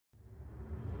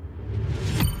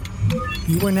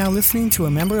You are now listening to a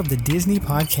member of the Disney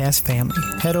Podcast family.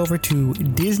 Head over to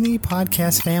Disney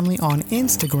Podcast Family on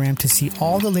Instagram to see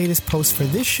all the latest posts for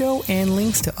this show and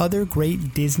links to other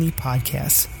great Disney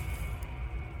podcasts.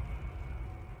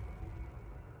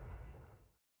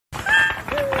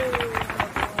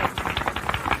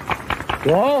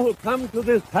 To all who come to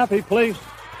this happy place,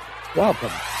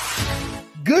 welcome.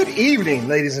 Good evening,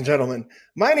 ladies and gentlemen.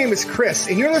 My name is Chris,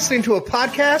 and you're listening to a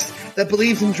podcast that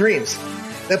believes in dreams,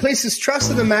 that places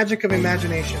trust in the magic of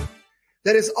imagination,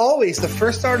 that is always the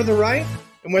first star to the right,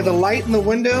 and where the light in the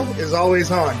window is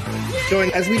always on.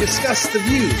 Join as we discuss the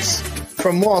views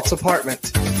from Walt's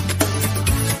apartment.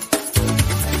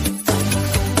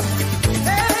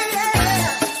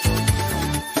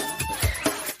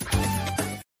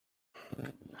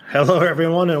 Hello,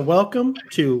 everyone, and welcome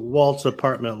to Walt's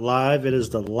Apartment Live. It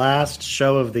is the last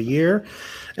show of the year,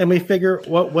 and we figure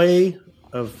what way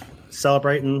of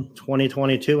celebrating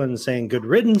 2022 and saying good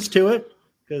riddance to it,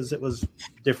 because it was a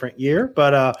different year,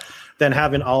 but then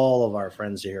having all of our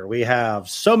friends here. We have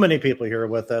so many people here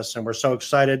with us, and we're so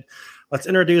excited. Let's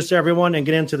introduce everyone and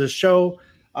get into the show.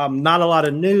 Not a lot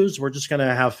of news. We're just going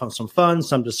to have some fun,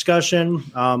 some discussion,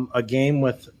 a game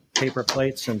with paper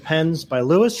plates and pens by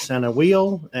Lewis and a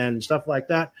wheel and stuff like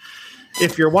that.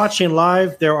 If you're watching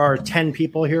live, there are 10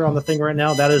 people here on the thing right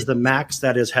now. That is the max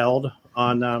that is held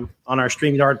on our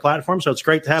StreamYard platform. So it's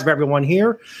great to have everyone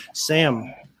here.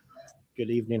 Sam, good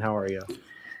evening. How are you?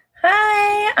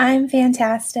 Hi, I'm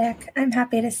fantastic. I'm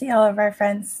happy to see all of our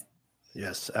friends.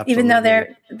 Yes, absolutely. Even though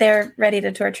they're ready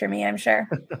to torture me, I'm sure.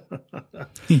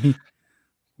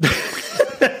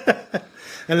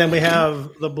 And then we have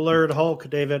the Blurred Hulk.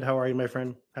 David, how are you, my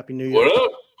friend? Happy New Year. What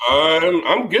up?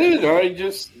 I'm good. I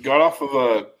just got off of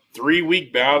a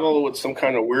 3-week battle with some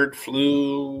kind of weird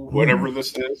flu, whatever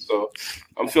this is. So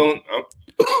I'm feeling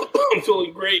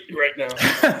great right now.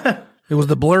 It was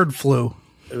the blurred flu.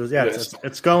 It was, yeah. Yes.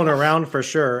 It's going around for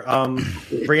sure.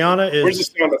 Brianna is. Where's the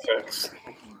sound effects?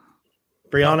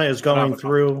 Brianna is going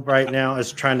through right now,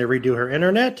 is trying to redo her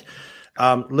internet.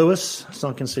 Lewis,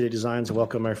 Sunken City Designs,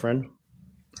 welcome, my friend.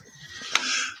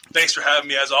 Thanks for having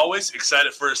me, as always.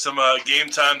 Excited for some game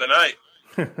time tonight.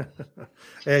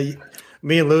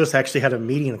 Me and Lewis actually had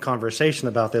a conversation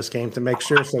about this game to make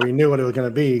sure, so we knew what it was going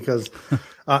to be. Because,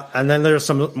 and then there's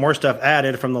some more stuff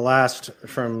added from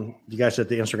you guys at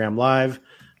the Instagram Live.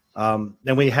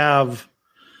 Then we have,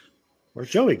 where'd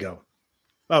Joey go?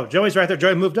 Oh, Joey's right there.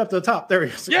 Joey moved up to the top. There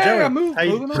he is. Yeah, Joey, I moved.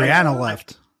 Brianna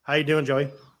left. How you doing, Joey?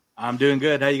 I'm doing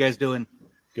good. How you guys doing?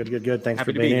 Good. Thanks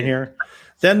Happy for being be in here.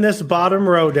 Then this bottom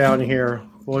row down here.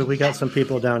 Boy, we got some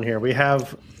people down here. We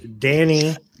have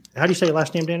Danny. How do you say your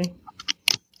last name, Danny?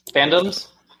 Fandoms?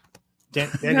 Danny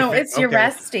No, it's your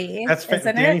Rusty. That's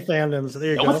Danny it? Fandoms.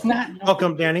 There you No, go. it's not. No.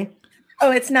 Welcome, Danny.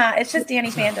 Oh, it's not. It's just Danny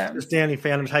Fandoms. It's Danny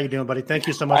Fandoms. How you doing, buddy? Thank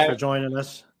you so much for joining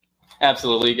us.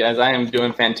 Absolutely, guys. I am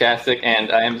doing fantastic,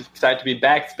 and I am excited to be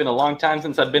back. It's been a long time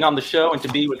since I've been on the show, and to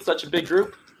be with such a big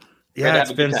group. Yeah,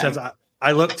 it's been since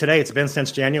I looked today. It's been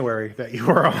since January that you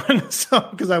were on. So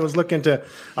because I was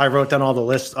I wrote down all the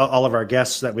lists, all of our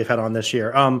guests that we've had on this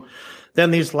year. Then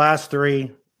these last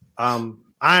three, I'm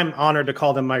honored to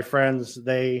call them my friends.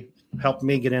 They helped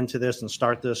me get into this and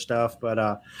start this stuff.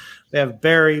 But we have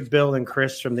Barry, Bill, and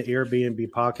Chris from the Airbnb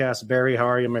podcast. Barry, how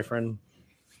are you, my friend?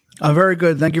 I'm very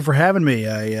good. Thank you for having me.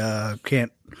 I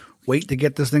can't wait to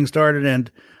get this thing started,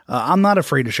 and I'm not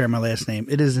afraid to share my last name.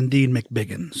 It is indeed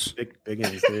McBiggins.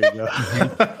 Biggins, there you go.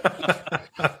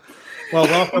 Well,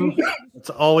 welcome. It's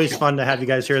always fun to have you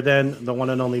guys here. Then the one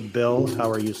and only Bill. How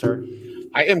are you, sir?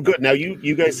 I am good. Now,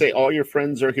 you guys say all your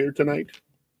friends are here tonight?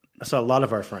 So a lot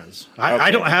of our friends.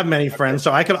 I don't have many friends,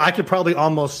 so I could probably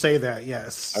almost say that.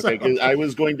 Yes. Okay, 'cause I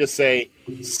was going to say,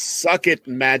 suck it,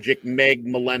 Magic Meg,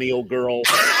 millennial girl.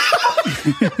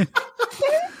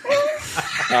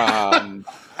 I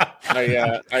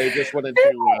just wanted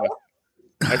to.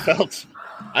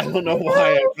 I don't know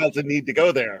why I felt the need to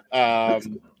go there.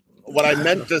 What I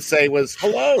meant to say was,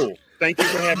 hello. Thank you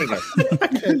for having us.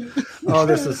 Oh,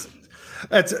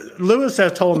 Lewis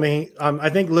has told me. I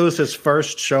think Lewis's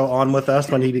first show on with us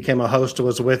when he became a host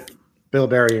was with Bill,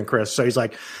 Barry, and Chris. So he's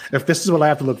like, if this is what I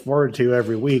have to look forward to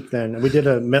every week, then we did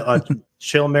a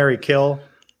Chill, Marry, Kill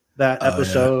that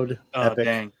episode. Yeah. Epic. Oh,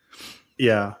 dang.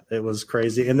 Yeah, it was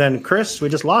crazy. And then Chris, we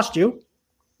just lost you.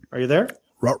 Are you there?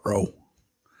 Ruh-roh.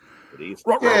 Yeah,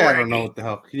 I don't know what the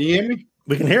hell. Can you hear me?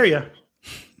 We can hear you.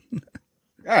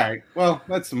 All right. Well,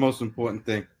 that's the most important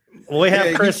thing. Well, we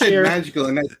have Chris you said here. Magical,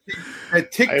 and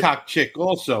that TikTok chick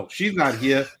also. She's not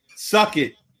here. Suck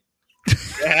it.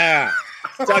 Yeah.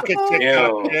 Suck it,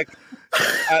 TikTok chick.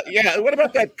 Yeah. What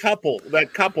about that couple?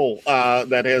 That couple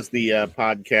that has the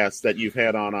podcast that you've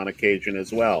had on occasion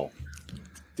as well.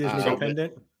 Disney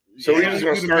Dependent. So we're just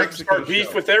going to start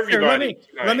beef with everybody.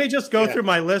 Here, let me just go through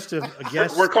my list of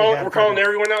guests. We're calling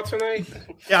everyone out tonight.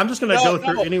 Yeah, I'm just going to go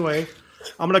through anyway.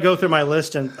 I'm going to go through my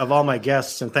list of all my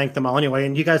guests and thank them all anyway.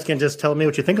 And you guys can just tell me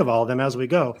what you think of all of them as we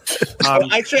go.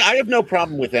 Actually, I have no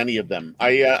problem with any of them.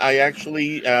 I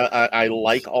actually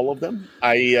like all of them.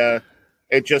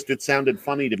 It sounded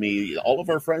funny to me. All of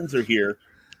our friends are here,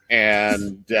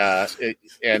 and there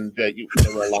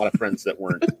were a lot of friends that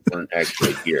weren't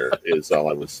actually here. Is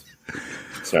all I was.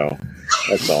 So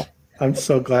that's all. I'm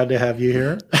so glad to have you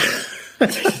here.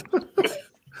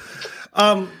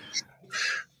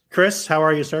 Chris, how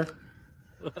are you, sir?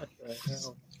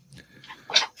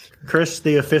 Chris,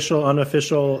 the official,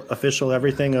 unofficial, official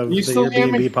everything of the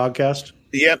Airbnb podcast.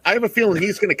 Yeah, I have a feeling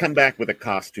he's going to come back with a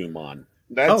costume on.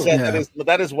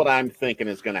 That is what I'm thinking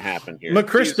is going to happen here.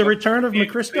 The return of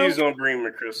McChrystal? Please don't bring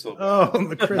McChrystal. Oh,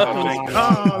 McChrystal.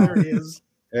 Oh, there he is.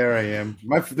 There I am.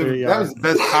 That was the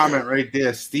best comment right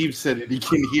there. Steve said it. He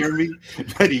can hear me,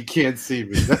 but he can't see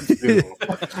me. That's beautiful.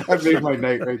 That made my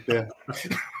night right there.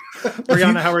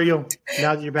 Brianna, how are you?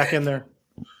 Now that you're back in there.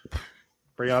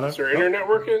 Brianna? Is her internet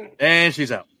working? And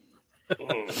she's out.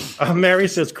 Mary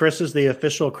says Chris is the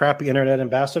official crappy internet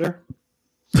ambassador.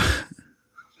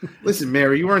 Listen,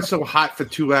 Mary, you weren't so hot for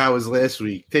 2 hours last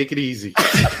week. Take it easy.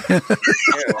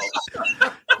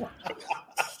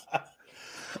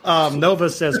 Nova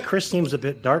says Chris seems a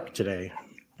bit dark today.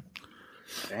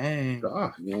 Dang.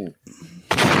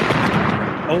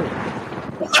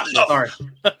 Sorry.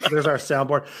 There's our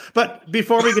soundboard. But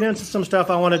before we get into some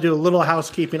stuff, I want to do a little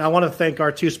housekeeping. I want to thank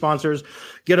our two sponsors,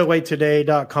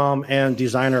 getawaytoday.com and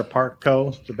Designer Park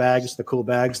Co. The bags, the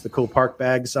cool park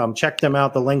bags. Check them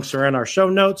out. The links are in our show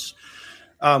notes.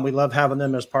 We love having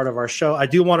them as part of our show. I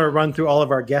do want to run through all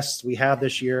of our guests we have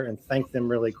this year and thank them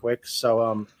really quick.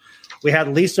 So we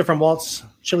had Lisa from Walt's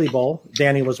Chili Bowl.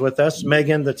 Danny was with us.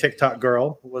 Megan, the TikTok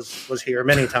girl, was here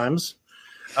many times.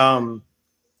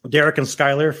 Derek and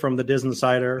Skylar from the Disney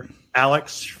Insider,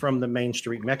 Alex from the Main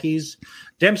Street Meckies,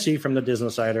 Dempsey from the Disney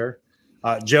Insider,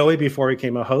 Joey before he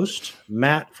became a host,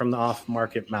 Matt from the Off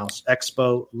Market Mouse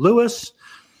Expo, Lewis,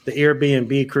 the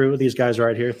Airbnb crew. These guys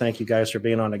right here. Thank you guys for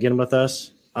being on again with us.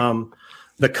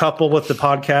 The couple with the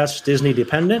podcast, Disney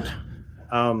Dependent.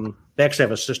 They actually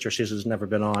have a sister. She's never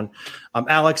been on.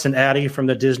 Alex and Addie from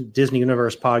the Disney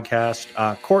Universe podcast.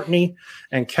 Courtney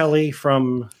and Kelly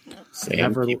from...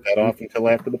 Sam, keep that off until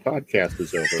after the podcast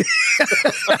is over.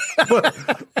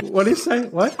 What did he say?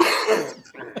 What?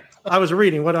 I was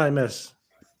reading. What did I miss?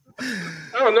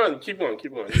 Oh, no. Keep going.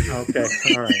 Okay.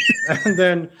 All right. And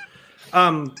then,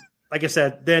 like I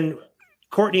said, then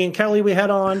Courtney and Kelly we had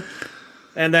on.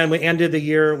 And then we ended the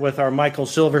year with our Michael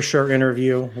Silvershirt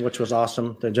interview, which was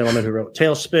awesome. The gentleman who wrote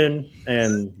Tailspin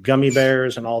and Gummy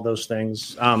Bears and all those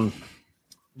things.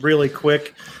 Really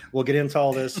quick, we'll get into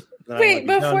all this. Wait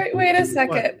a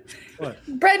second. What?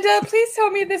 Brenda, please tell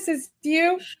me this is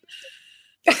you.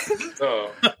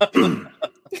 Oh.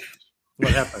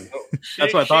 What happened?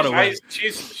 That's what I thought it was.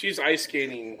 She's ice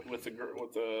skating with the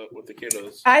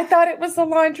kiddos. I thought it was the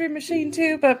laundry machine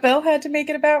too, but Bill had to make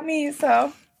it about me,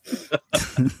 so.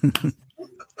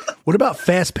 What about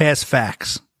Fast Pass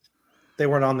Facts? They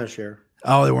weren't on this year.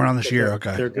 Oh, they weren't on this year.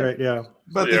 Okay, they're great. Yeah,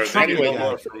 but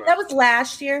that was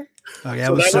last year. Oh yeah,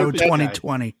 it was so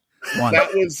 2020. That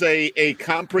was a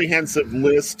comprehensive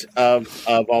list of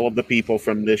all of the people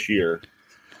from this year.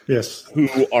 Yes,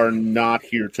 who are not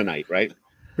here tonight, right?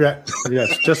 Yeah.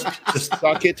 Yes. Just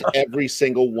suck it, every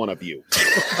single one of you.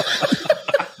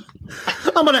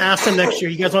 I'm going to ask them next year.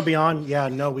 You guys want to be on? Yeah.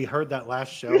 No, we heard that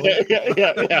last show.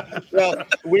 Yeah. Well,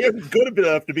 we're good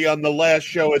enough to be on the last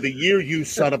show of the year. You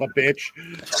son of a bitch.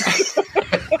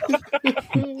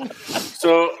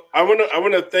 So I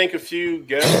want to thank a few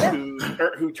guests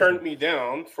who turned me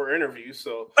down for interviews.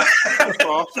 So first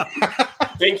off,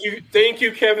 thank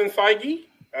you, Kevin Feige.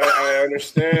 I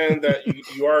understand that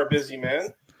you are a busy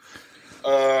man.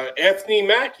 Anthony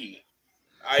Mackie,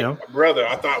 brother,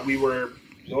 I thought we were.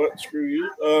 You know what? Screw you.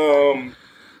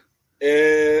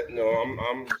 No,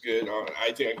 I'm good.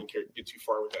 I think I can get too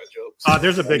far with that joke.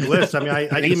 There's a big list. I mean, I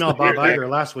emailed Bob Iger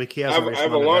last week. He has. I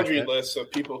have a laundry list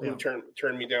of people who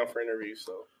turned me down for interviews.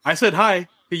 So I said hi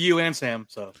to you and Sam.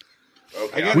 So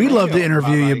okay, we'd love to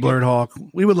interview you, Blurred Hawk.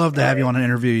 We would love to have you on and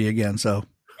interview you again. So.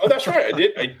 Oh, that's right.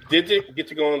 I did get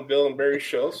to go on Bill and Barry's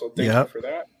show. So thank you for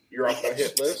that. You're off my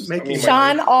hit list.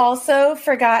 Sean also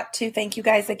forgot to thank you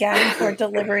guys again for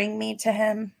delivering me to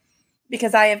him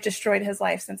because I have destroyed his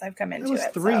life since I've come into it. It was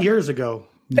 3 years ago.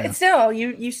 But still,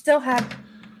 you still had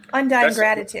undying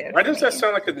gratitude. Why does that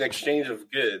sound like an exchange of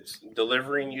goods?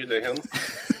 Delivering you to him?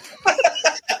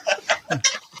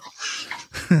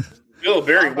 Bill,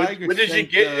 Barry, what did you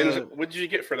get? What did you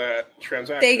get for that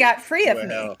transaction? They got free of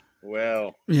me.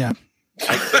 Well, yeah.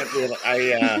 I can't really,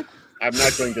 I'm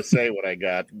not going to say what I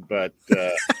got, but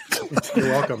you're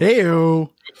welcome.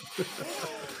 Hey-o.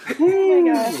 Oh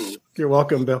my gosh. You're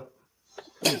welcome, Bill.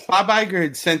 Bob Iger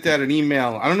had sent out an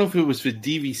email. I don't know if it was for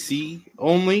DVC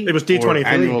only. It was D23.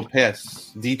 Annual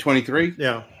pass. D23?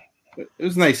 Yeah. It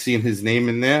was nice seeing his name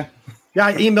in there. Yeah,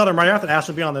 I emailed him right after and asked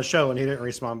him to be on the show, and he didn't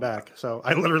respond back. So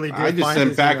I literally did. I just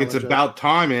sent back, it's about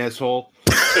time, asshole.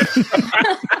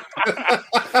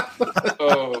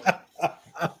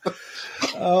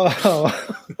 Oh.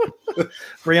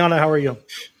 Brianna, how are you?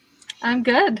 I'm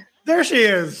good. There she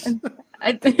is.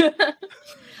 I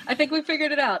think we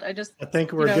figured it out. I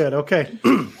think we're good. Okay.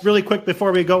 Really quick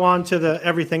before we go on to the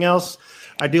everything else,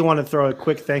 I do want to throw a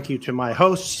quick thank you to my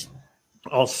hosts,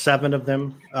 all 7 of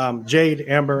them. Jade,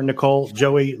 Amber, Nicole,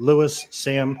 Joey, Lewis,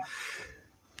 Sam,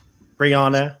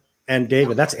 Brianna, and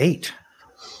David. That's 8.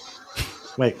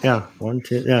 Wait, yeah. 1,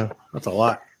 2, yeah. That's a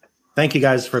lot. Thank you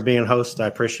guys for being hosts. I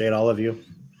appreciate all of you.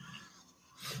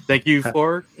 Thank you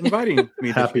for inviting me.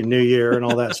 Happy New Year and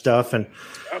all that stuff. And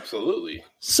absolutely.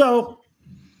 So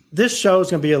this show is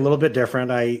going to be a little bit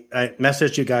different. I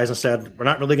messaged you guys and said, we're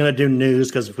not really going to do news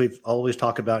because we've always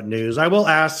talked about news. I will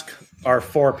ask our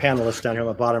 4 panelists down here on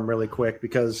the bottom really quick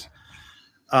because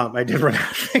I did run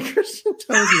out of fingers and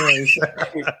toes names.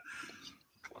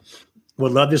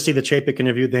 Would love to see the Chapek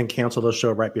interview, then cancel the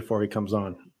show right before he comes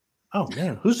on. Oh,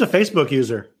 man. Who's the Facebook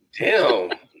user?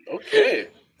 Damn. Okay.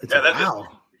 Wow.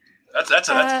 That's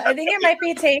I think it might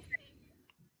be Tate.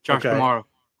 Josh tomorrow.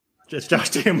 It's Josh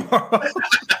tomorrow.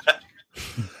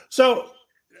 So,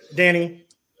 Danny,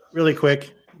 really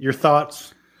quick, your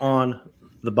thoughts on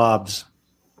the Bobs.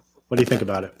 What do you think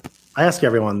about it? I ask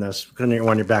everyone this when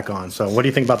you're back on. So, what do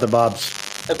you think about the Bobs?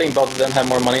 I think both of them have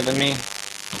more money than me.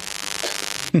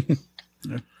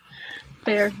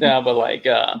 Fair. Yeah, but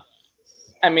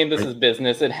I mean, this is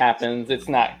business. It happens. It's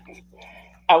not.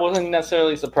 I wasn't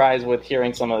necessarily surprised with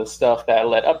hearing some of the stuff that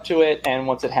led up to it, and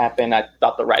once it happened, I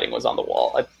thought the writing was on the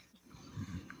wall.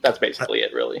 That's basically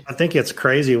it, really. I think it's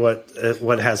crazy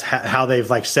how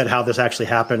they've said how this actually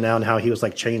happened now, and how he was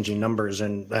changing numbers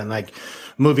and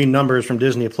moving numbers from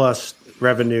Disney Plus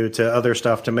revenue to other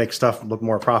stuff to make stuff look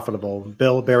more profitable.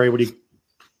 Bill, Barry, what do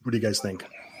you guys think?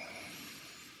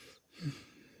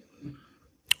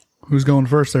 Who's going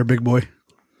first there, big boy?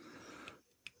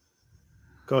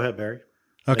 Go ahead, Barry.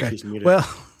 Okay. Well,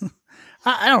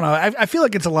 I don't know. I feel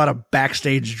like it's a lot of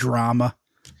backstage drama.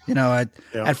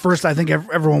 At first I think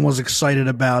everyone was excited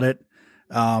about it.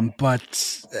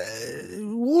 But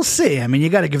we'll see. I mean, you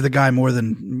got to give the guy more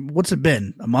than, what's it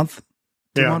been? A month?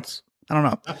 2 months? I don't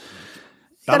know.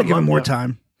 Got to give him more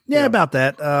time. Yeah, about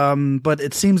that. But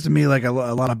it seems to me like a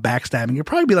lot of backstabbing. It'd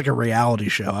probably be like a reality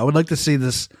show. I would like to see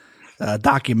this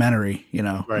documentary, in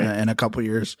a couple of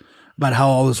years about how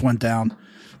all this went down.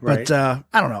 Right. But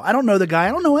I don't know. I don't know the guy.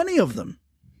 I don't know any of them.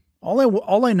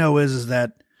 All I know is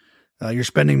that you're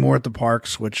spending more at the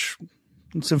parks, which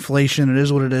it's inflation. It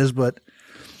is what it is. But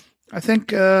I think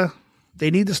they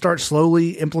need to start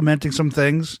slowly implementing some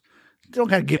things. They don't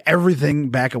got to give everything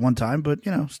back at one time, but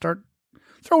start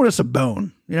throwing us a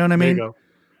bone. You know what I mean? There you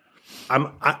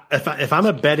go. If I'm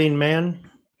a betting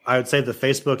man, I would say the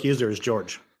Facebook user is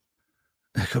George.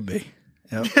 That could be.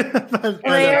 Yep. Well,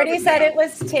 they already said it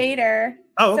was Tater.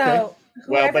 Oh, okay. So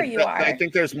whoever you are. I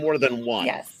think there's more than one.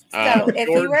 Yes. So if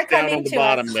you were down coming on the to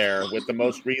bottom us, there with the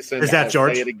most recent. Is that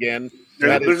George? Say it again.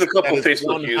 There's a couple of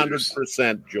Facebook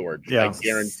 100% George. Yeah. I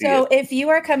guarantee so it. if you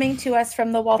are coming to us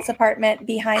from the Waltz Apartment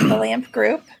Behind the Lamp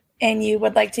group, and you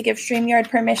would like to give StreamYard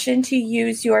permission to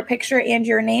use your picture and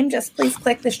your name, just please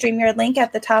click the StreamYard link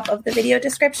at the top of the video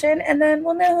description, and then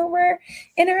we'll know who we're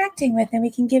interacting with, and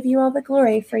we can give you all the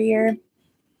glory for your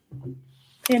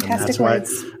fantastic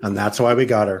words. And that's why we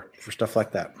got her, for stuff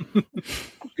like that.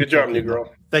 Good job, new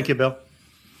girl. Thank you, Bill.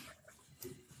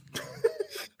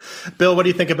 Bill, what do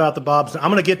you think about the Bobs? I'm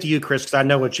going to get to you, Chris, because I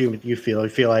know what you feel. You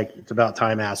feel like it's about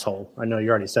time, asshole. I know you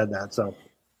already said that. So,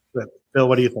 but Bill,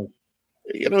 what do you think?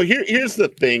 Here's the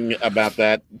thing about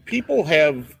that. People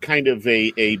have kind of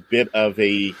a bit of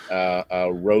a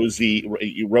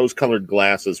rose-colored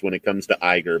glasses when it comes to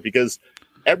Iger, because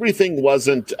everything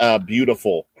wasn't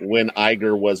beautiful when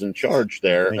Iger was in charge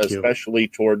there, especially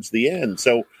towards the end.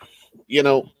 So,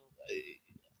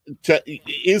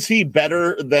 is he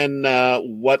better than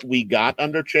what we got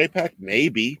under Chapek?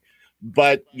 Maybe.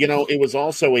 But, it was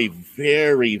also a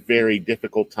very, very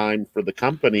difficult time for the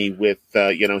company with,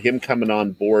 him coming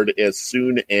on board as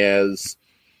soon as,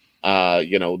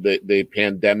 the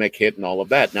pandemic hit and all of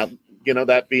that. Now,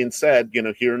 that being said,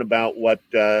 hearing about what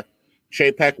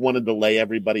Chapek wanted to lay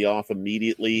everybody off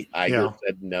immediately. Iger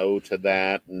said no to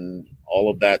that and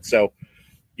all of that. So,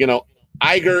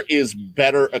 Iger is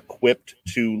better equipped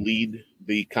to lead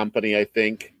the company, I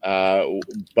think.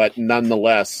 But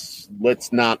nonetheless,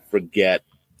 let's not forget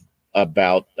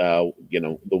about the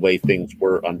way things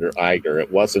were under Iger.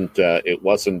 It wasn't a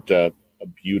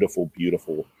beautiful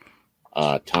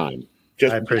time.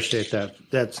 I appreciate that.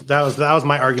 That was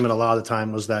my argument a lot of the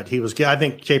time, was that I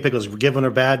think Chapek was given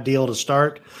a bad deal to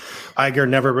start. Iger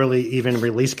never really even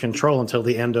released control until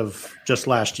the end of just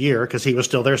last year, because he was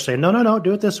still there saying, no,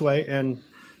 do it this way. And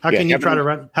how can you try to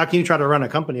run a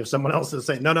company if someone else is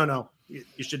saying, no, you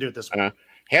should do it this way?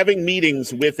 Having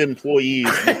meetings with employees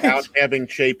without having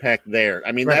Chapek there.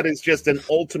 I mean, That is just an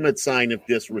ultimate sign of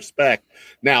disrespect.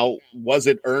 Now, was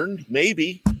it earned?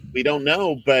 Maybe. We don't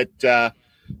know. But,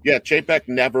 Chapek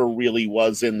never really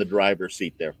was in the driver's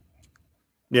seat there.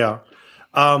 Yeah.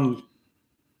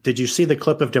 Did you see the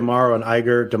clip of DeMauro and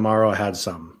Iger? DeMauro had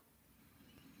some.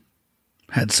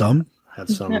 Had some? Had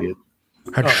some. Yeah.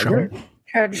 Had some.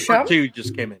 Part two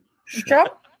just came in.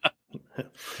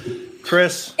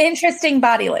 Chris. Interesting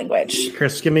body language.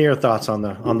 Chris, give me your thoughts on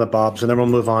the Bobs, and then we'll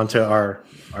move on to our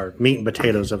meat and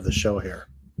potatoes of the show here.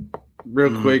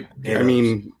 Real quick, I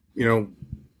mean,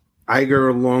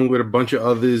 Iger, along with a bunch of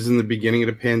others in the beginning of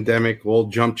the pandemic, all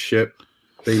jumped ship.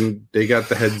 They got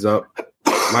the heads up.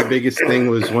 My biggest thing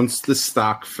was, once the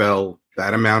stock fell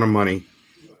that amount of money,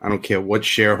 I don't care what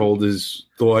shareholders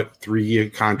thought, 3-year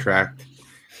contract,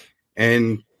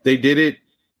 and they did it,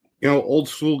 old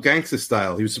school gangster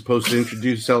style. He was supposed to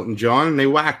introduce Elton John, and they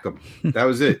whacked him. That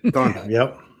was it. Done.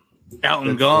 Yep.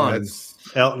 Elton gone.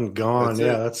 Elton gone.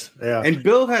 That's And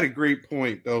Bill had a great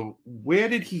point, though. Where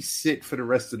did he sit for the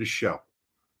rest of the show?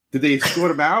 Did they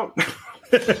escort him out?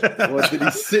 Or did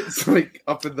he sit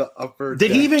up in the upper?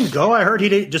 Did he even go? I heard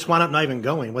he just wound up not even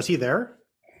going. Was he there?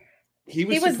 He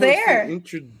was there.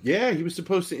 He was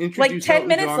supposed to introduce like 10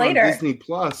 minutes John later on Disney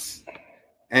Plus,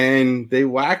 and they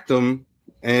whacked him,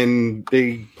 and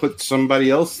they put somebody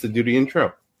else to do the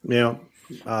intro. Yeah,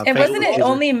 and wasn't it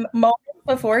only moments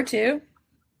before too?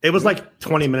 It was like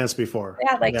 20 minutes before.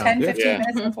 Yeah, 10, 15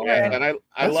 minutes before. Yeah. And I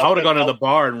would have gone to the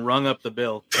bar and rung up the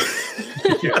bill. Put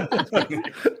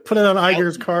it on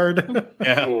Iger's card.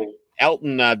 Yeah.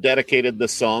 Elton dedicated the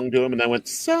song to him, and I went,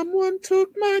 "Someone took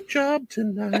my job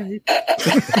tonight."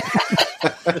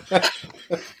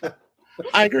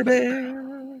 Iger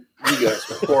Bear. You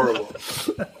guys are horrible.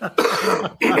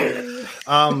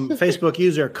 Facebook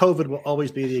user, COVID will always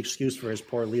be the excuse for his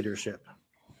poor leadership.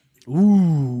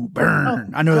 Ooh,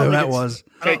 burn! I know who that was.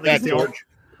 Take that, George.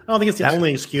 I don't think it's the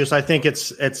only excuse. I think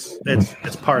it's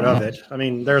part of it. I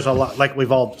mean, there's a lot, like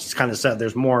we've all kind of said.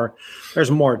 There's more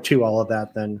to all of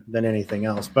that than anything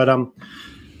else. But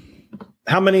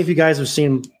how many of you guys have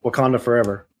seen Wakanda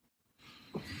Forever?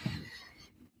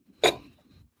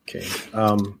 Okay.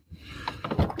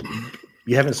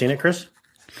 You haven't seen it, Chris?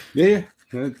 Yeah.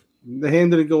 The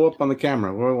hand didn't go up on the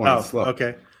camera.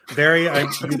 Okay. Barry,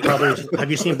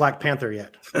 have you seen Black Panther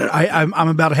yet? I'm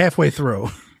about halfway through.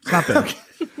 It's not bad. Okay.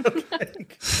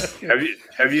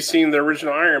 Have you seen the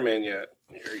original Iron Man yet?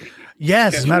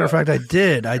 Yes, as a matter of fact, I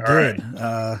did. Good.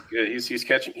 He's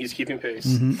keeping pace.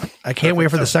 Mm-hmm. I can't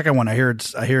wait for the second one. I hear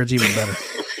it's even better.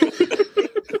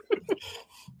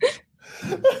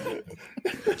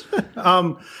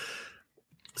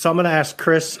 So I'm going to ask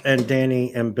Chris and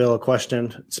Danny and Bill a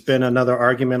question. It's been another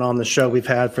argument on the show we've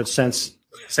had since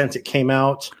it came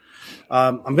out.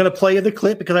 I'm going to play you the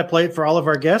clip because I play it for all of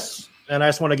our guests, and I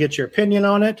just want to get your opinion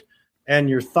on it and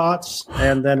your thoughts,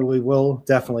 and then we will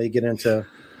definitely get into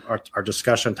our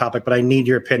discussion topic. But I need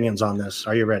your opinions on this.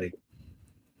 Are you ready?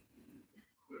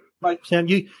 Sam,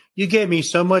 you gave me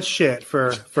so much shit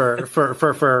for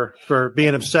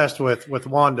being obsessed with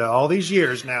Wanda all these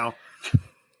years now.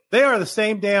 They are the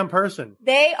same damn person.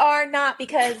 They are not,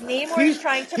 because Namor is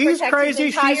trying to protect crazy.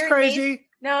 his entire She's crazy.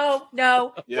 No.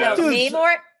 Yeah.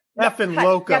 Namor. Effing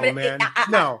loco, man.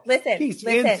 No. Listen.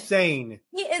 Insane.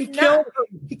 He not.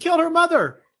 He killed her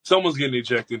mother. Someone's getting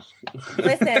ejected.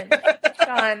 Listen,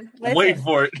 Sean. Wait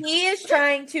for it. He is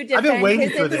trying to defend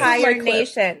his entire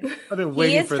nation. I've been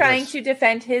waiting for this. He is trying to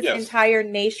defend his entire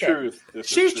nation. Truth.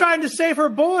 She's trying to save her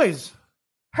boys.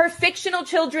 Her fictional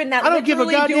children that I don't give a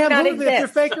literally do not goddamn if they're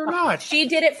exist. fake or not. She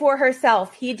did it for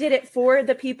herself. He did it for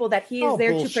the people that he is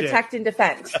there bullshit. to protect and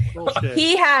defend. Bullshit.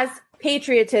 He has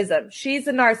patriotism. She's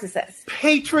a narcissist.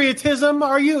 Patriotism?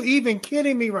 Are you even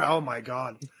kidding me? Oh my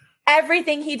God.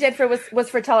 Everything he did was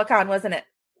for Telecon, wasn't it?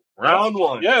 Round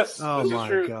one. Yes. Oh this my is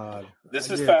true. God. This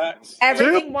is facts.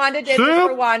 Everything Wanda did was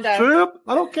for Wanda.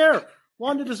 I don't care.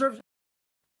 Wanda deserves.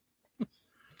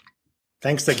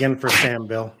 Thanks again for Sam,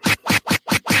 Bill.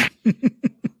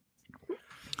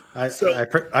 I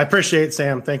appreciate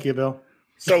Sam. Thank you, Bill.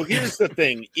 So here's the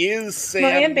thing: is Sam?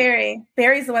 Well, and Barry.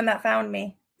 Barry's the one that found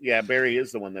me. Yeah, Barry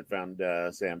is the one that found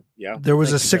Sam. Yeah, there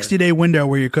was a 60-day window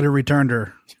where you could have returned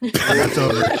her. It's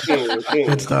over.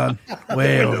 It's done.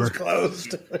 Way over.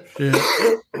 Closed. Yeah.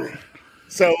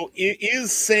 So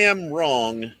is Sam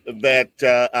wrong that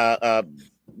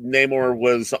Namor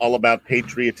was all about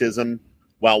patriotism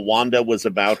while Wanda was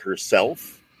about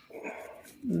herself?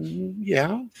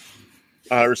 Yeah.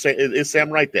 Is Sam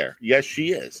right there? Yes,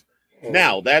 she is.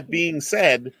 Now, that being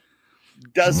said,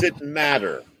 does it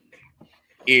matter?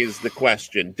 Is the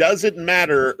question. Does it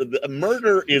matter?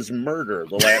 Murder is murder,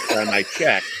 the last time I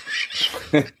checked.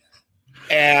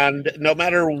 And no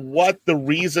matter what the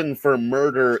reason for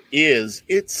murder is,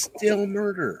 it's still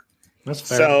murder. That's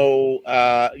fair. So,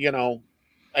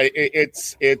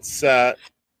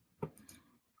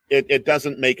 it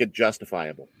doesn't make it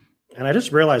justifiable. And I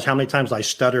just realized how many times I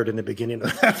stuttered in the beginning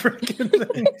of that freaking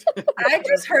thing. I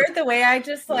just heard the way I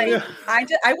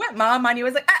went mom on you. I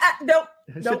was like, nope.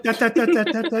 I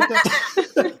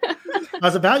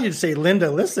was about you to say,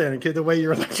 Linda, listen, the way you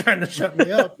were like trying to shut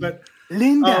me up. But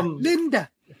Linda.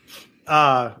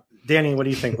 Danny, what do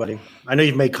you think, buddy? I know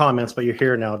you've made comments, but you're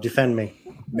here now. Defend me.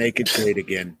 Make it great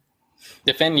again.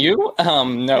 Defend you?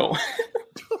 No.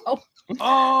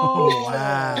 Oh,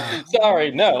 wow.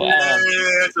 Sorry, no.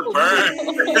 It's a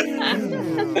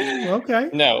burn. Okay.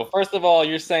 No. First of all,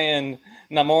 you're saying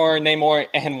Namor,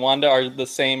 and Wanda are the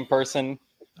same person.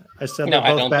 I said they're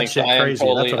both batshit crazy.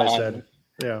 That's what I said.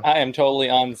 Yeah. I am totally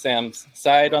on Sam's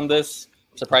side on this.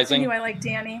 Surprising. I knew I like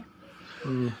Danny.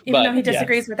 Even though he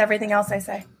disagrees with everything else I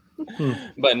say.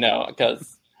 But no,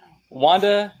 because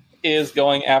Wanda is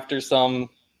going after some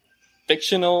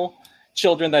fictional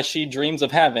children that she dreams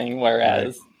of having,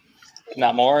 whereas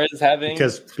Namor is having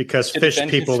because fish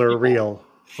people are real.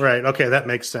 Right. Okay, that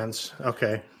makes sense.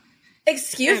 Okay.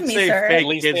 Excuse me, sir. At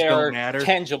least they are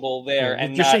tangible there,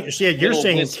 and you're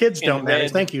saying kids don't matter.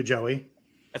 Thank you, Joey.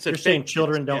 You're saying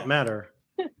children don't matter.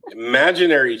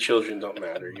 Imaginary children don't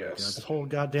matter. Yes, the whole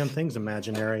goddamn thing's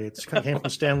imaginary. It's came from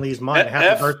Stan Lee's mind.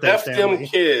 Happy birthday, Stan Lee. Them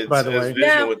kids, by the way.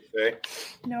 Vision would say.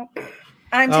 Nope.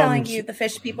 I'm telling you, the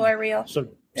fish people are real. So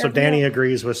Danny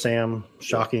agrees with Sam.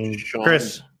 Shocking.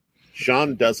 Chris.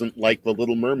 Sean doesn't like the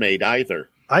Little Mermaid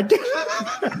either. I do.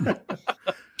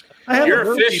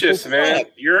 You're officious, man.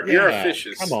 You're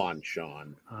officious. Come on,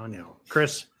 Sean. Oh no,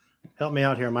 Chris, help me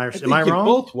out here. Am I you're wrong?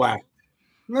 Both whack.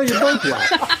 No, you're both whack.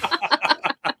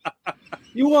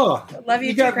 You are. Love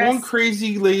you, got Chris. One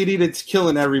crazy lady that's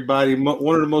killing everybody.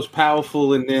 One of the most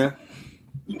powerful in there.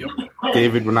 Yep.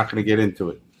 David, we're not going to get into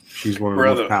it. She's one of the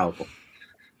most powerful.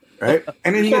 Right?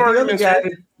 And then you got the other guy.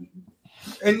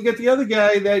 And you got the other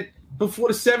guy that before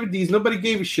the 70s, nobody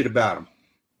gave a shit about him.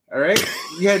 All right?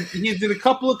 He did a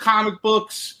couple of comic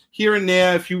books here and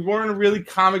there. If you weren't a really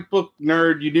comic book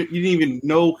nerd, you didn't even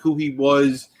know who he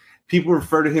was. People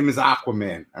refer to him as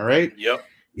Aquaman. All right? Yep.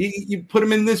 You put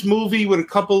him in this movie with a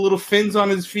couple of little fins on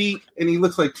his feet, and he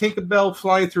looks like Tinkerbell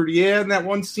flying through the air in that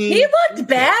one scene. He looked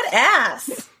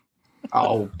badass.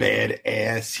 Oh,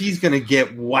 badass. He's going to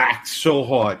get whacked so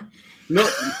hard. No,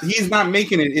 he's not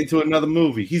making it into another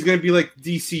movie. He's going to be like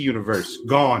DC Universe.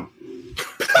 Gone.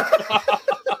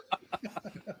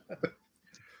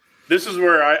 This is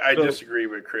where I disagree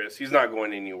with Chris. He's not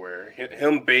going anywhere.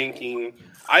 Him banking.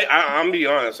 I'm be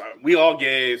honest. We all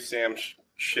gave Sam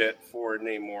shit for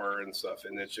Namor and stuff,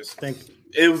 and it's just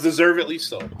it was deservedly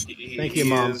so. Thank you,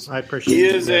 Mom. I appreciate. He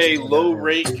is a low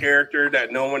rate character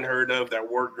that no one heard of that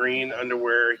wore green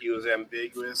underwear. He was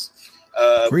ambiguous.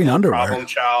 Green underwear. Problem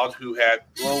child who had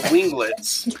little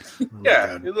winglets. His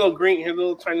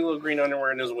little tiny little green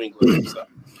underwear and his winglets and stuff.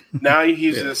 Now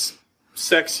he's this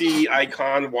sexy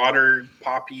icon, water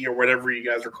poppy or whatever you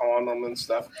guys are calling them and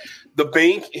stuff.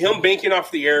 Him banking off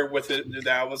the air with it.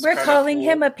 That was. We're calling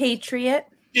him a patriot.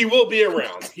 He will be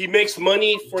around. He makes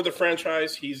money for the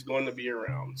franchise. He's going to be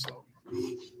around. So.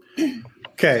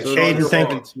 Okay, So Aiden,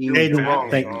 thank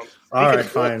you. All right,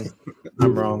 fine.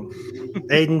 I'm wrong.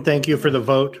 Aiden, thank you for the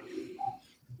vote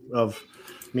of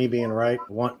me being right.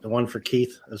 The one for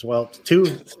Keith as well.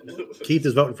 2, Keith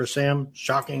is voting for Sam.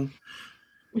 Shocking.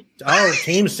 Oh,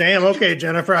 Team Sam. Okay,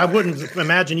 Jennifer. I wouldn't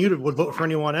imagine you would vote for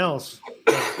anyone else.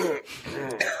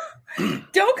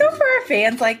 Don't go for our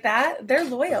fans like that. They're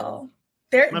loyal.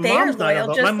 They're My they're mom's not loyal.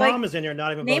 even, Just my like mom is in here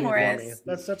not even voting Namor for me. is.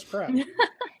 That's such crap.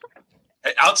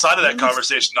 Hey, outside of that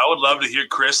conversation, I would love to hear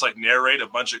Chris like narrate a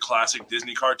bunch of classic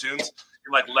Disney cartoons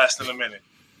in like less than a minute.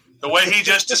 The way he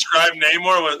just described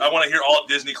Namor was, I want to hear all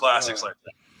Disney classics like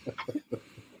that.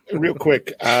 Real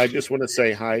quick, I just want to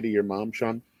say hi to your mom,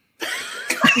 Sean.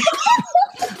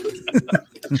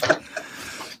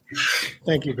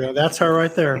 Thank you, Bill. That's her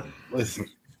right there. Listen.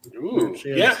 Ooh, She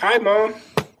is. yeah. Hi, Mom.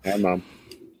 Hi, Mom.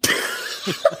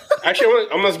 Actually,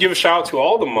 I'm going to give a shout out to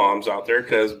all the moms out there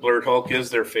because Blurred Hulk is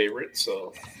their favorite.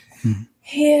 So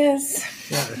he is.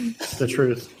 Yeah, it's the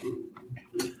truth.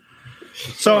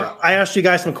 So I asked you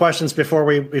guys some questions before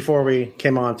we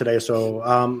came on today.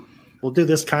 So we'll do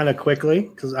this kind of quickly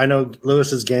because I know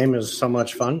Lewis's game is so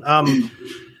much fun.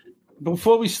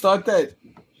 Before we start that,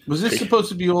 was this supposed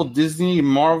to be all Disney,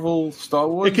 Marvel, Star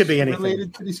Wars? It could be anything.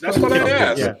 Related to these that's what I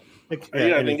asked. Yeah. I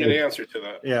didn't get an answer to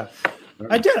that. Yeah.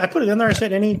 I did. I put it in there. I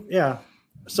said any. Yeah.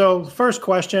 So first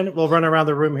question, we'll run around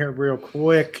the room here real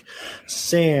quick.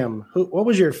 Sam, what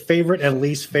was your favorite and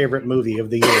least favorite movie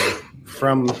of the year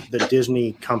from the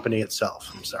Disney company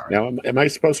itself? I'm sorry. Now, am I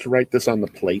supposed to write this on the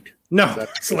plate? No,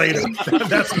 that's later.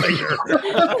 That's later.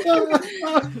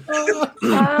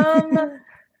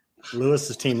 Lewis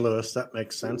is Team Lewis. That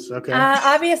makes sense. Okay.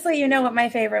 Obviously, you know what my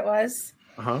favorite was.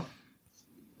 Uh-huh.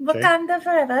 Wakanda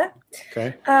Forever.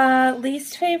 Okay.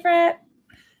 Least favorite.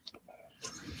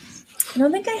 I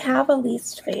don't think I have a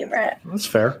least favorite. That's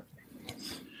fair.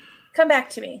 Come back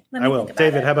to me. Let me I will. think about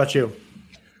David, it. how about you?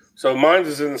 So mine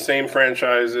is in the same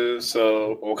franchises.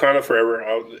 So Wakanda Forever.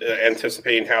 I was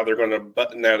anticipating how they're going to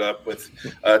button that up with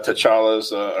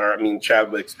T'Challa's,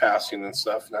 Chadwick's passing and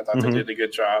stuff. And I thought they did a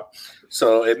good job.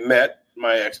 So it met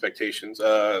my expectations.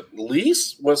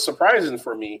 Least was surprising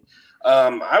for me.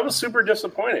 I was super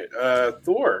disappointed.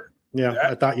 Thor. Yeah,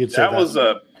 I thought you'd say that. That was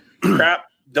a crap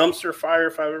dumpster fire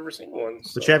if I've ever seen one.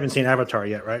 So. But you haven't seen Avatar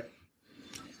yet, right?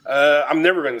 I'm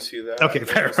never going to see that. Okay,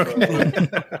 fair. So. Okay.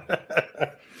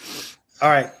 All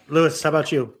right, Lewis, how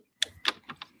about you?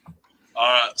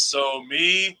 So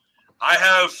I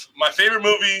have my favorite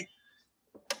movie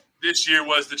this year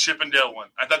was the Chip and Dale one.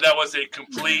 I thought that was a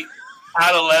complete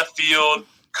out of left field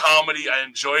comedy. I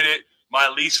enjoyed it. My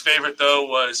least favorite though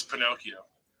was Pinocchio.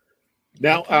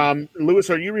 Now, Lewis,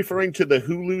 are you referring to the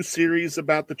Hulu series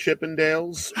about the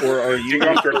Chippendales, or are you?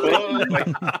 No.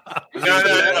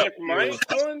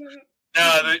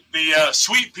 The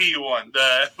Sweet Pea one,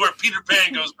 where Peter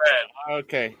Pan goes bad.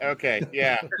 Okay,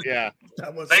 yeah.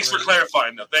 Thanks for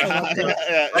clarifying, though. Thank you.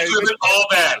 That's all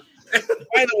bad.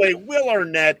 By the way, Will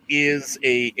Arnett is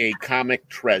a comic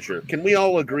treasure. Can we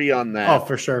all agree on that? Oh,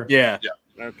 for sure. Yeah.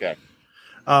 Okay.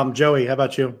 Joey, how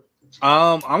about you?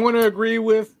 I'm going to agree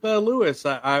with Lewis.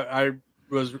 I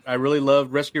really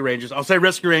loved Rescue Rangers. I'll say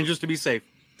Rescue Rangers to be safe.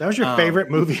 That was your favorite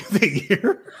movie of the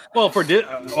year? Well,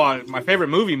 my favorite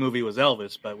movie was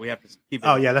Elvis, but we have to keep it.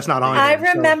 Oh, yeah, that's not on I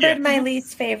here, remembered my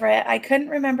least favorite. I couldn't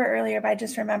remember earlier, but I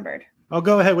just remembered. Oh,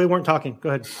 go ahead. We weren't talking. Go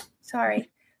ahead. Sorry.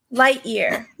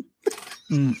 Lightyear.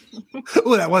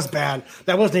 Oh, that was bad.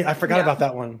 That wasn't. I forgot about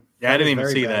that one. Yeah, I didn't even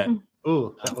was see very that. bad.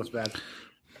 Ooh, that was bad.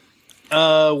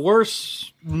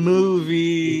 Worst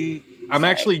movie. I'm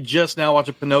actually just now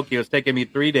watching Pinocchio. It's taken me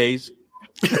 3 days.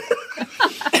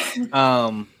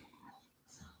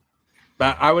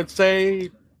 But I would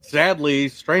say, sadly,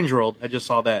 Strange World. I just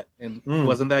saw that and it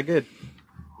wasn't that good.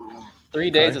 3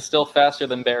 days is still faster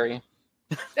than Barry.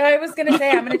 I was going to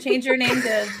say, I'm going to change your name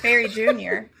to Barry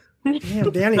Jr. Damn,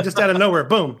 Danny, just out of nowhere,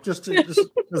 boom, just a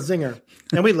zinger.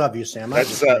 And we love you, Sam.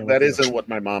 That isn't what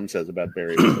my mom says about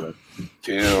Barry.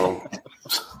 Damn.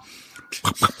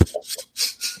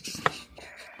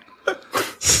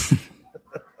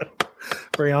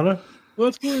 Brianna,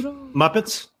 what's going on?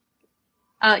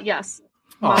 Yes.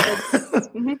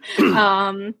 Muppets.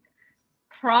 Muppets.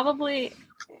 Probably.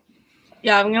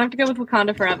 Yeah, I'm gonna have to go with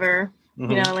Wakanda Forever.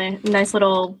 Mm-hmm. You know, a nice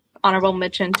little honorable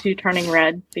mention to Turning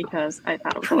Red because I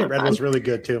thought it was Turning really Red fun. was really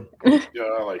good too. Yeah,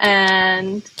 I like it.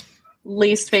 And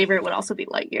least favorite would also be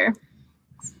Lightyear.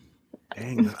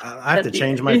 Dang, I have to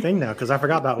change my thing now because I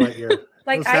forgot about Lightyear.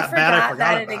 Like, I forgot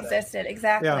that it existed.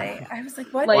 Exactly. Yeah. I was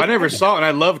like, what? Well, I never saw it, and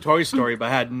I love Toy Story, but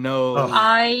I had no.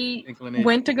 I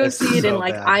went to go It's see it in so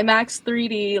like bad. IMAX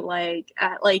 3D,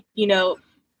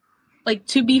 like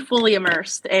to be fully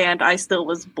immersed, and I still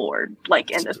was bored,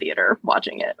 like in the theater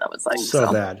watching it. I was like,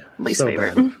 so bad, least so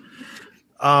favorite. bad.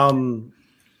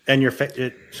 And your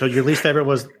so your least favorite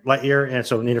was Lightyear, and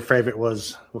so your favorite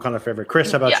was what kind of favorite?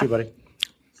 Chris, how about you, buddy?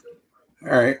 All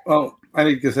right. Well,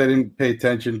 I guess I didn't pay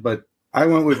attention, but I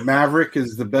went with Maverick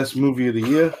as the best movie of the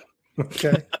year.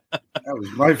 Okay. That was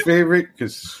my favorite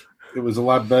because it was a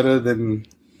lot better than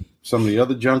some of the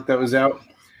other junk that was out.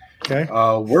 Okay.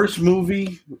 Worst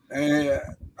movie. I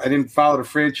didn't follow the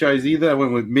franchise either. I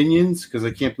went with Minions because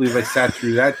I can't believe I sat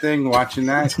through that thing, watching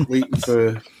that, waiting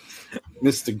for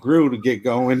Mr. Gru to get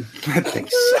going. That thing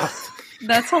sucked.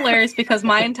 That's hilarious because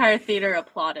my entire theater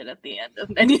applauded at the end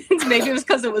of Minions. Maybe it was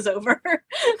because it was over.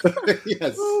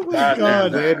 Yes. Oh my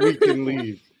God. Then we can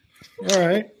leave. All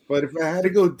right. But if I had to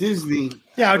go Disney.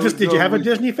 Yeah, did you have a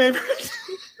Disney favorite?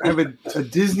 I have a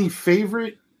Disney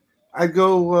favorite. I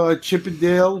go Chip and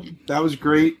Dale. That was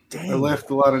great. Dang. I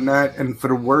laughed a lot on that. And for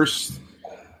the worst,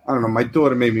 I don't know. My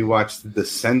daughter made me watch The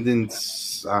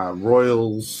Descendants,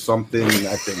 Royals, something.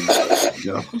 That thing,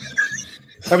 you know.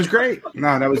 That was great.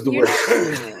 No, that was the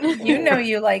worst. You know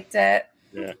you liked it.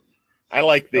 Yeah. I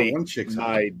like the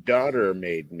My Daughter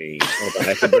Made Me. Hold on, I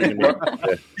have to bring him up.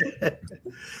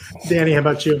 Danny, how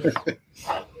about you?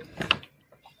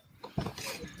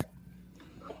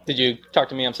 Did you talk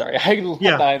to me? I'm sorry.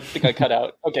 I think I cut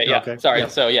out. Okay, yeah. Okay. Sorry. Yeah.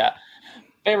 So yeah.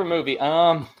 Favorite movie.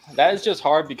 That is just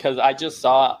hard because I just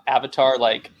saw Avatar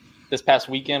like this past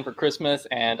weekend for Christmas,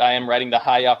 and I am riding the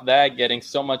high off that, getting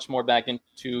so much more back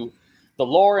into the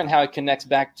lore and how it connects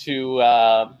back to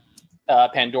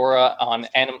Pandora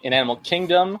in Animal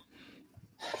Kingdom.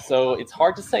 So it's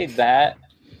hard to say that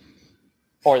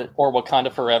or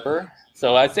Wakanda Forever.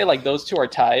 So I'd say like those two are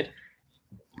tied.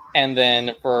 And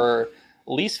then for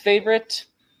least favorite,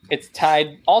 it's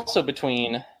tied also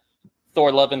between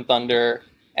Thor: Love and Thunder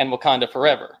and Wakanda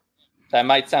Forever. That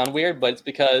might sound weird, but it's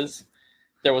because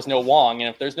there was no Wong.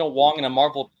 And if there's no Wong in a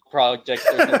Marvel project,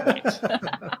 there's no point.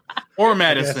 Or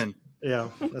Madison. Yeah,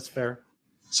 that's fair.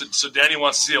 So Danny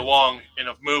wants to see a Wong in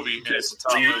a movie, and it's a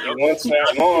top movie. He wants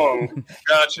that Wong.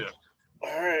 Gotcha.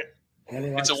 All right.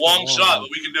 It's a Wong shot, but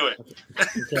we can do it.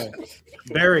 Okay.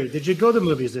 Barry, did you go to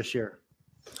movies this year?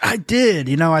 I did.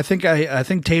 You know, I think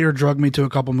Tater drugged me to a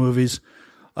couple movies.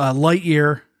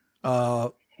 Lightyear,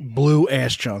 Blue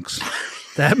Ass Chunks.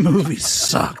 That movie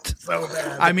sucked. So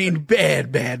bad. I mean,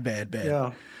 bad.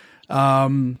 Yeah.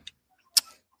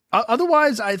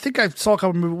 Otherwise, I think I saw a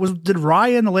couple movies. Did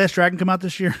Raya and the Last Dragon come out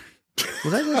this year?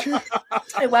 Was that this year?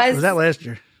 It was. Or was that last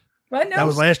year? What? No. That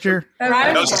was last year?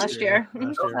 Raya was last year.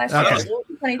 Last Okay. year.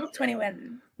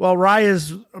 2021. Well, Raya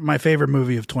is my favorite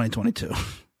movie of 2022.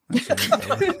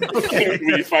 Okay.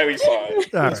 We finally saw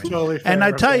it. All right. Totally fair. And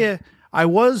I tell you, I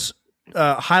was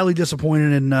highly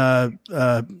disappointed in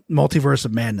Multiverse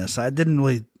of Madness. I didn't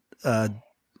really. I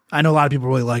know a lot of people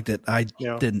really liked it. I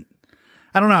didn't.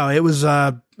 I don't know. It was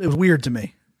weird to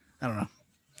me. I don't know.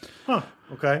 Huh.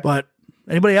 Okay. But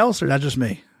anybody else, or that just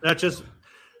me?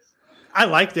 I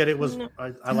liked it. It was.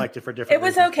 I liked it for different. It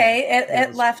was reasons. okay.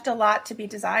 It left a lot to be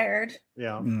desired.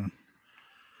 Yeah. Mm.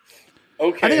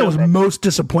 Okay. I think I was most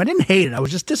disappointed. I didn't hate it. I was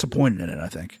just disappointed in it, I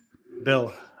think.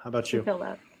 Bill, how about you? Feel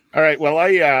that. All right. Well,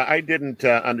 I didn't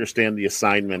understand the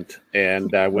assignment,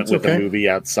 and I went with a movie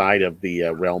outside of the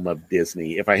realm of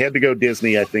Disney. If I had to go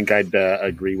Disney, I think I'd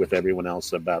agree with everyone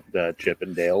else about Chip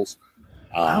and Dale's.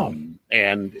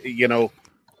 And, you know,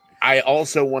 I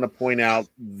also want to point out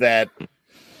that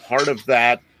part of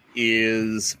that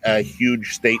is a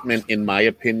huge statement, in my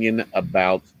opinion,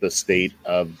 about the state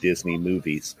of Disney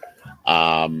movies.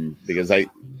 Because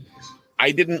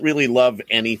I didn't really love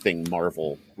anything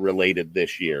Marvel related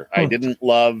this year. I didn't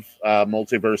love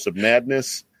Multiverse of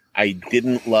Madness. I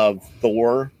didn't love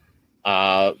Thor.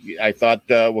 I thought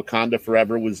Wakanda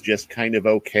Forever was just kind of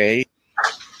okay.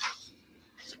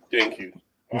 Thank you.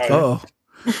 Oh,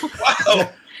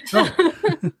 Wow.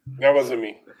 That wasn't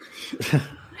me.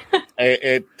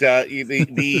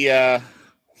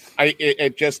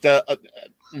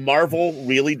 Marvel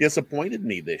really disappointed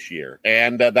me this year,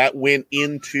 and that went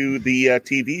into the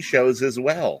TV shows as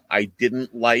well. I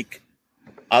didn't like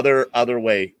other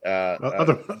way.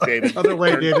 David, Other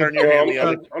way, David. turn your hand the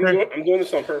other. I'm doing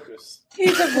this on purpose.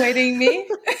 He's avoiding me.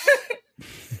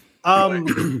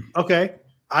 Okay.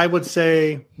 I would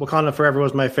say Wakanda Forever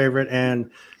was my favorite,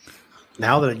 and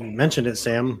now that you mentioned it,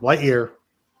 Sam, Lightyear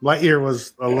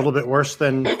was a little bit worse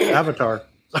than Avatar.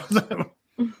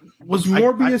 Was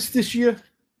Morbius this year?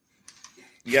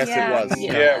 Yes, Yeah. it was.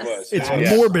 Yeah, it was. it's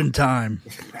Yeah. Morbin time.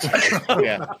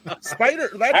 Yeah, Spider.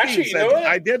 That Actually, being you said, know what?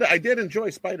 I did enjoy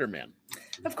Spider-Man.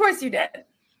 Of course you did.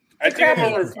 I think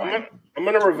Crappiest I'm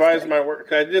gonna revise my work.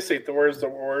 'Cause I did say Thor is the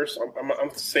worst. I'm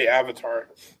gonna say Avatar.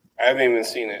 I haven't even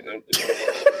seen it.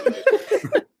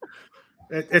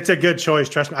 It's a good choice.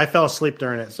 Trust me. I fell asleep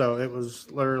during it, so it was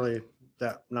literally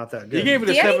not that good. You gave it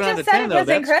a Danny 7 out just of said 10, it though. was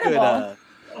That's incredible.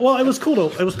 good. Well, it was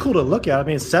cool to look at. I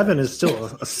mean, 7 is still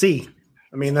a C.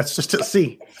 I mean, that's just a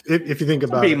C if you think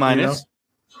about B it. minus.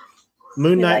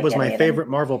 Moon We Knight like was my getting it favorite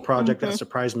Marvel project that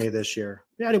surprised me this year.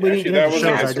 Yeah, we Actually, didn't that get was the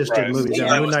a shows. good I just did surprise. movies. Yeah,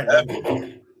 Yeah, it Moon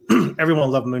was Knight.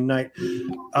 Everyone loved Moon Knight.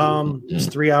 It's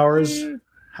 3 hours.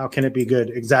 How can it be good?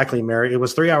 Exactly, Mary. It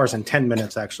was 3 hours and 10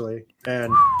 minutes actually,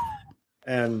 and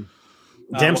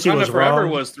Dempsey Wakanda was Forever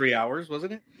wrong. was 3 hours,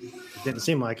 wasn't it? Didn't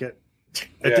seem like it.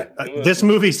 Yeah, it was. This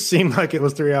movie seemed like it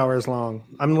was 3 hours long.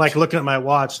 I'm like looking at my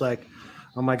watch, like,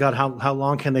 oh my god, how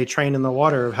long can they train in the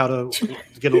water? How to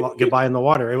get by in the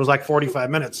water? It was like 45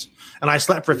 minutes, and I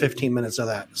slept for 15 minutes of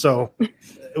that. So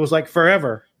it was like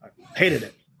forever. I hated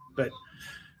it. But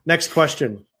next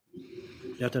question.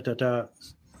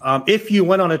 If you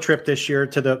went on a trip this year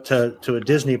to a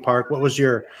Disney park, what was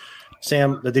your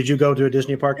Sam? Did you go to a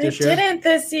Disney park I this year? didn't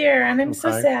this year, and I'm so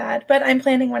Okay. sad. But I'm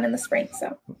planning one in the spring.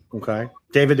 So Okay,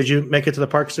 David, did you make it to the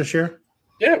parks this year?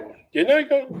 Yeah, didn't I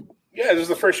go? Yeah, this is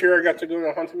the first year I got to go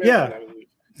to Haunted Mansion. Yeah.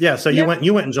 Yeah, so you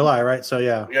Yeah. went in July, right? So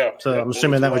yeah. Yeah. So Yeah, I'm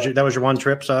assuming that was your one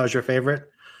trip. So that was your favorite.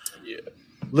 Yeah.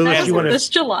 Lewis, That you was went this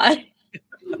July.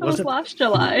 That Was was it? last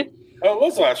July. Oh, it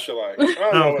was last July. I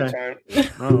don't know what okay. time.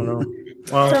 I don't know.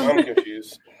 Well, I'm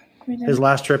confused. his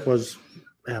last trip was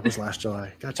it was last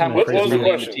July. Got Time you What was was the the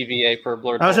question? TVA for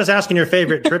Blurred. I was just asking your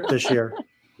favorite trip this year.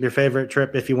 Your favorite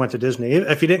trip if you went to Disney.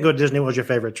 If you didn't go to Disney, what was your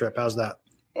favorite trip? How's that?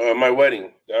 My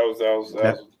wedding. That was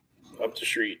up the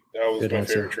street. That was Good my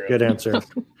answer. favorite trip. Good answer.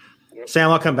 Sam,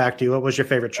 I'll come back to you. What was your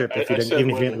favorite trip if you I didn't, said even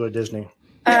if you wedding. didn't go to Disney?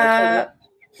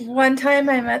 one time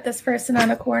I met this person on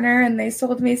a corner, and they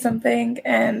sold me something,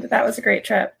 and that was a great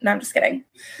trip. No, I'm just kidding.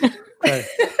 Okay.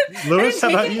 Lewis, how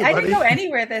about you, I buddy? didn't go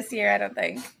anywhere this year. I don't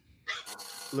think.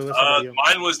 Lewis, how about you?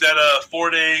 Mine was that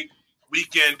 4-day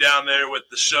weekend down there with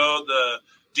the show, the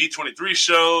D23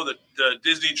 show, the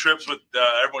Disney trips with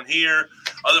everyone here,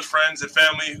 other friends and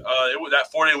family. That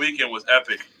 4-day weekend was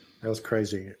epic. That was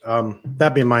crazy.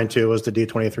 That'd be mine too. Was the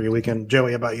D23 weekend?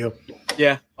 Joey, how about you?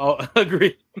 Yeah, I'll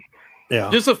agree. Yeah.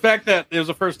 Just the fact that it was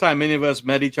the first time many of us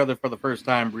met each other for the first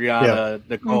time. Brianna,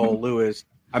 Nicole, Lewis.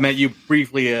 I met you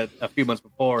briefly a few months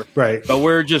before, Right. but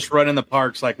we're just running the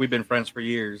parks like we've been friends for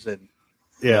years, and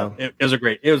Yeah. it was a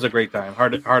great time.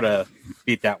 Hard to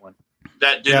beat that one.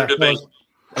 That dinner debate.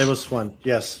 It was fun.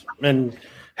 Yes, and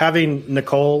having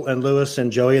Nicole and Lewis and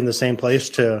Joey in the same place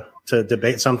to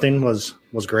debate something was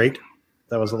great.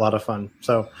 That was a lot of fun.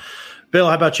 So, Bill,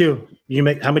 how about you?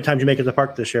 How many times you make it to the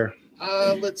park this year?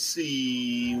 Let's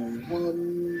see.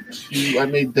 1, 2. I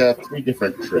made 3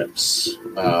 different trips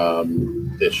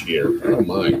this year. Oh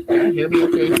my! Can you hear me?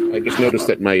 Okay. I just noticed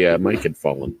that my mic had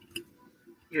fallen.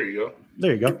 There you go.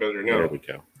 There you go. Better There now. we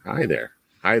go. Hi there.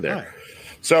 Hi there. Hi.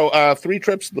 So 3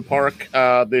 trips to the park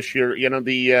this year. You know,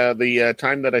 the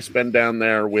time that I spend down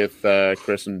there with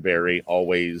Chris and Barry,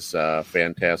 always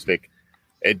fantastic.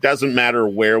 It doesn't matter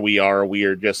where we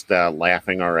are just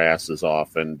laughing our asses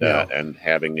off and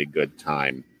having a good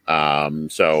time.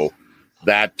 So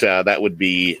that would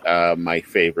be my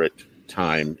favorite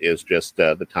time, is just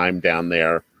the time down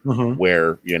there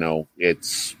where, you know,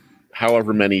 it's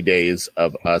however many days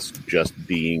of us just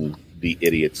being the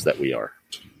idiots that we are.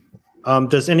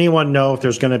 Does anyone know if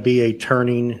there's going to be a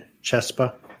turning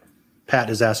Chespa? Pat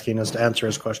is asking us to answer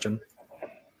his question.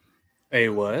 A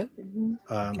what?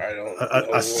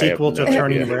 A sequel to no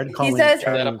Turning idea. Red. He calling says it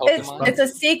Turning it's a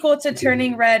sequel to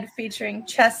Turning Red featuring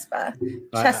Chespa.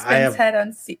 Chespin's head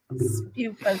on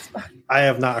Spupa's body. I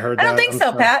have not heard I that. don't think I'm so,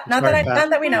 sorry. Pat. Not Sorry,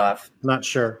 that we know of. Not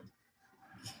sure.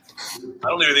 I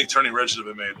don't even think Turning Red should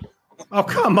have been made. Oh,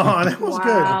 come on. It was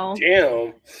Wow. Damn.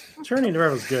 good. Turning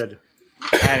Red was good.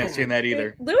 I hadn't seen that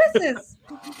either. Lewis is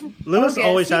Lewis bogus.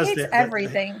 always He has hates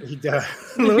everything. He does.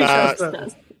 Lewis has Uh,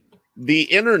 the, The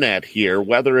internet here,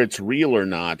 whether it's real or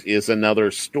not, is another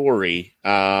story.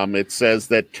 It says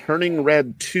that Turning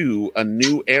Red 2, A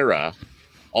New Era,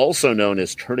 also known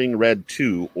as Turning Red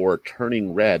 2 or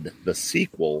Turning Red, the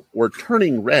sequel, or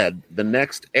Turning Red, the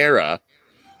next era,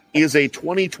 is a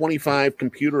 2025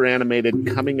 computer-animated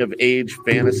coming-of-age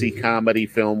fantasy comedy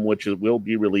film, which will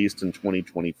be released in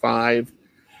 2025.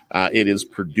 It is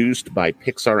produced by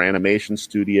Pixar Animation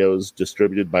Studios,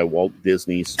 distributed by Walt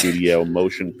Disney Studio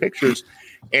Motion Pictures,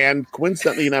 and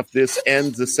coincidentally enough, the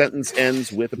sentence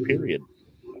ends with a period.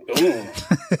 Ooh.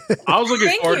 I was looking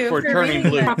Thank forward you for for Turning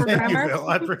reading Blue. that. Proper thank you, grammar. Bill.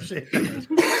 I appreciate it.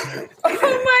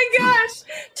 Oh my gosh!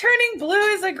 Turning Blue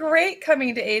is a great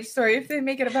coming to age story if they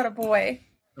make it about a boy.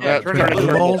 Yeah, Turning Turning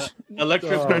Blue. Balls.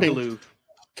 Electric Turning- Blue.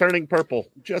 Turning purple,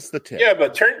 just the tip. Yeah,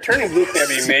 but Turning Blue can't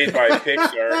be made by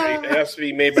Pixar. It has to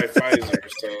be made by Pfizer.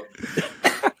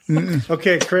 So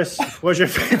Okay, Chris, what was your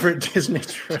favorite Disney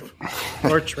trip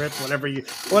or trip, whatever you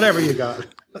got?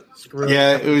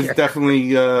 It was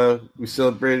definitely we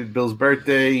celebrated Bill's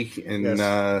birthday,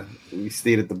 and we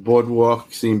stayed at the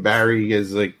boardwalk. Seeing Barry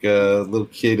as like a little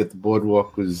kid at the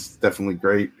boardwalk was definitely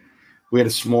great. We had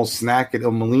a small snack at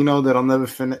El Molino that I'll never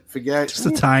forget. Just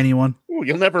a tiny one. Ooh,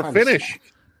 you'll never finish.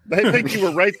 I think you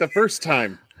were right the first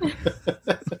time.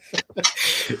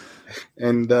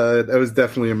 And that was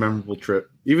definitely a memorable trip.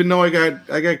 Even though I got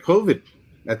COVID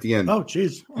at the end. Oh,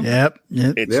 geez. Yep.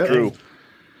 It's true.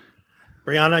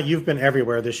 Brianna, you've been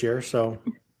everywhere this year, so.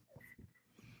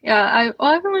 Yeah,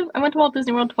 I went to Walt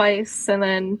Disney World twice, and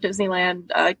then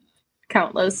Disneyland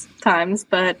countless times.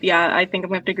 But yeah, I think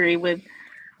I'm going to have to agree with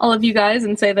all of you guys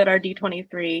and say that our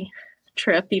D23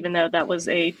 trip, even though that was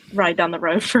a ride down the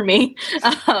road for me,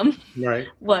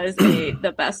 was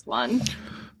the best one.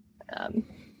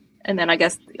 And then I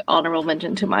guess the honorable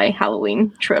mention to my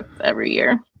Halloween trip every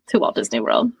year to Walt Disney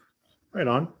World. Right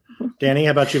on. Danny,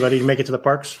 how about you, buddy? Did you make it to the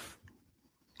parks?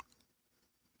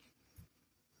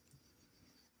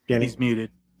 Danny? He's muted.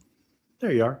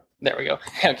 There you are. There we go.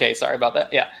 Okay, sorry about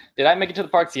that. Yeah. Did I make it to the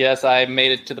parks? Yes, I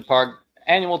made it to the park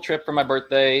annual trip for my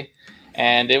birthday,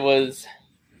 and it was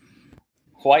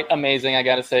quite amazing, I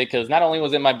gotta say, because not only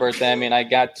was it my birthday, I mean, I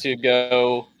got to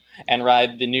go and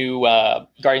ride the new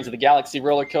Guardians of the Galaxy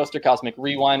roller coaster, Cosmic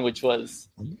Rewind, which was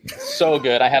so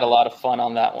good. I had a lot of fun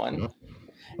on that one.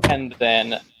 And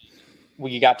then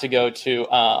we got to go to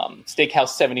Steakhouse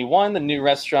 71, the new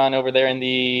restaurant over there in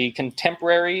the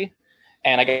Contemporary.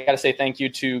 And I got to say thank you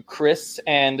to Chris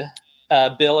and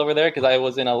Bill over there, because I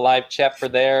was in a live chat for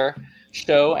their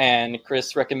show, and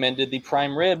Chris recommended the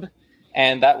prime rib,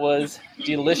 and that was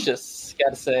delicious, got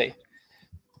to say.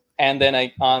 And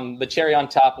then on the cherry on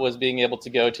top was being able to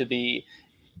go to the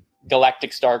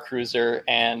Galactic Star Cruiser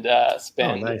and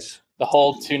spend the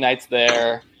whole 2 nights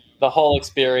there. The whole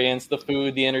experience, the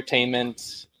food, the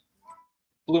entertainment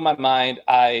blew my mind.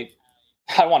 I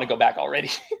want to go back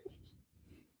already.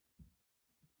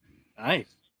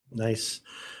 Nice.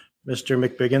 Mr.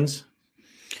 McBiggins.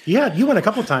 Yeah, you went a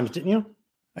couple times, didn't you?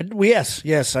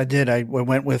 Yes, I did. I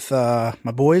went with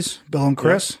my boys, Bill and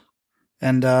Chris,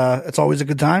 and it's always a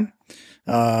good time.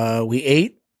 We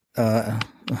ate a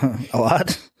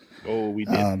lot. Oh, we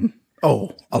did.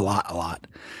 A lot.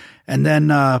 And then,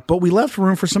 but we left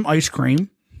room for some ice cream.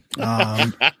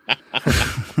 At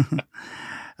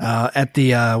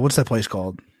the what's that place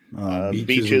called?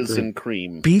 Beaches and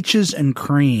Cream. Beaches and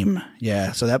Cream.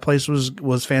 Yeah. So that place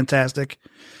was fantastic.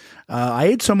 I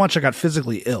ate so much I got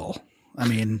physically ill. I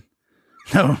mean,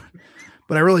 no,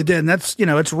 but I really did. And that's,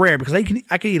 it's rare because I can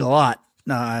eat a lot,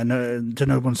 to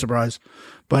no one's surprise.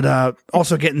 But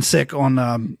also getting sick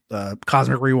on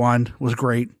Cosmic Rewind was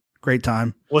great. Great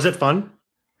time. Was it fun?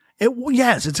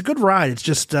 Yes, it's a good ride. It's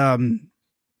just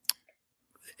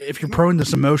if you're prone to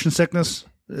some motion sickness,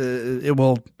 it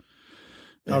will.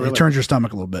 It turns your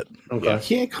stomach a little bit. Okay. You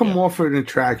can't come off of an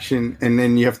attraction and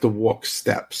then you have to walk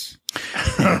steps.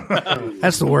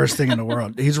 That's the worst thing in the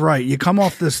world. He's right. You come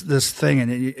off this thing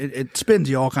and it spins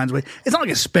you all kinds of ways. It's not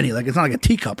like a spinny, it's not like a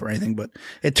teacup or anything, but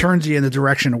it turns you in the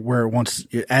direction of where it wants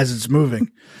as it's moving,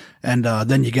 and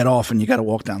then you get off and you got to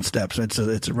walk down steps. It's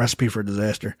a recipe for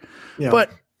disaster. Yeah.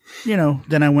 But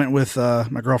then I went with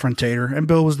my girlfriend Tater, and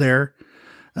Bill was there,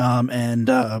 and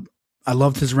I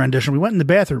loved his rendition. We went in the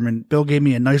bathroom, and Bill gave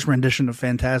me a nice rendition of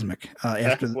Phantasmic.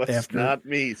 After not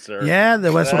me, sir. Yeah,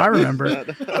 that's what I remember.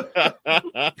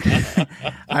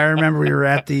 I remember we were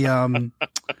at the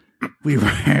we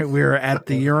were at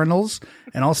the urinals,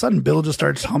 and all of a sudden Bill just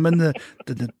starts humming the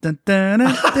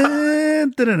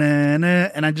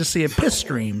and I just see a piss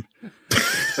stream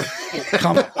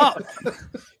come up,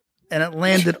 and it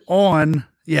landed on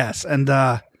and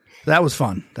that was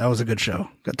fun. That was a good show.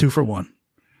 Got 2 for 1.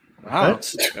 Wow,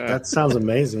 that sounds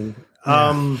amazing.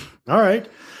 All right.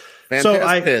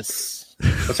 Piss.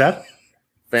 What's that?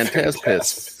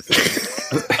 Piss.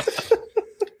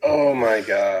 Oh my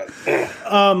god.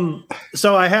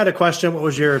 So I had a question. What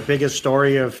was your biggest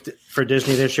story for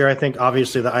Disney this year? I think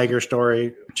obviously the Iger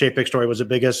story, Chapek story was the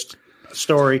biggest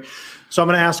story. So I'm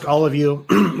going to ask all of you,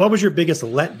 what was your biggest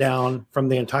letdown from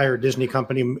the entire Disney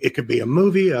company? It could be a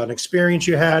movie, an experience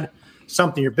you had,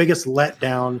 something, your biggest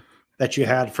letdown that you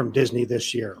had from Disney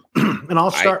this year. And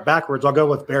I'll start backwards. I'll go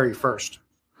with Barry first.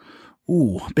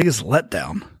 Ooh, biggest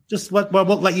letdown. Just what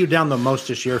let you down the most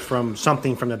this year from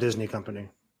something from the Disney company?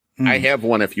 I have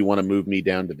one if you want to move me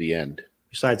down to the end.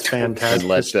 Besides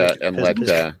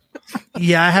Fantastic.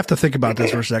 Yeah, I have to think about this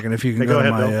for a second. If you can go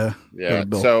ahead, to my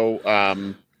Bill. So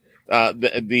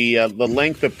The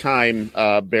length of time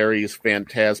Barry's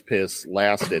Phantaspiss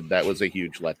lasted, that was a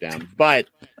huge letdown. But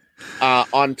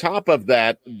on top of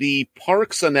that, the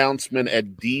parks announcement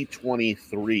at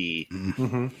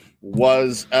D23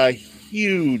 was a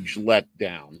huge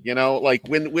letdown. You know, like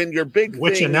when your big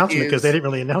which announcement, because they didn't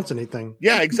really announce anything.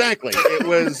 Yeah, exactly. It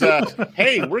was,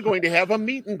 hey, we're going to have a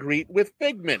meet and greet with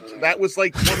Figment. That was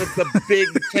like one of the big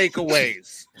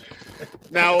takeaways.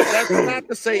 Now, that's not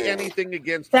to say anything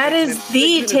against that Figment. is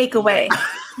the takeaway.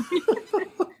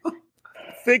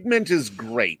 Figment is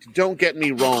great. Don't get me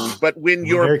wrong, but when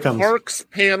your parks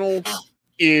panel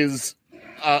is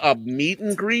a meet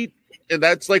and greet, and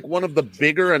that's like one of the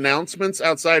bigger announcements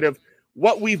outside of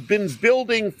what we've been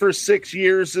building for 6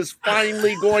 years is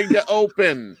finally going to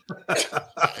open.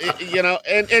 You know,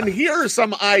 and here are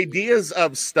some ideas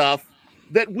of stuff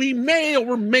that we may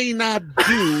or may not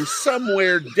do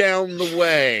somewhere down the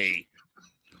way.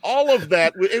 All of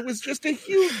that, it was just a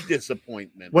huge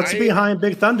disappointment. What's behind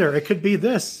Big Thunder? It could be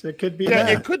this. It could be that.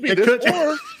 It could be this,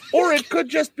 or it could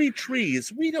just be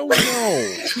trees. We don't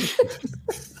know.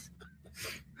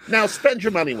 Now spend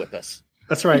your money with us.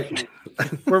 That's right.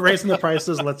 We're raising the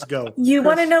prices. Let's go. You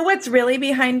want to know what's really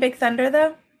behind Big Thunder,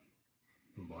 though?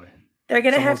 Oh boy. They're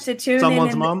going to have to tune in.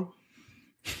 Someone's mom?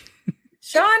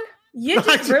 Sean, you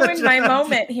just ruined my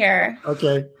moment here.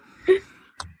 Okay.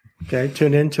 Okay,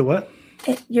 tune in to what?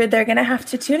 They're going to have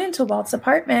to tune into Walt's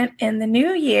apartment in the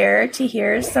new year to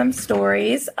hear some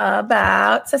stories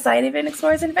about Society of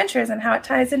Explorers and Adventures and how it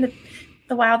ties into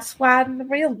the Wild Squad and the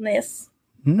realness.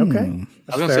 Okay. I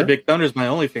was going to say Big Thunder is my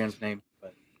OnlyFans name.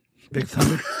 But Big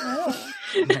Thunder.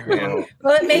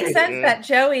 Well, it makes sense that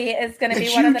Joey is going to be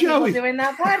one of the people doing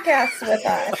that podcast with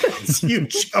us. It's you,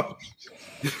 Joey.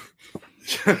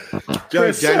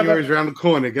 January's around the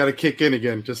corner. Got to kick in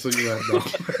again, just so you know.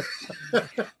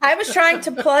 I was trying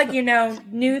to plug,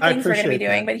 new things we're going to be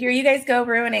doing, but here you guys go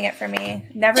ruining it for me.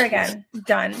 Never again.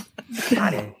 Done.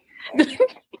 Got it.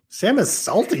 Sam is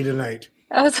salty tonight.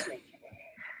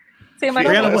 Sam, I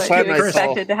don't know what you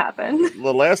expected to happen.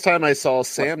 The last time I saw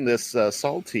Sam this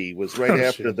salty was right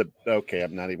after the... Okay,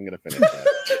 I'm not even going to finish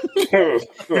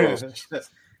that.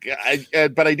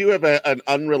 But I do have an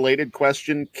unrelated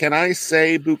question. Can I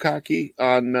say bukkake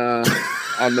on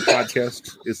the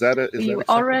podcast? Is that it? You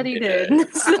already did.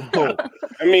 Oh.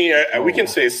 I mean, we can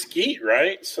say skeet,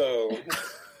 right? So,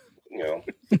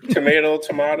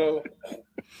 tomato.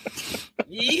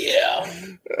 Yeah.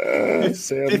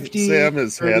 Sam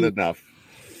has had enough.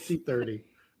 30.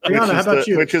 Brianna, how about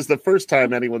you? Which is the first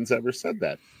time anyone's ever said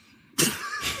that.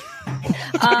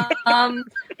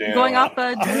 Going off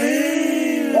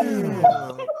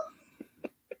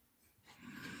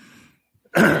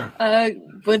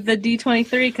with the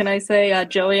D23, can I say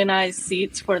Joey and I's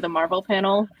seats for the Marvel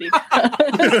panel? Because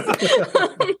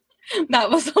that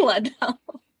was a letdown.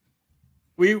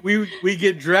 We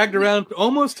get dragged around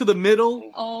almost to the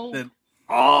middle. Oh,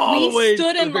 we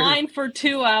stood in line for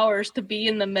 2 hours to be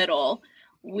in the middle.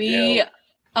 They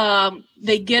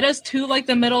get us to like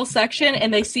the middle section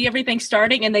and they see everything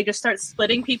starting and they just start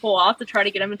splitting people off to try to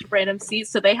get them into random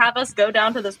seats. So they have us go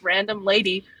down to this random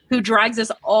lady who drags us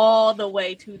all the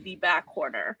way to the back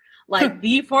corner, like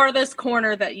the farthest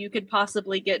corner that you could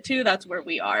possibly get to. That's where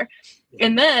we are.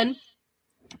 And then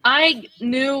I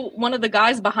knew one of the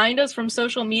guys behind us from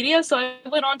social media. So I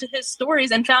went on to his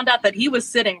stories and found out that he was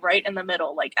sitting right in the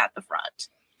middle, like at the front.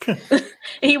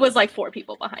 He was like 4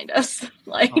 people behind us.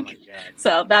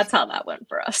 So that's how that went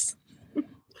for us.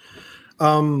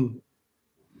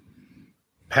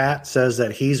 Pat says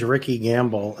that he's Ricky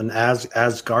Gamble, an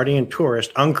Asgardian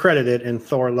tourist, uncredited in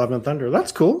Thor: Love and Thunder.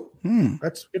 That's cool.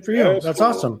 That's good for you. That's cool.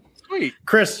 Awesome. Sweet.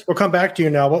 Chris, we'll come back to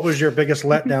you now. What was your biggest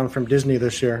letdown from Disney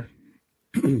this year?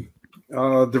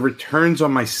 The returns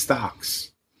on my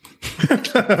stocks.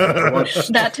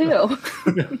 That too.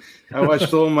 I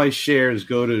watched all my shares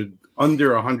go to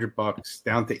under $100,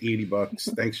 down to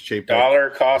 $80. Thanks, Chapek. Dollar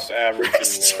cost average.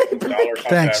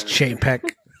 Thanks,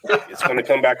 Chapek. It's going to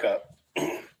come back up.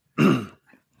 I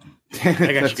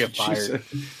got you get fired.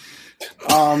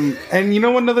 And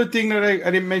another thing that I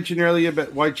didn't mention earlier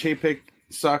about why Chapek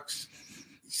sucks.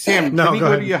 Sam, did he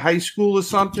go to your high school or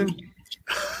something?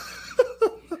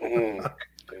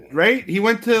 Right? He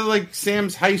went to like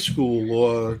Sam's high school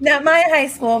or not my high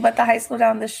school, but the high school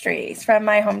down the street from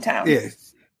my hometown. Yeah.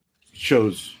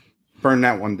 Shows. Burn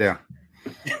that one down.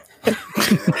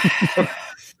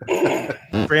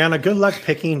 Brianna, good luck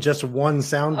picking just one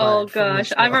soundbite. Oh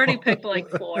gosh, I've already picked like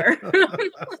 4.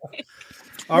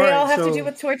 They all have to do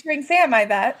with torturing Sam, I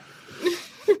bet.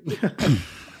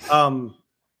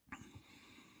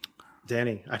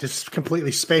 Danny. I just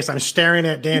completely spaced. I'm staring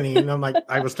at Danny, and I'm like,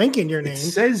 I was thinking your name. It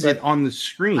says it on the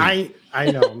screen. I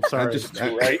know. I'm sorry.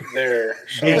 Right there.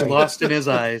 He's lost in his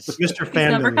eyes. Mr. He's never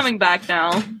Fandoms. coming back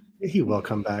now. He will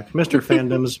come back. Mr.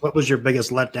 Fandoms, what was your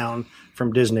biggest letdown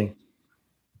from Disney?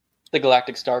 The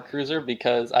Galactic Star Cruiser,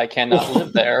 because I cannot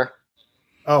live there.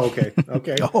 Oh, okay.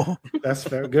 Okay. That's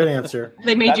fair. Good answer.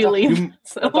 They made you leave.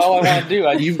 So. That's all I want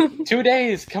to do. 2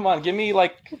 days. Come on, give me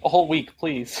like a whole week,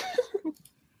 please.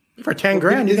 For 10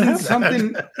 grand, you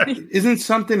isn't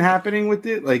something happening with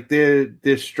it? Like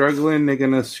they're struggling. They're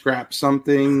gonna scrap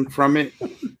something from it.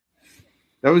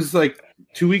 That was like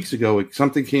 2 weeks ago. Like,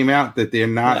 something came out that they're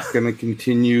not gonna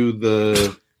continue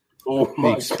the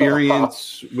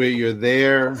experience where you're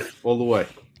there all the way.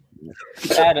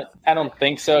 I don't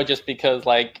think so. Just because,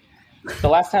 like, the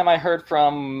last time I heard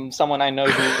from someone I know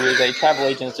who is a travel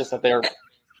agent is just that they're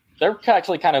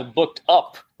actually kind of booked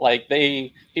up. Like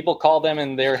people call them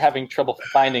and they're having trouble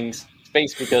finding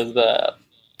space because the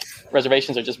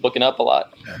reservations are just booking up a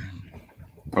lot.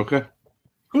 Okay.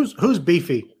 Who's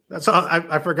Beefy? That's all.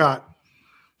 I forgot.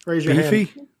 Raise your hand.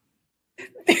 Beefy?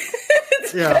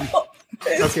 Yeah.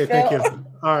 Okay. Thank you.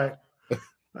 All right.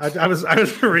 I was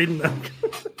reading that.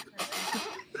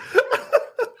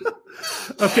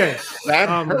 Okay. That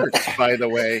hurts, by the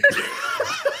way.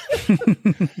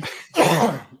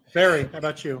 Barry, how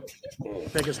about you?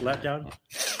 Biggest letdown?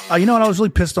 You know what? I was really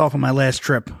pissed off on my last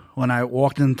trip when I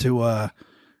walked into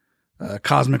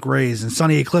Cosmic Rays and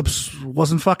Sunny Eclipse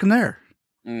wasn't fucking there.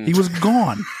 He was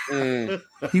gone.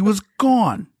 He was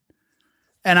gone.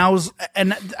 And I was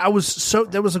so,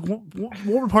 there was a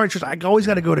Warmer Party Church. I always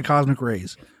got to go to Cosmic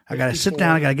Rays. I got to sit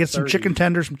down. I got to get some chicken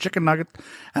tenders, some chicken nuggets,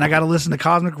 and I got to listen to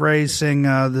Cosmic Rays sing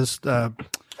the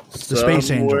Space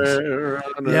Angels.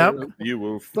 Yep. You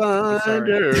will find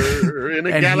her in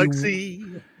a galaxy.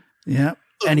 Yep.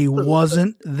 And he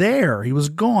wasn't there. He was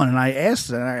gone. And I asked,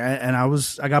 and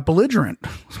I got belligerent.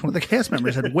 One of the cast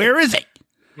members said, "Where is he?"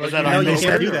 Was that you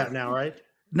can't do that now, right?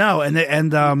 No,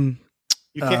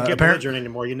 you can't get belligerent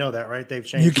anymore. You know that, right? They've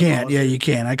changed. You can't. Yeah, you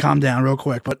can. I calmed down real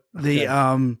quick, but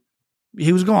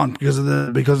he was gone because of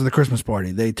the Christmas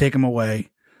party. They take him away.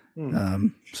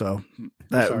 So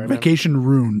that vacation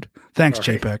ruined. Thanks,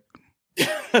 JPEG.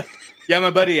 Yeah,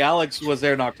 my buddy Alex was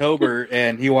there in October,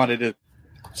 and he wanted to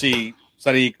see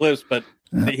Sunny Eclipse, but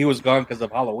he was gone because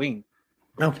of Halloween.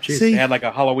 Oh, geez. They had like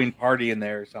a Halloween party in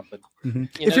there or something. Mm-hmm.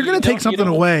 If you're going to take something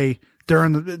away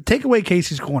take away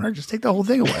Casey's Corner. Just take the whole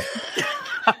thing away.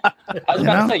 I was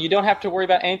about to say, you don't have to worry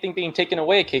about anything being taken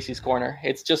away at Casey's Corner.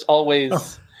 It's just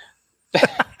always.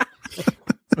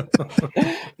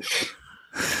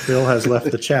 Bill has left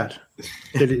the chat.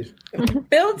 Did he?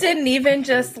 Bill didn't even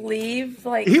just leave.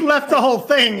 Like he left the whole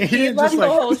thing. He didn't left just the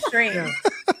whole stream. Yeah.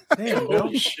 Damn, Bill.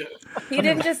 He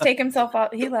didn't just take himself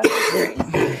out. He left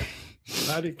the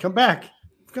stream. Come back.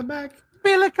 Come back.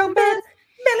 Billy, come back.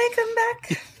 Billy, come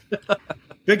back.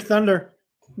 Big Thunder.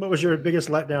 What was your biggest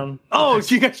letdown? Oh,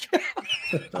 you guys.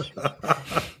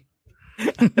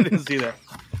 I didn't see that.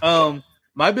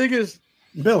 My biggest.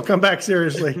 Bill, come back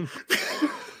seriously.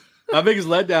 My biggest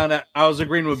letdown, I was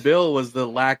agreeing with Bill, was the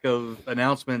lack of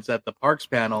announcements at the Parks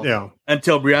panel. Yeah.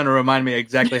 Until Brianna reminded me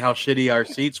exactly how shitty our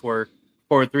seats were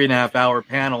for a 3.5 hour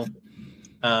panel.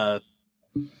 But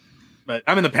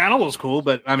I mean, the panel was cool,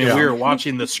 but I mean, we were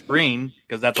watching the screen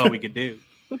because that's all we could do.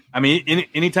 I mean,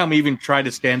 anytime we even tried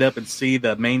to stand up and see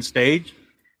the main stage,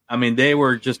 I mean, they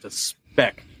were just a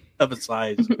speck of a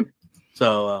size.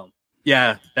 So,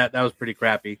 yeah, that was pretty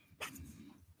crappy.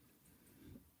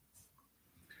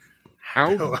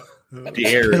 How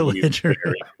dare you,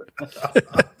 Barry?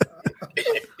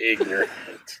 Ignorant.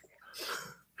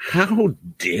 How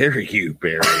dare you,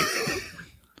 Barry?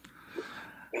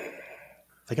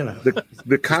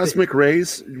 The Cosmic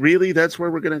Rays, really? That's where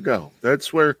we're going to go.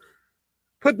 That's where.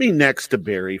 Put me next to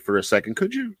Barry for a second,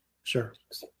 could you? Sure.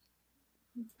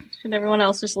 Should everyone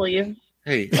else just leave?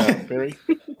 Hey, Barry.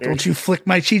 Don't you flick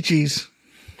my chi-chis.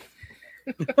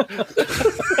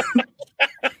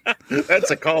 That's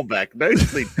a callback.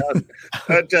 Nicely done.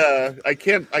 But I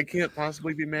can't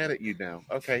possibly be mad at you now.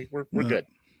 Okay, we're good.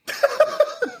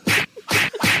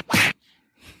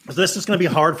 So this is going to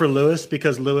be hard for Lewis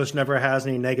because Lewis never has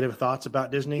any negative thoughts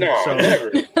about Disney. No,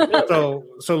 never.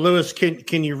 So Lewis,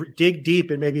 can you dig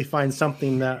deep and maybe find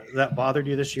something that bothered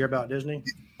you this year about Disney?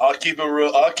 I'll keep it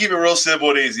real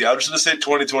simple and easy. I'm just going to say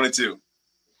 2022.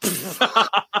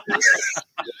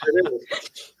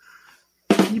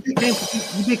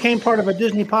 You became part of a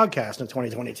Disney podcast in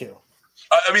 2022.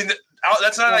 I mean,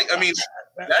 that's not like, I mean,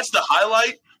 that's the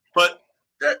highlight, but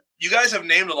you guys have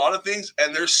named a lot of things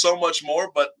and there's so much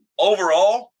more, but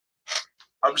overall,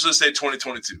 I'm just going to say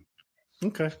 2022.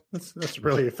 Okay, that's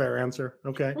really a fair answer.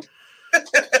 Okay,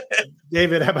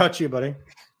 David, how about you, buddy?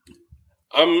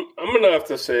 I'm gonna have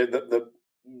to say that the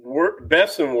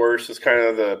best and worst is kind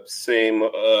of the same,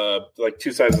 like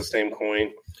two sides of the same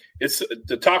coin. It's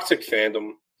the toxic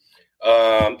fandom.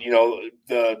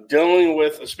 The dealing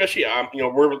with, especially, I'm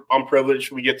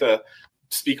privileged. We get to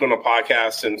speak on a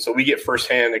podcast, and so we get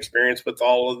firsthand experience with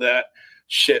all of that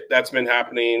shit that's been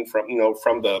happening from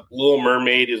the Little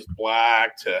Mermaid is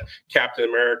black to Captain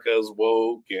America is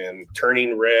woke and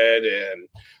turning red and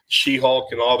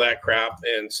She-Hulk and all that crap.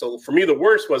 And so for me, the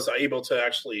worst was able to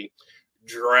actually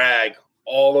drag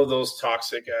all of those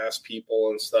toxic ass people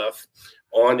and stuff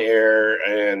on air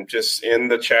and just in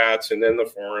the chats and in the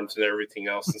forums and everything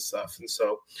else and stuff. And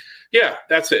so, yeah,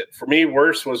 that's it. For me,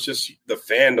 worst was just the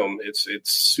fandom. It's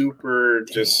super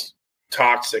just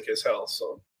toxic as hell.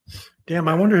 So, damn,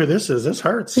 I wonder who this is. This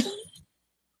hurts.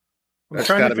 I'm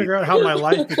trying to figure out how my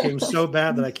life became so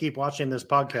bad that I keep watching this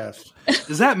podcast.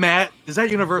 Is that Matt? Is that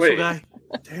Universal guy?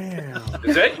 Damn.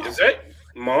 Is that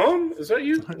Mom? Is that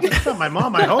you? That's not my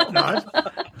mom. I hope not.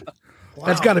 Wow.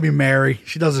 That's got to be Mary.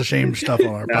 She does the same stuff on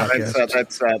our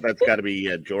podcast. That's got to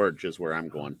be George is where I'm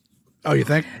going. Oh, you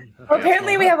think? Well,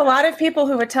 apparently, we have a lot of people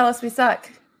who would tell us we suck.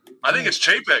 I think it's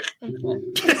Chapek.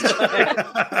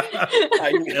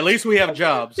 At least we have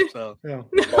jobs. So yeah.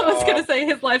 I was going to say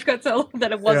his life got so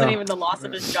that it wasn't even the loss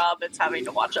of his job; it's having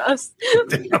to watch us.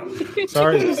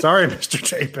 Sorry, Mr.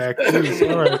 Chapek. Please,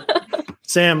 all right.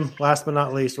 Sam, last but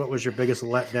not least, what was your biggest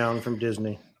letdown from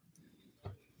Disney?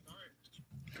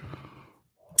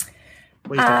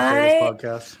 Please don't say this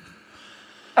podcast.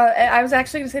 I was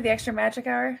actually going to say the Extra Magic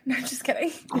Hour. No, just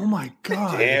kidding. Oh my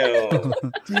god! Damn.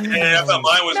 Yeah, I thought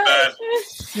mine was bad.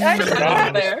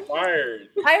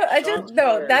 I just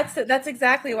no. That's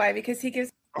exactly why, because he gives.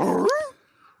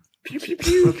 Pew, pew,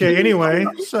 pew. Okay. Anyway,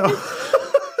 so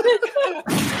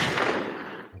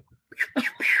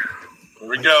Here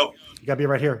we go. You gotta be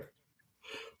right here.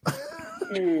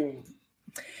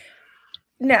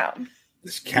 No.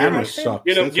 This camera sucks.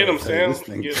 Get him, Sam.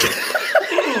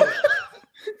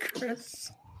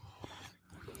 Chris.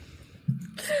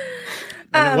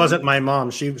 And it wasn't my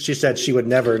mom. She said she would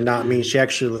never, not me. She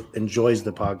actually enjoys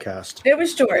the podcast. It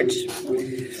was George.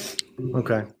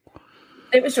 Okay.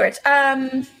 It was George.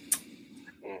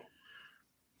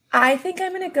 I think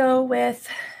I'm going to go with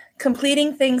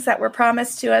completing things that were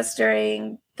promised to us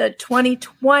during the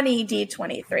 2020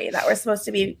 D23 that were supposed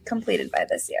to be completed by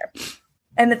this year.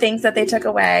 And the things that they took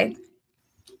away.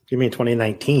 You mean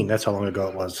 2019? That's how long ago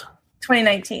it was.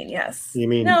 2019, yes. You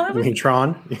mean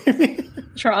Tron?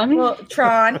 Tron? Well,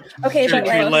 Tron. Okay, Cherry but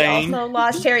Tree we Lane. also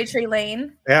lost Cherry Tree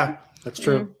Lane. Yeah, that's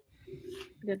true.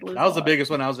 That was the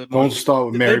biggest one I was at. Don't start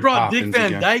with Mary They brought Poppins Dick Van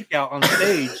again. Dyke out on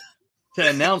stage to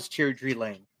announce Cherry Tree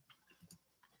Lane.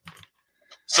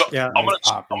 So Yeah, I'm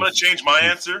gonna change my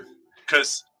answer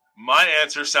because my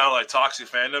answer sounded like toxic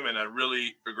fandom, and I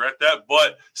really regret that.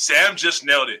 But Sam just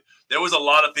nailed it. There was a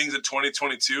lot of things in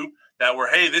 2022 that were,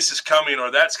 hey, this is coming or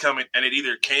that's coming, and it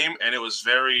either came and it was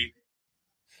very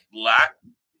lack,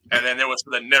 and then there was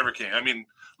that never came. I mean,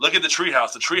 look at the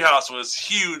Treehouse. The Treehouse was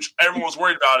huge. Everyone was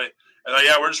worried about it, and like,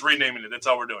 yeah, we're just renaming it. That's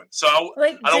all we're doing. So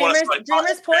I don't want to say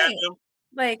Dreamer's Point. fandom.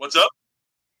 Like, What's up?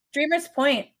 Dreamer's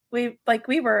Point. We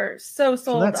were so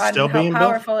sold that's on still how being built?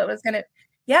 powerful it was going to.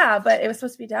 Yeah, but it was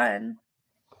supposed to be done.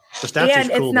 The statue's And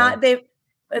cool, it's not. though.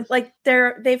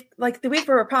 They've like we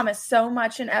were promised so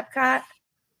much in Epcot,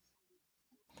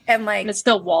 and like And it's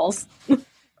still walls.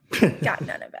 got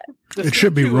none of it. The It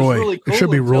should be statue was Roy. really It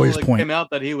should be until Roy's it point. Came out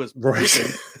that he was Roy.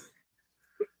 pooping.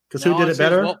 Because Now who did all it says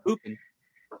better? Walt pooping.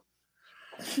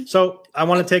 So I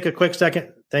want to take a quick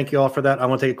second. Thank you all for that. I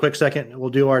want to take a quick second.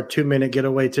 We'll do our 2-minute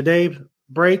getaway today.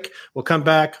 Break. We'll come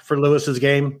back for Lewis's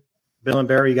game. Bill and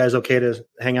Barry, you guys okay to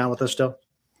hang out with us still?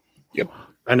 Yep.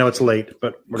 I know it's late,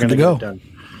 but we're Good going to to get go. it done.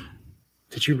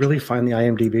 Did you really find the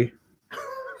IMDb?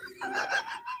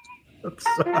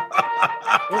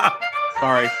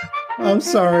 Sorry, I'm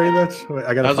sorry. I got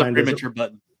that to was a find it. premature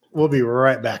button. We'll be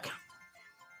right back.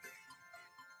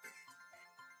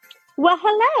 Well,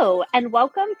 hello, and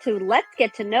welcome to Let's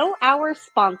Get to Know Our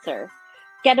Sponsor.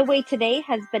 Getaway Today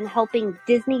has been helping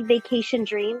Disney vacation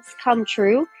dreams come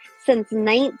true since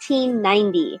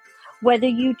 1990. Whether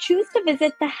you choose to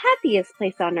visit the happiest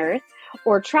place on earth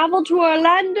or travel to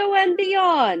Orlando and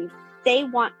beyond, they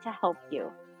want to help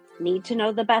you. Need to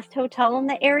know the best hotel in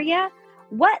the area?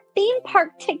 What theme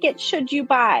park tickets should you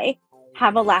buy?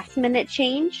 Have a last-minute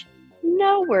change?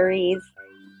 No worries.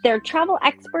 Their travel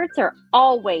experts are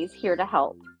always here to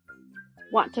help.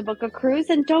 Want to book a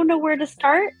cruise and don't know where to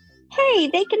start? Hey,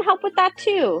 they can help with that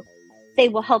too. They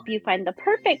will help you find the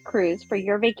perfect cruise for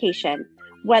your vacation,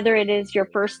 whether it is your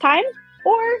first time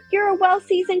or you're a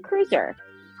well-seasoned cruiser.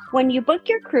 When you book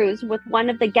your cruise with one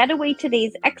of the Getaway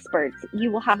Today's experts,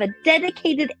 you will have a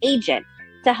dedicated agent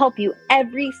to help you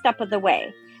every step of the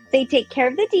way. They take care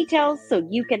of the details so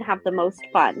you can have the most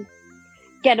fun.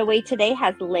 Getaway Today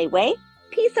has layaway,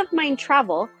 peace of mind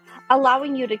travel,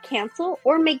 allowing you to cancel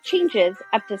or make changes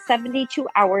up to 72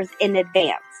 hours in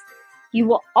advance. You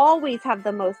will always have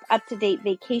the most up-to-date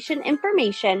vacation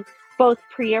information, both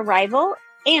pre-arrival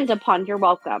and upon your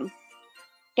welcome.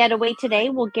 Getaway Today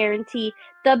will guarantee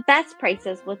the best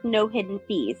prices with no hidden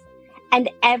fees. And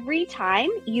every time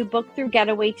you book through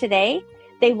Getaway Today,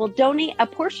 they will donate a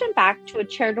portion back to a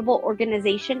charitable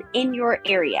organization in your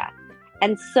area.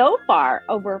 And so far,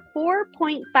 over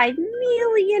 $4.5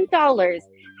 million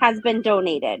has been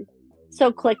donated.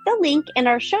 So click the link in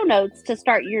our show notes to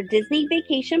start your Disney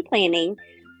vacation planning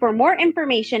for more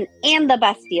information and the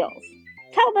best deals.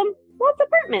 Tell them Walt's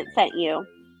Apartment sent you.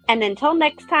 And until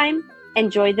next time,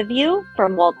 enjoy the view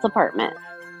from Walt's Apartment.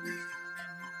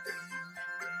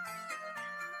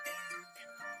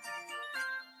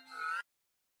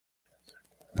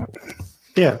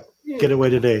 Yeah, Getaway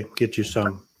Today, get you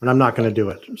some. And I'm not going to do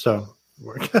it. So,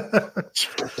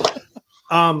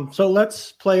 so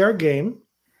let's play our game.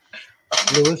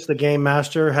 Lewis, the game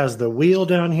master, has the wheel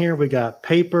down here. We got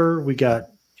paper. We got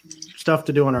stuff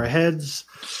to do on our heads.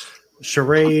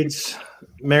 Charades.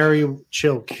 Marry,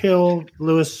 chill, kill.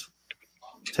 Lewis,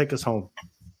 take us home.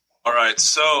 All right.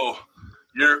 So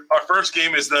our first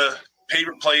game is the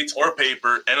paper plates or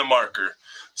paper and a marker.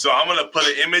 So I'm going to put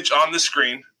an image on the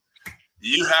screen.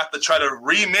 You have to try to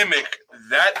re-mimic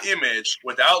that image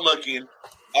without looking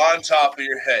on top of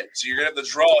your head. So you're going to have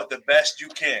to draw it the best you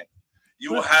can.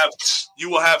 You will have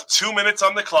 2 minutes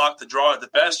on the clock to draw it the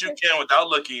best you can without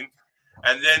looking,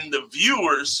 and then the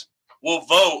viewers will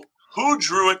vote who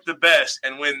drew it the best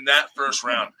and win that first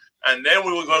round. And then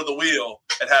we will go to the wheel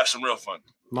and have some real fun.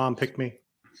 Mom, pick me.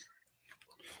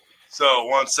 So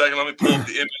 1 second, let me pull up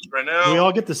the image right now. We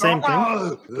all get the same thing.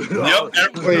 Yep,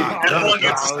 everyone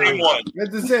gets the same one. A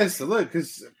disaster. Look,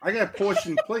 because I got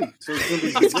portion plate, so it's going to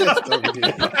be a disaster over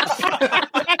here.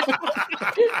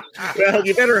 Well,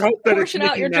 you better hope that Portion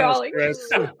it's out your Mickey Mouse, drawing. Chris.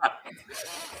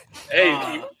 Hey,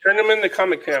 you turn them into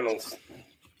comic panels.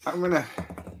 I'm going to...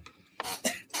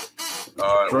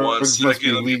 All right, 1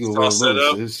 second. Let me toss that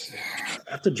up.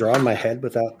 I have to draw in my head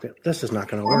without... This is not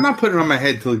going to work. I'm not putting it on my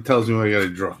head till he tells me what I got to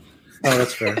draw. Oh,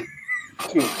 that's fair.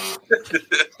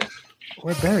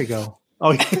 Where'd Barry go?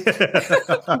 Oh, yeah.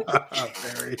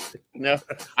 Barry. No,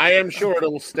 I am sure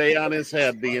it'll stay on his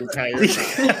head the entire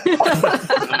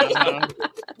time.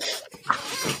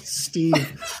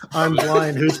 Steve, I'm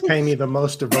blind. Who's paying me the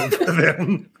most to vote for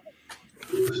them?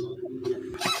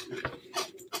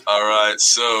 All right,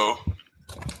 so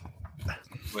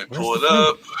let me pull it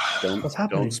up. What's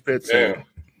happening? Don't spit. Yeah.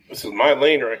 This is my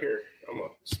lane right here. I'm a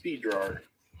speed drawer.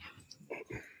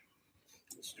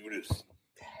 Let's do this.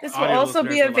 This will also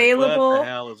be available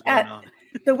at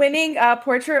the winning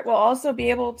portrait will also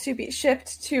be able to be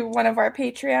shipped to one of our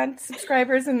Patreon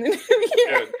subscribers in the new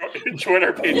year. Yeah, join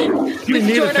our Patreon.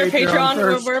 Join our Patreon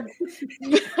where we're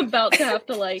about to have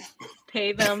to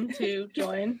pay them to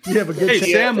join. You have a good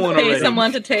chance. Sam won Pay already.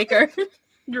 someone to take our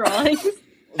drawings.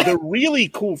 The really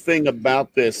cool thing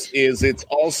about this is it's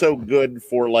also good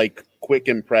for quick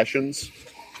impressions.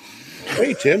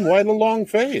 Hey, Tim, why the long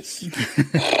face?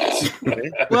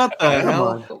 What the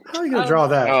hell? How are you going to draw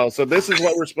that? Oh, so this is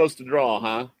what we're supposed to draw,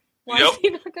 huh? Why has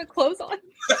he not got clothes on?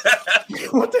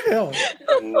 What the hell?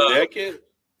 Naked.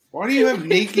 Why do you have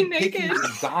naked pictures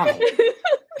of Donald?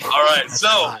 All right,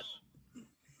 so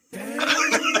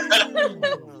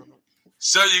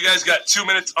so you guys got 2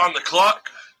 minutes on the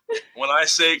clock. When I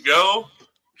say go,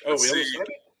 Oh, let's we see.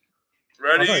 almost started?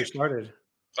 I thought Ready? you started.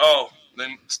 Oh,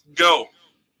 then go.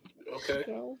 Okay.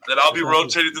 Then I'll be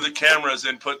rotating through the cameras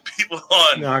and put people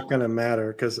on. Not going to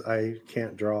matter because I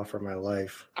can't draw for my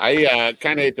life. I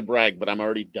kind of hate to brag, but I'm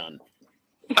already done.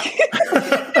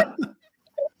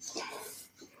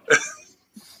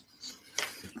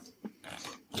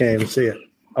 Can't even see it.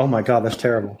 Oh my God, that's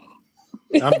terrible.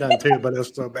 I'm done too, but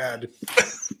it's so bad.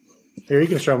 Here, you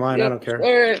can show mine. I don't care.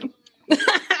 All right.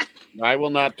 I will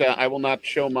not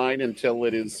show mine until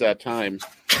it is time.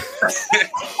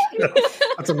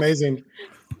 That's amazing.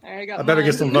 I got I better mine.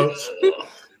 get some votes.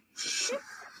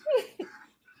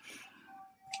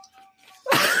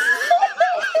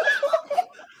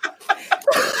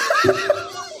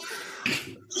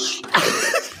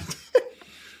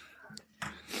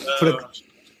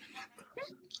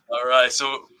 All right,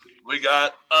 so We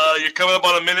got you're coming up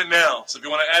on a minute now. So if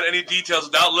you want to add any details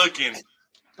without looking,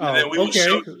 then we will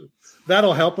show you.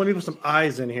 That'll help. Let me put some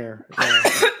eyes in here.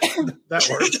 That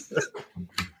works.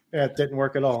 Yeah, it didn't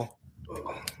work at all.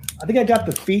 I think I got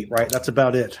the feet right. That's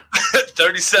about it.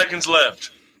 30 seconds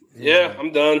left. Yeah,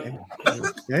 I'm done.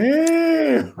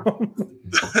 Damn. All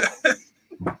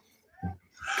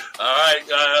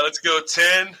right, let's go.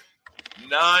 10,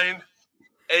 9,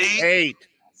 8,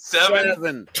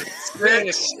 7,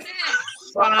 6,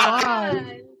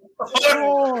 5,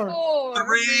 4,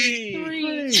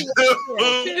 3,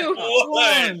 2,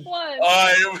 1. All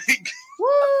right, here we go.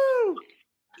 Woo!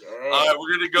 All right, we're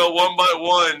going to go one by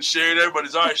one, sharing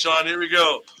everybody's. All right, Sean, here we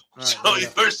go. Right, Show you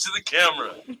first to the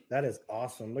camera. That is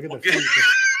awesome. Look at the feet.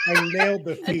 I nailed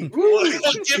the feet.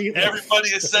 Give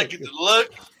everybody a second to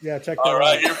look. Yeah, check that out. All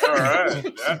right, all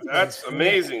right. That's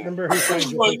amazing. Remember who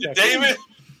signed your picture. David.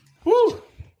 Woo!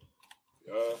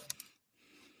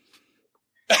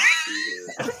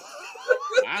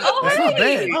 That's not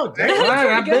bad. Oh, damn.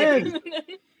 Not big.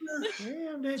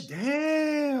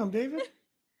 Damn, David.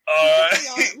 All right.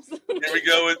 Here we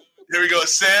go with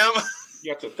Sam.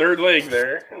 You got the third leg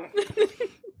there.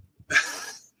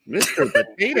 Mr.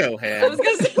 Potato Head. I was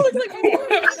going to say, it looks like a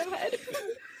potato head.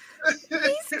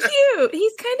 He's cute.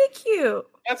 He's kind of cute.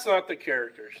 That's not the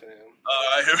character, Sam.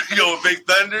 All right, here we go with Big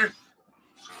Thunder.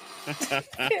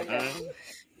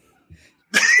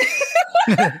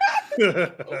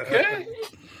 Okay.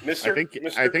 Mr.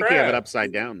 I think you have it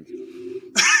upside down.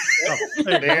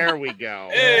 There we go.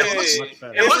 Hey. It looks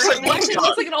like It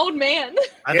looks like an old man.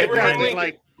 I think we're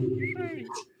like.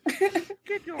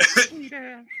 Get your sweet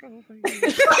ass over here.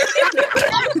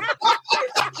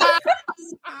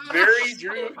 Barry,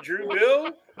 Drew Bill.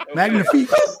 Okay.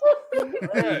 Magnifique.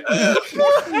 Right.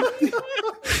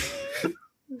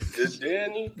 This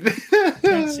Danny.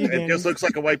 It just looks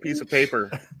like a white piece of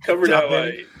paper. Covered out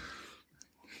white.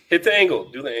 Hit the angle.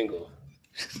 Do the angle.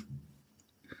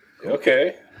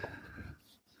 Okay.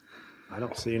 I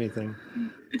don't see anything.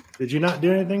 Did you not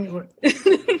do anything?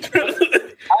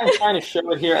 I'm trying to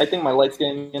show it here. I think my light's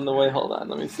getting in the way. Hold on.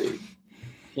 Let me see.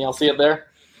 Can y'all see it there?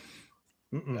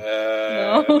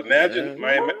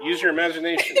 Use your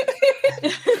imagination.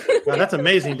 Wow, that's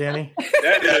amazing, Danny.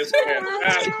 That is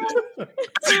fantastic.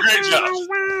 That's a great job.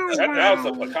 That was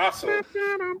a Picasso.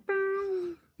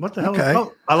 What the hell? Okay.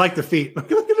 Oh, I like the feet. Look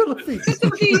at the feet.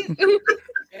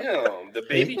 Damn, the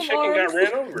baby chicken got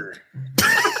ran over.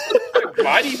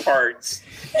 Body parts.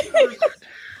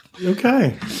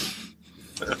 Okay.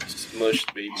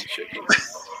 Smushed baby chicken.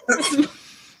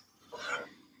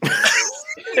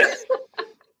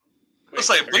 Looks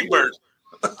like Big Bird.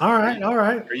 All right.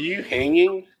 Are you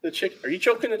hanging the chicken? Are you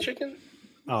choking the chicken?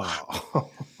 Oh.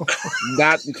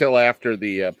 Not until after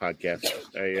the podcast.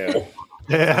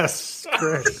 Yes,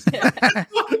 Chris.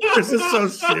 This is so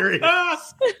serious.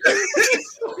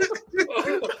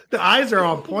 The eyes are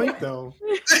on point, though.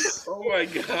 Oh my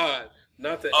god!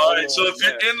 Not that. All right, so if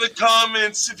you're in the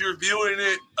comments, if you're viewing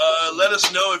it, let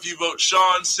us know if you vote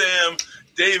Sean, Sam,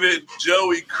 David,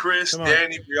 Joey, Chris,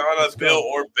 Danny, Brianna, Bill,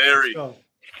 or Barry.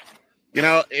 You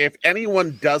know, if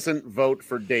anyone doesn't vote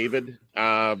for David,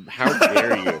 how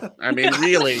dare you? I mean,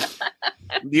 really,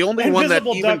 the only one that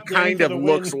even kind of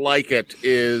looks like it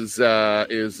is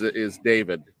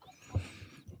David.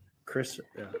 Chris.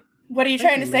 Yeah. What are you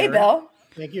trying to say, Bill?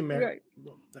 Thank you, Mary.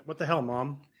 What the hell,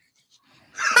 Mom?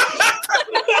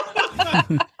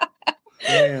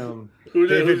 Damn.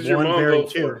 David your 1, mom Barry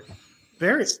vote 2. for?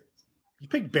 Barry. You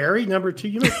picked Barry number 2.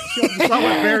 You saw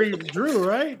what Barry drew,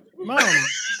 right? Mom.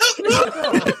 Wait,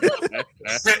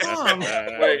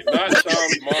 not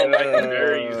Sean's mom like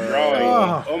Barry's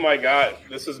drawing. Oh my god,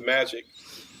 this is magic.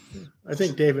 I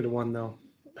think David won, though.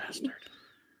 Bastard.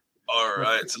 All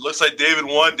right, so it looks like David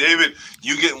won. David,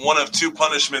 you get one of 2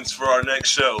 punishments for our next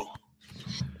show.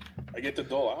 I get to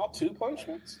dole out 2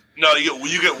 punishments? No,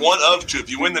 you get one of 2. If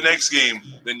you win the next game,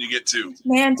 then you get 2.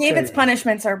 Man, David's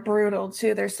punishments are brutal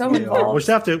too. They're so involved. We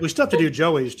still have to do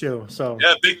Joey's too. So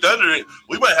yeah, Big Thunder.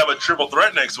 We might have a triple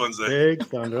threat next Wednesday. Big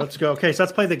Thunder. Let's go. Okay, so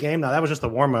let's play the game now. That was just a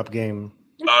warm-up game.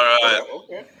 All right.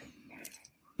 Okay.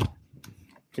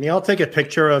 Can you all take a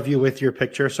picture of you with your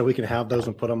picture so we can have those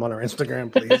and put them on our Instagram,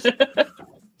 please?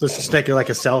 Just take it like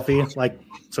a selfie, like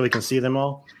so we can see them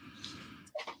all.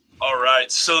 All right.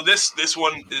 So this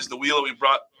one is the wheel that we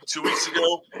brought 2 weeks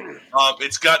ago.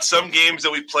 It's got some games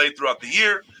that we played throughout the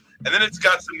year, and then it's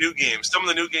got some new games. Some of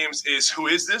the new games is Who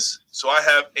Is This? So I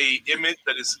have a image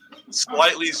that is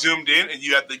slightly zoomed in, and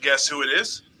you have to guess who it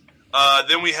is.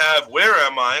 Then we have Where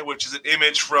Am I, which is an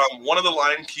image from one of the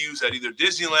line cues at either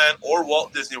Disneyland or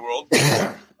Walt Disney World.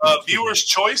 Viewer's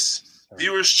Choice,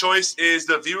 Viewer's choice is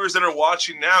the viewers that are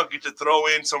watching now get to throw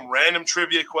in some random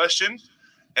trivia question,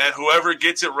 and whoever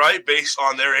gets it right based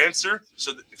on their answer.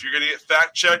 So if you're going to get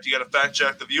fact checked, you got to fact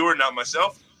check the viewer, not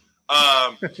myself.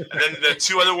 And then the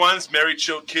two other ones, Marry,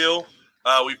 Chill, Kill.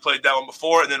 We played that one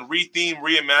before. And then Retheme,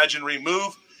 Reimagine,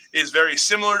 Remove is very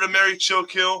similar to Marry, Chill,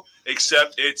 Kill,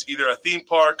 except it's either a theme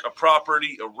park, a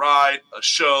property, a ride, a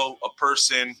show, a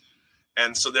person.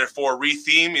 And so therefore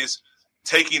Retheme is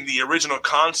taking the original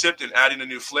concept and adding a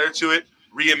new flair to it.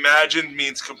 Reimagine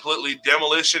means completely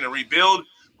demolition and rebuild.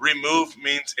 Remove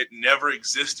means it never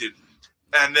existed.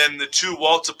 And then the two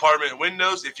Walt's apartment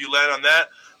windows, if you land on that,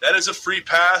 that is a free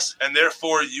pass, and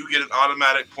therefore you get an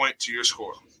automatic point to your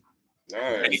score.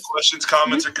 Nice. Any questions,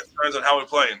 comments, or concerns on how we're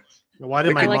playing? Why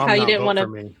did my mom not vote for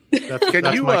me? That's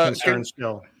my concern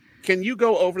still. Can you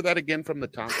go over that again from the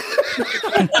top?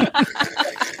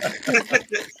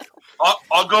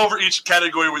 I'll go over each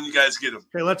category when you guys get them.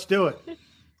 Okay, let's do it.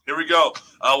 Here we go.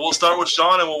 We'll start with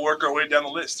Sean, and we'll work our way down the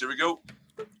list. Here we go.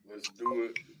 Let's do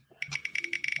it.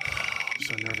 I'm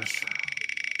so nervous.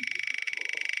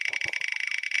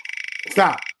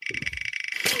 Stop.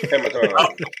 I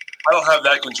don't have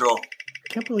that control.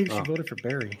 I can't believe she voted for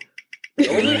Barry.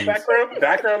 Only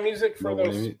background music for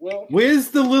those. Well, where's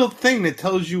the little thing that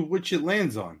tells you which it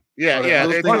lands on? Yeah, yeah.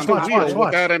 It's Watch.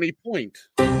 without any point.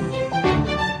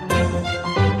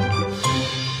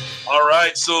 All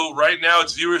right, so right now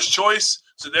it's viewer's choice.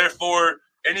 So therefore,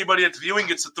 anybody that's viewing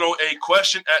gets to throw a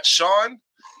question at Sean,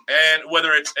 and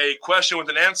whether it's a question with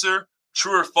an answer,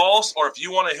 true or false, or if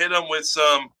you want to hit him with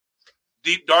some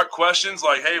deep, dark questions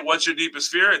like, hey, what's your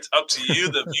deepest fear? It's up to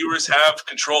you. The viewers have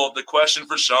control of the question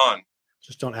for Sean.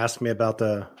 Just don't ask me about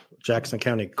the Jackson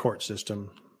County court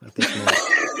system at this moment.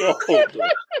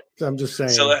 I'm just saying.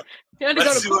 So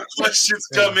let's see what questions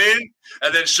come in,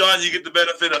 and then Sean, you get the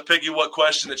benefit of picking what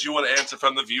question that you want to answer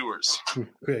from the viewers.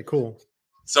 Okay, cool.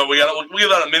 So we got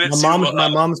about a minute. My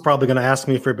mom's probably going to ask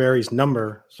me for Barry's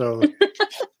number. So,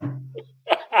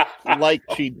 like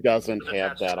she doesn't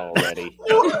have that already.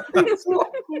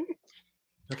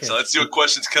 Okay. So let's see what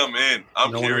questions come in.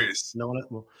 I'm curious.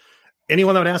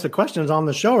 Anyone that would ask a question is on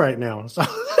the show right now. So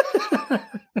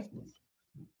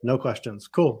no questions.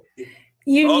 Cool.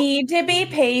 You need to be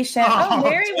patient.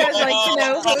 Mary would like to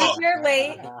know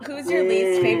who's your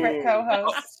least favorite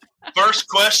co-host. First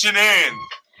question in.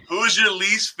 Who's your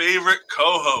least favorite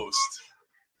co-host?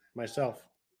 Myself.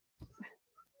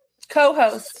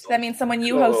 Co-host. That means someone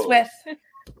you host with.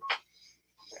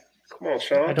 Come on,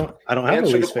 Sean. I don't have a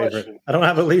least favorite. I don't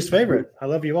have a least favorite. I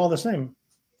love you all the same.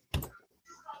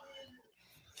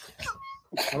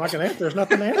 I'm not going to answer. There's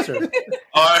nothing to answer.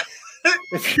 All right.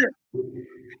 If you're...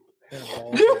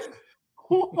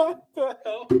 What the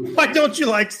hell? Why don't you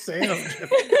like Sam?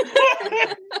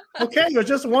 Okay, it was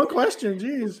just one question.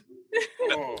 Jeez.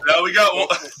 Now we got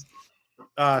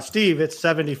one. Steve, it's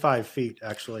 75 feet,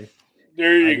 actually.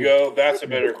 There you go. That's a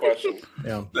better question.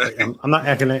 Yeah, I'm not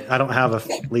acting. I don't have a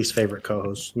least favorite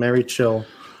co-host. Marry, Chill,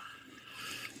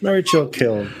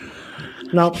 Kill.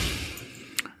 Nope.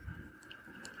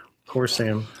 Poor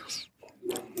Sam.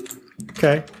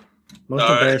 Okay. Most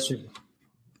embarrassing.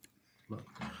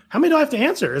 How many do I have to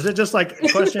answer? Is it just like a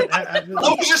question? I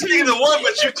was just thinking the one,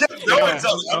 but you kept going. So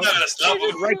I'm not going to stop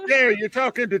him. Right there, you're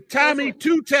talking to Tommy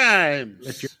 2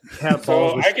 times.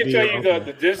 So I can tell you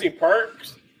the Disney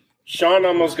parks, Sean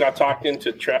almost got talked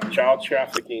into child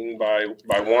trafficking by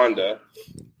Wanda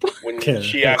when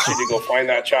she asked you to go find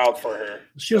that child for her.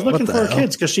 She was looking for her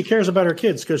kids because she cares about her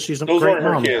kids because she's a great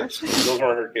mom. Those weren't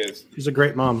her kids. She's a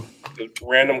great mom. The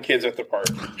random kids at the park,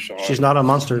 Sean. She's not a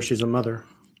monster. She's a mother.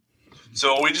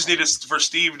 So we just need for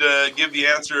Steve to give the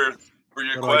answer for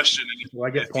your question. Do I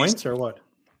get points or what?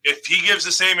 If he gives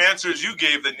the same answer as you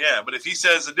gave, then yeah. But if he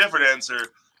says a different answer,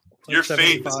 your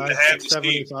fate is in the hands of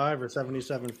Steve. 75 or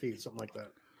 77 feet, something like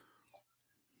that.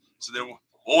 So then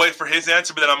we'll wait for his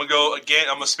answer, but then I'm going to go again.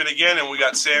 I'm going to spin again, and we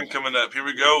got Sam coming up. Here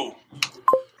we go.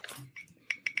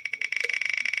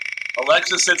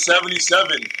 Alexa said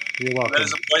 77. You're welcome. That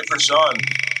is a point for Sean.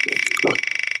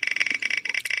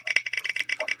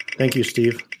 Thank you,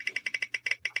 Steve.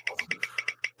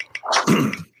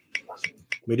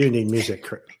 We do need music.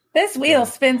 This wheel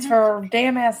spins for a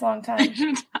damn ass long time.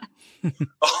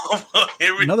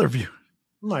 Another view.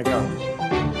 Oh my god.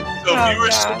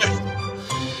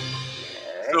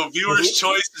 So viewers'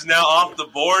 choice is now off the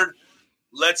board.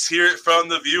 Let's hear it from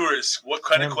the viewers. What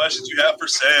kind of questions you have for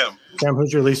Sam? Sam,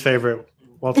 who's your least favorite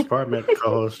Walt's Apartment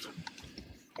co-host?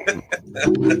 Here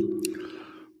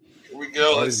we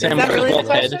go. Let's see. Is that really the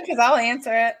question? Because I'll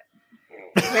answer it.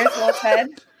 Where's Wolf's head?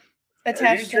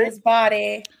 Attached to his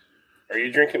body. Are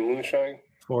you drinking moonshine?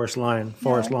 Forest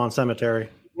Lawn Cemetery.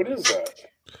 What is that?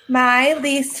 My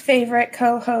least favorite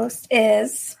co-host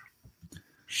is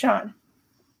Sean.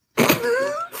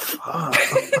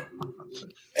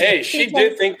 Hey, she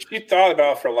thought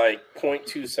about it for like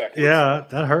 0.2 seconds. Yeah,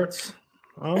 that hurts.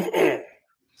 Well,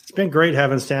 it's been great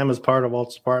having Sam as part of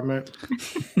Walt's apartment.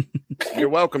 You're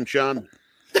welcome, Sean.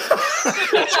 So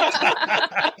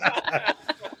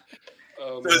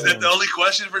is that the only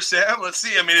question for Sam? Let's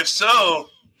see. I mean, if so,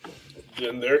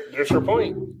 then there's her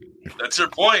point. That's her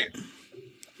point.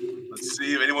 Let's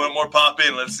see if anyone more pop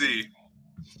in. Let's see.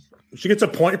 She gets a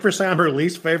point for Sam, her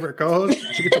least favorite co-host.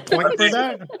 She gets a point for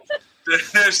that.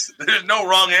 There's no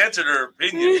wrong answer to her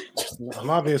opinion.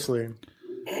 Obviously.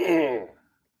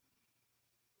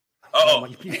 Oh,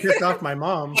 you pissed off my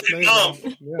mom. Mom.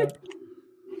 Yeah.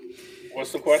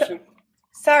 What's the question?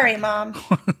 Sorry, Mom.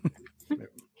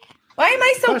 Why am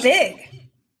I so big?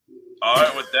 All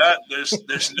right, with that, there's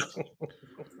no.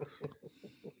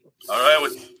 All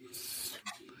right,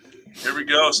 here we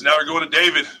go. So now we're going to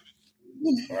David.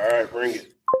 All right, bring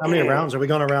it. How many rounds are we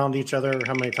going around each other?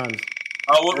 How many times?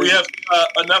 We have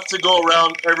enough to go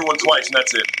around everyone twice, and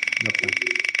that's it. Okay.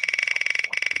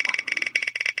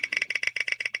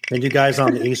 And you guys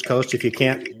on the East Coast, if you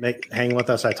can't hang with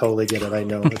us, I totally get it. I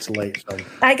know it's late. So.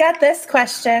 I got this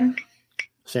question.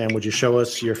 Sam, would you show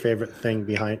us your favorite thing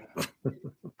behind?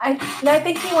 I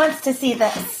think he wants to see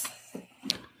this.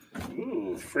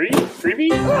 Ooh,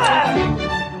 freebie?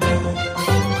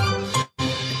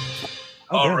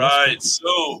 All right,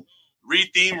 so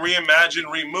retheme,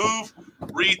 reimagine, remove.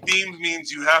 Retheme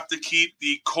means you have to keep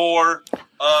the core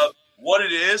of what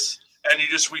it is, and you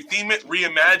just retheme it.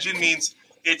 Reimagine means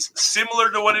it's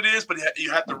similar to what it is, but you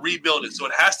have to rebuild it. So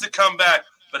it has to come back,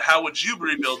 but how would you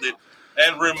rebuild it?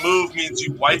 And remove means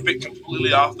you wipe it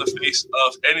completely off the face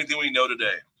of anything we know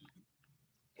today.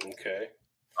 Okay.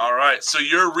 All right, so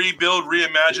your rebuild,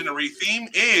 reimagine, and retheme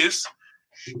is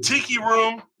Tiki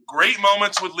Room, Great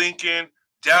Moments with Lincoln,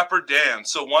 Dapper Dan.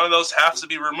 So one of those has to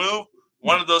be removed,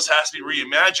 one of those has to be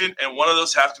reimagined, and one of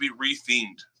those have to be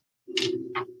rethemed.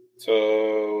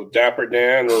 So Dapper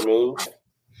Dan removed.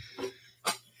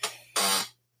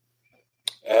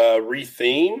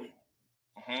 Retheme.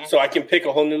 Mm-hmm. So I can pick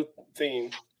a whole new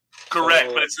theme.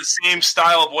 Correct, but it's the same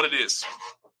style of what it is.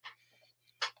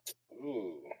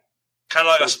 Ooh. Kind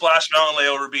of like a Splash Mountain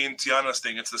layover being Tiana's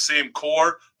thing. It's the same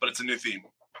core, but it's a new theme.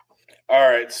 All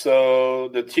right, so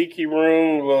the Tiki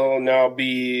Room will now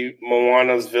be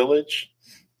Moana's Village.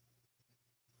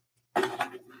 Do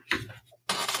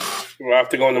I have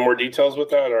to go into more details with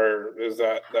that, or does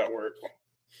that work?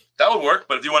 That would work,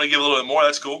 but if you want to give a little bit more,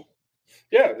 that's cool.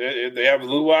 Yeah, they have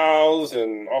luau's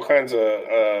and all kinds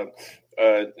of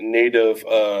native,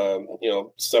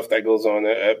 stuff that goes on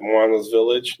at Moana's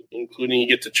Village, including you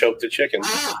get to choke the chicken.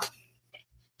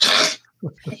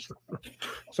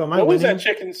 So what was the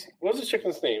chicken's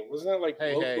name? Wasn't that like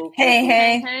Hey.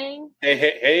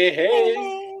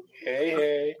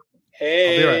 Hey.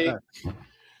 I'll be right back.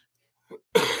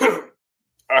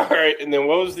 All right, and then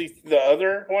what was the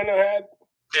other one I had?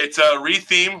 It's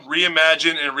retheme,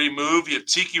 reimagine, and remove. You have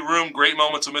Tiki Room, Great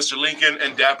Moments with Mr. Lincoln,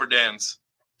 and Dapper Dan's.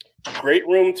 Great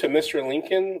Room to Mr.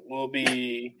 Lincoln will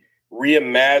be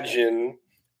reimagined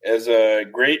as a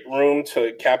Great Room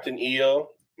to Captain EO,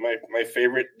 my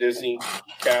favorite Disney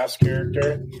cast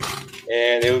character.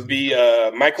 And it would be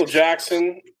Michael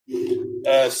Jackson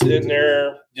sitting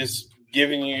there just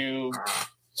giving you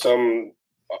some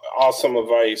awesome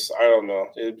advice. I don't know.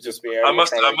 It would just be... I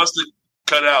must have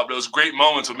cut out, but it was Great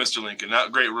Moments with Mr. Lincoln,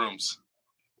 not Great Rooms.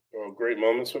 Oh, Great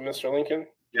Moments with Mr. Lincoln?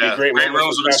 Yeah, Great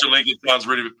Rooms with Mr. Lincoln sounds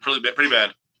pretty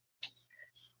bad.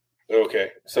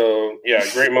 Okay, so yeah,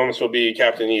 Great Moments will be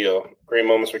Captain EO. Great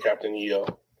Moments for Captain EO.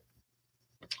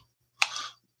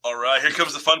 All right, here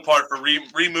comes the fun part for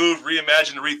removed,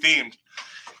 reimagined, and rethemed.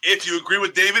 If you agree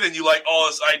with David and you like all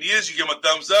his ideas, you give him a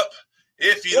thumbs up.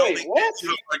 If you don't think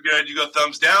you are good, you go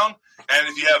thumbs down. And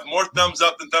if you have more thumbs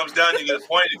up than thumbs down, you get a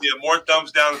point. If you have more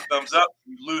thumbs down than thumbs up,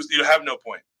 you have no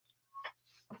point.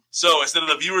 So instead of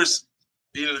the viewer's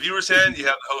hand, you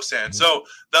have the host's hand. So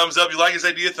thumbs up, you like his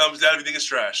idea. Thumbs down, everything is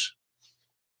trash.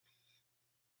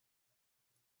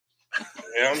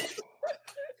 Yeah.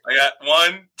 I got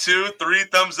 1, 2, 3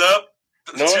 thumbs up.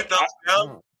 No, 2 thumbs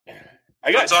down.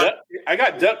 I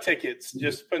got duck tickets.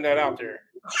 Just putting that out there.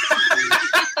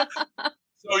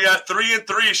 So we got 3 and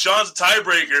 3. Sean's a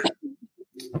tiebreaker.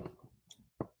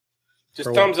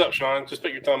 Just thumbs up, Sean. Just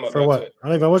put your thumb up. For what?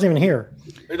 I wasn't even here.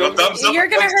 You're going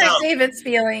to hurt David's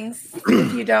feelings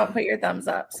if you don't put your thumbs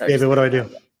up. So David, what do I do?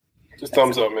 Just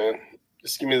thumbs up, man.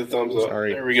 Just give me the thumbs up.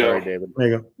 Sorry. There we go. Sorry, David. There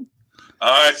you go. All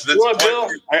right, so You want Bill?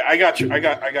 I got you. I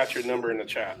got your number in the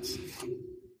chats.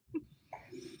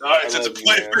 All right, so it's a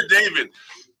play for David.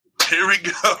 Here we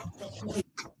go.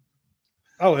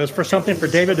 Oh, it was for something for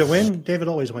David to win? David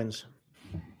always wins.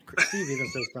 Steve even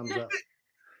says thumbs up.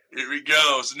 Here we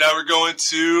go. So now we're going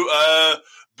to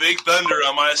Big Thunder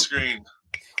on my screen.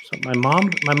 So my mom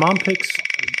picks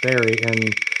Barry,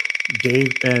 and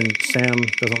Dave and Sam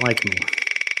doesn't like me.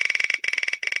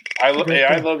 I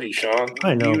love you, Sean.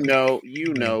 I know.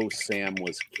 You know Sam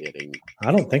was kidding.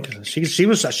 I don't think so. She's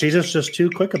just too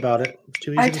quick about it. It's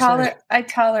too easy to say. I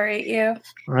tolerate you.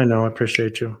 I know. I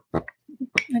appreciate you. I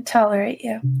tolerate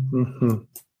you. Mm-hmm.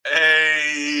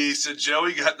 Hey, so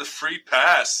Joey got the free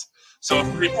pass. So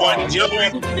 3 point to Joey.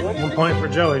 1 point for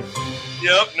Joey.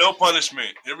 Yep, no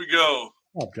punishment. Here we go.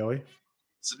 Oh, Joey.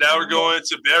 So now we're going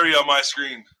to Barry on my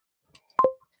screen.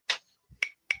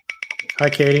 Hi,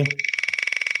 Katie.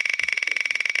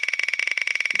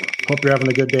 Hope you're having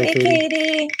a good day, Hey, Katie.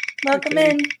 Katie. Welcome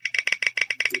in.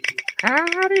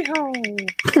 Howdy ho.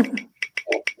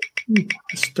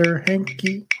 Mr.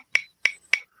 Hanky.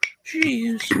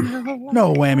 Jeez.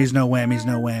 No whammies, no whammies,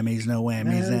 no whammies, no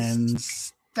whammies, and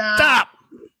stop.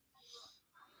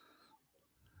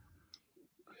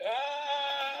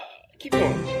 Keep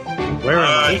going. Where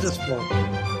am I? This for?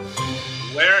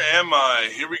 Where am I?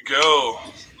 Here we go.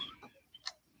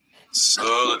 So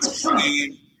let's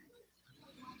see.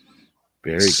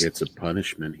 Barry gets a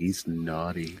punishment. He's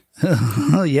naughty.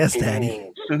 Oh, yes, Daddy.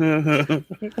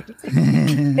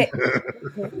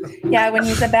 Yeah, when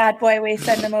he's a bad boy, we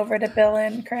send him over to Bill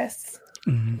and Chris.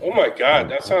 Oh my God,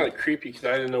 that sounded creepy because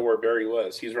I didn't know where Barry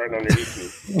was. He's right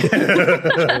underneath me.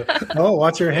 Oh,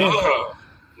 watch your hand.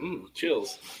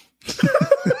 Chills.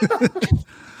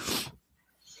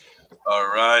 All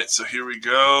right, so here we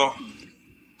go.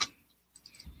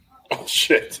 Oh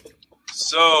shit.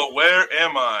 So where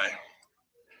am I?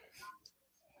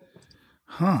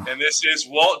 Huh. And this is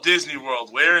Walt Disney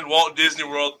World. Where in Walt Disney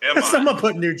World am I? Someone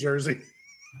put New Jersey.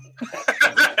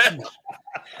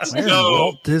 Where in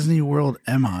Walt Disney World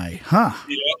am I? Huh.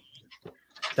 Yep.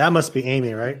 That must be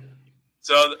Amy, right?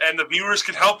 So, and the viewers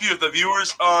can help you. If the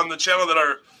viewers on the channel that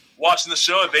are watching the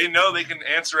show, if they know, they can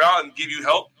answer out and give you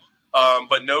help.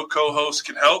 But no co-host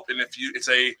can help. And if you,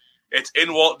 it's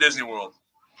in Walt Disney World.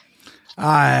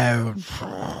 I'm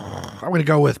going to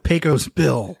go with Pecos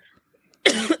Bill.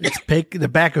 It's the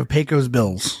back of Pecos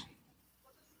Bills.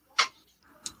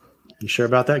 You sure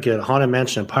about that? Get Haunted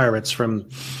Mansion and Pirates from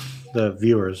the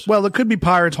viewers. Well, it could be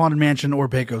Pirates, Haunted Mansion, or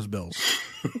Pecos Bills.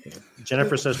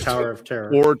 Jennifer says Tower of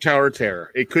Terror. Or Tower of Terror.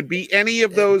 It could be any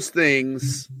of those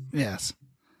things. Yes.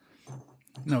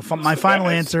 No, my final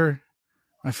answer.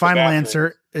 My final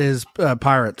answer is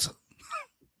Pirates.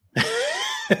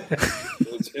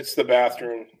 It's the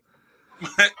bathroom.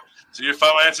 So your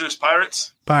final answer is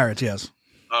Pirates? Pirates, yes.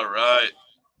 All right.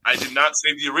 I did not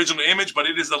save the original image, but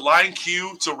it is the line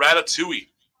cue to Ratatouille.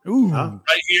 Ooh.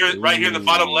 Right here in the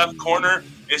bottom left corner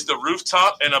is the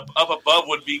rooftop, and up above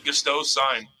would be Gusteau's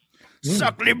sign.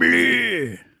 Sacre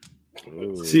bleu.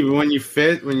 See, when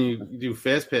you do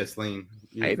fast pass lane,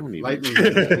 I don't even lightning,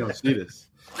 you don't see this.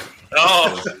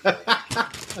 Oh,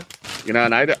 You know,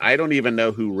 and I don't even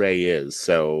know who Ray is,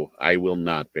 so I will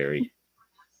not, Barry.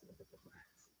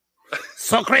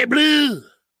 Sacre bleu.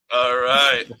 all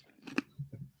right.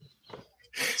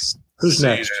 Who's See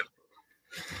next?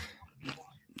 then.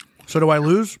 So do I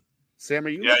lose? Sam, are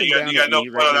you? Yeah, looking you down got at no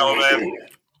me point on that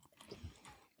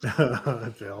now? one,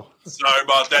 man. Bill. Sorry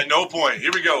about that. No point.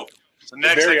 Here we go. So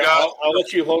next Barry, I got. I'll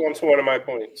let you hold on to one of my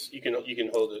points. You can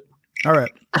hold it. All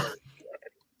right.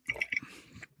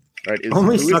 Right,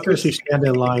 Only who is suckers this? who stand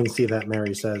in line see that,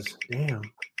 Mary says. Damn.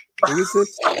 Who is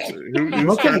this?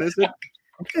 Whose turn is it?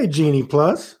 Okay, Genie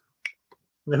Plus.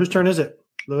 Now, whose turn is it?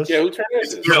 Lewis? Yeah, who turn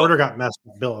is it? Your order got messed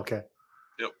with. Bill, okay.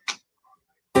 Yep.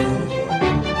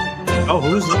 Oh,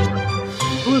 who's this?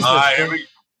 Who is All right, this?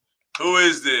 who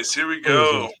is this? Here we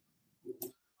go.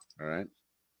 All right.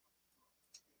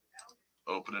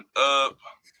 Open it up.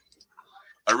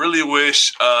 I really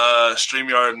wish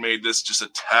StreamYard made this just a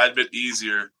tad bit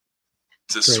easier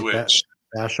to Great, switch.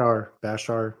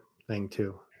 Bashar thing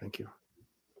too. Thank you.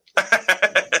 What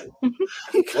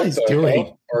the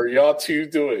hell are y'all two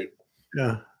doing?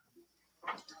 Yeah.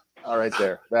 All right,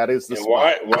 there. That is the And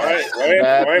spot.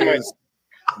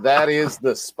 That is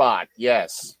the spot.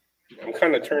 Yes. I'm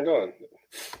kind of turned on.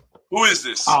 Who is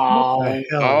this? Oh,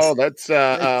 that's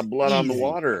Blood on the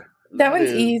Water. That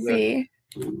one's is, easy.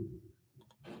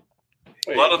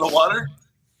 Blood on the Water?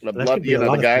 The That blood, could be a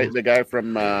lot of things. the guy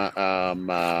from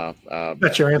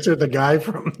That's your answer. The guy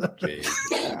from.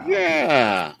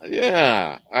 yeah. Look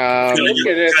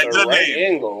at it at the right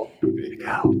angle. Big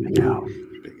Al. Big Al.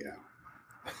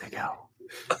 Big Al.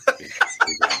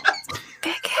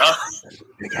 Big Al.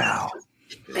 Big Al.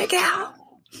 Big Al.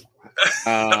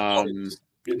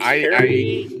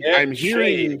 I'm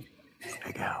hearing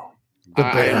Big Al. The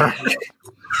bear.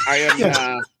 I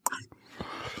am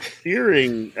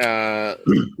hearing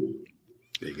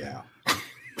Big Al.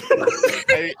 For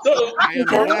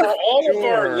all of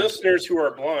our listeners who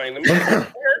are blind,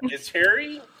 it's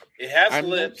hairy, it has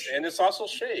lips, and it's also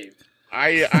shaved.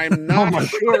 I'm not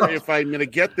sure if I'm going to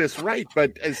get this right,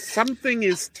 but something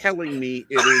is telling me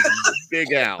it is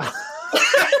Big Al.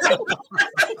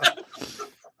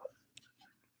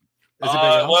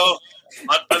 Well,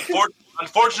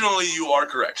 unfortunately, you are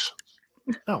correct.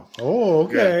 Oh,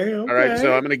 okay. All right,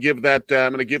 so I'm going to give that.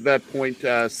 I'm going to give that point.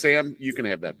 Sam, you can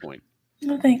have that point.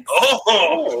 No, thanks.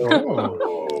 Oh,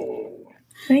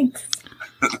 thanks.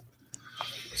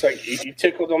 It's like you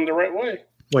tickled them the right way.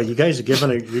 Wait, you guys are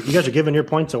giving your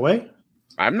points away?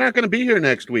 I'm not going to be here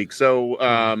next week, so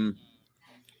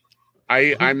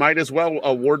I might as well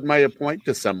award my point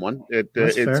to someone.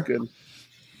 It's fair. good.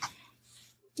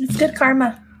 It's good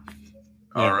karma.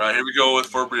 All right, here we go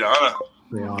for Brianna.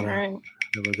 Brianna. All right.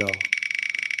 Here we go.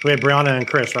 We have Brianna and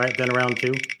Chris, right? Then round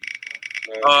 2?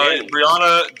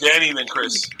 Brianna, Danny, then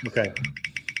Chris. Okay.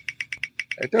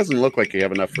 It doesn't look like you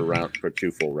have enough for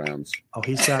 2 full rounds. Oh,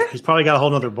 he's probably got a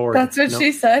whole nother board. That's what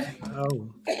she said.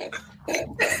 Oh.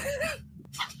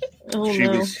 She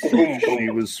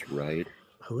was right.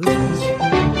 Who is this?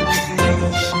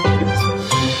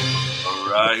 All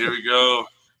right, here we go.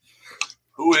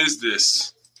 Who is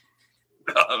this?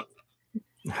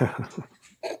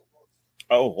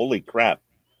 Oh, holy crap!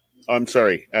 Oh, I'm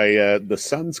sorry. The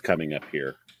sun's coming up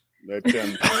here.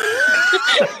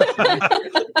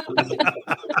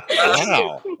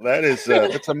 Wow,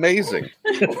 that's amazing.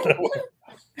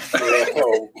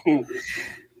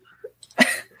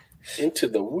 Into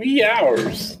the wee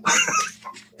hours.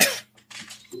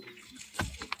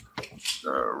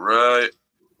 All right.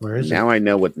 Where is now? I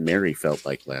know what Mary felt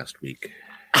like last week.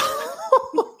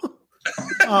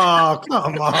 Oh,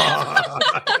 come on.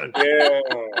 Yeah.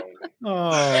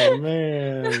 Oh,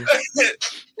 man.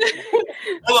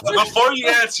 Hold on, before you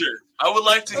answer, I would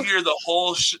like to hear the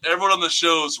whole everyone on the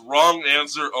show's wrong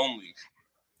answer only.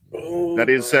 That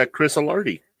is Chris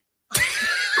Alardi.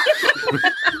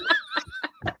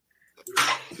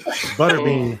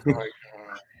 Butterbean.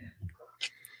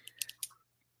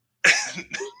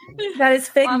 That is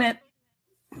Figment.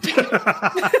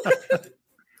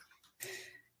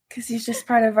 Because he's just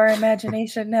part of our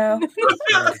imagination now.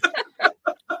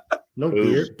 No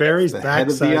beer. Barry's the head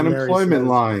of backside. the unemployment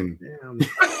line.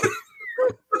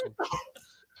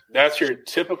 That's your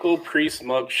typical priest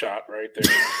mug shot right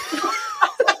there.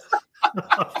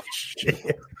 Oh,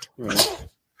 shit.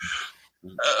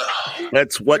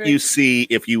 That's what you see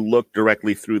if you look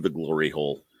directly through the glory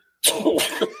hole.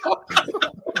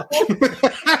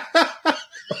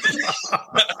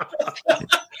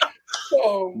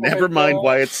 Never mind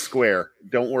why it's square.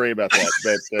 Don't worry about that.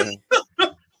 But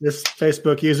this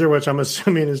Facebook user, which I'm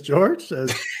assuming is George,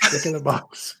 says "Stick in the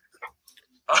box."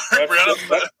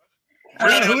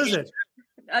 Brianna, who is it?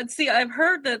 See, I've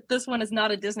heard that this one is not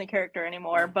a Disney character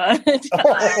anymore, but we're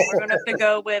going to have to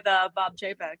go with Bob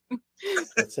Chapek.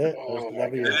 That's it.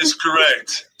 It is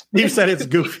correct. You said it's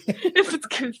Goofy. It's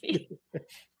Goofy.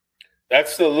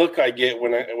 That's the look I get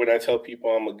when I tell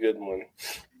people I'm a good one.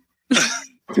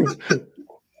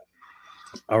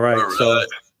 All right. So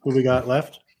who we got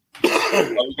left? We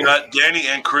got Danny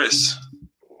and Chris.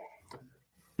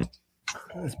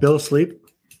 Is Bill asleep?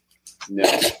 No,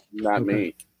 not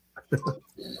me. All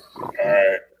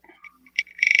right.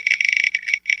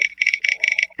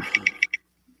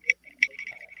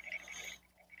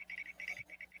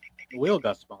 The wheel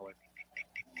got smaller.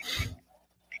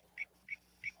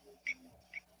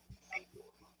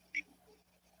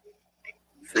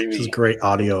 This is great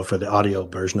audio for the audio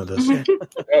version of this.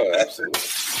 Oh, absolutely.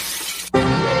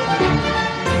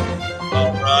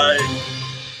 All right.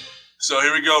 So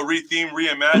here we go. Retheme,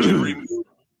 reimagine, remove.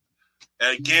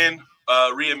 And again,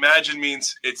 reimagine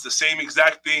means it's the same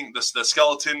exact thing, the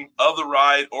skeleton of the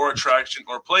ride or attraction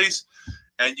or place,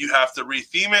 and you have to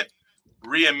retheme it.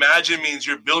 Reimagine means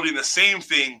you're building the same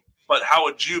thing, but how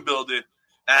would you build it?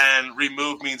 And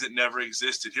remove means it never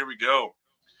existed. Here we go.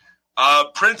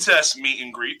 Princess meet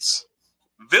and greets,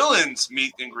 villains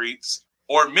meet and greets,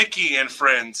 or Mickey and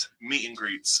friends meet and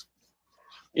greets.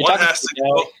 You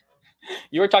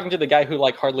were talking to the guy who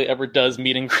like hardly ever does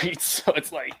meet and greets, so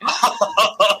it's like.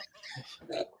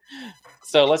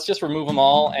 So let's just remove them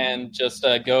all and just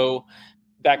go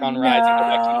back on rides and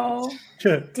go back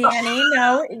to Danny,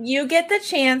 no, you get the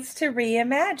chance to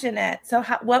reimagine it. So,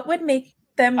 what would make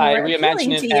them more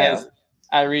appealing to you?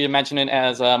 I reimagine it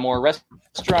as more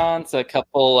restaurants, a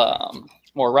couple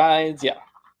more rides,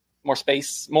 more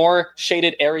space, more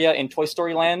shaded area in Toy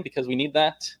Story Land because we need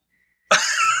that.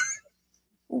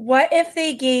 What if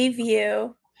they gave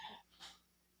you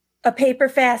a paper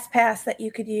fast pass that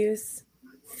you could use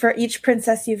for each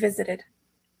princess you visited?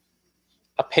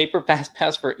 A paper fast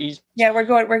pass for each. Yeah, we're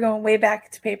going way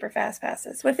back to paper fast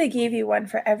passes. What if they gave you one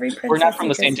for every princess? We're not from you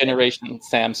the same visited? generation,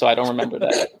 Sam, so I don't remember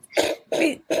that.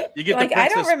 Wait, You get like the I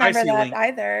don't Princess remember Spicy that link.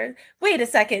 either. Wait a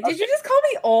second. Did you just call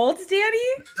me old, Danny?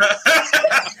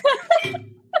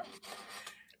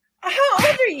 How old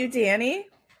are you, Danny?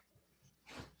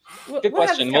 Good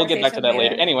question. We'll get back to that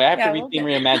later. Anyway, I have to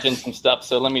reimagine some stuff.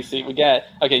 So let me see. We got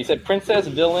you said princess,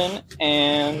 villain,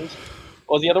 and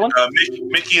what was the other one?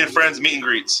 Mickey and Friends meet and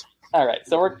greets. All right.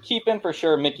 So we're keeping for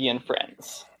sure Mickey and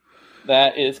Friends.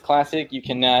 That is classic. You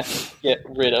cannot get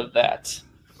rid of that.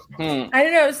 I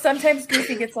don't know. Sometimes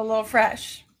Goofy gets a little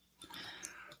fresh.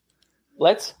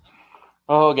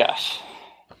 Oh gosh.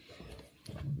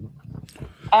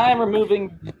 I'm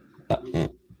removing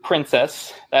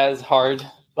Princess. That is hard,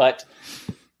 but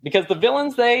because the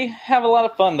villains, they have a lot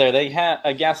of fun there. They have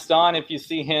Gaston, if you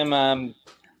see him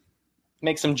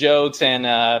make some jokes and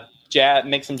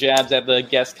make some jabs at the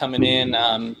guests coming in.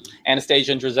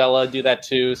 Anastasia and Drizella do that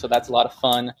too, so that's a lot of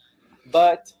fun.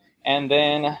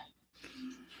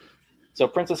 So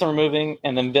Princess I'm removing,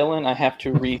 and then villain I have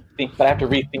to retheme, but I have to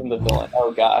retheme the villain.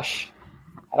 Oh gosh.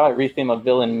 How do I retheme a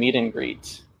villain meet and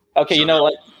greet? Okay, you know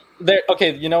what?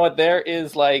 There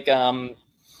is like the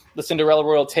Cinderella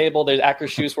Royal Table. There's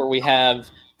Akershus where we have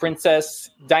princess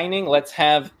dining. Let's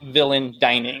have villain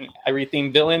dining. I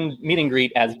retheme villain meet and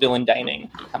greet as villain dining.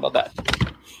 How about that?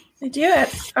 They do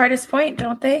at Artist Point,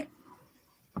 don't they?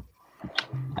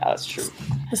 That's true.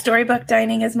 The storybook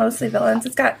dining is mostly villains.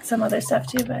 It's got some other stuff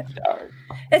too, but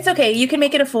it's okay. You can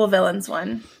make it a full villains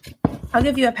one. I'll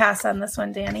give you a pass on this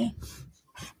one, Danny.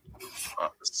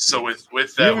 So with You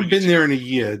that, haven't been there in a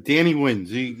year. Danny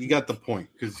wins. You got the point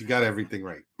because you got everything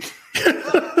right. Thank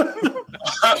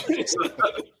you.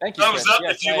 Thumbs up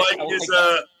if you like his.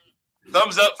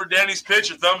 Thumbs up for Danny's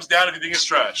pitch, or thumbs down if you think it's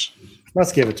trash.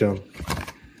 Let's give it to him.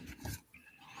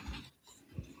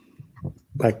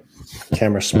 My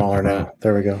camera's smaller now.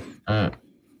 There we go.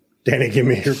 Danny, give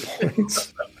me your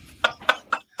points.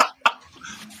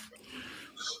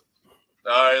 All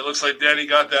right, it looks like Danny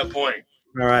got that point.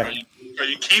 All right. Are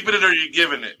you keeping it or are you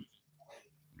giving it?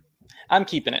 I'm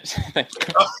keeping it. Thank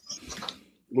you.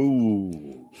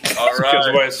 Ooh. All That's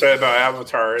right. what I said about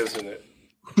Avatar, isn't it?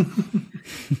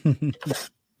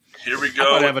 Here we I go.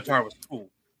 thought Avatar was cool.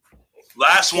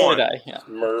 Last one.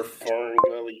 Murph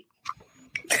Ferngully.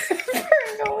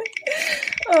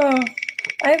 Oh,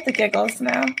 I have the giggles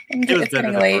now. It's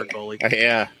getting late.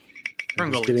 Yeah.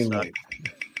 It's getting late.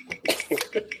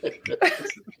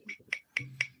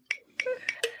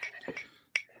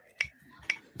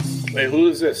 Wait, who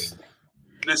is this?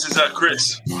 This is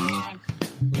Chris.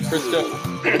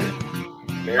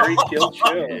 Mary Kill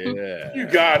Chill. Yeah. You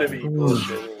gotta be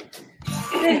bullshitting.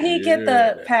 Did he get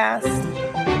the pass?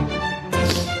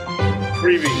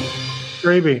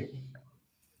 Freebie.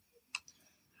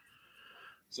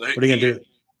 So What are you gonna do?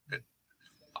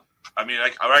 I mean,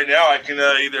 right now I can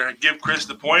either give Chris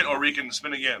the point, or we can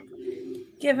spin again.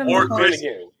 Give him Or the point.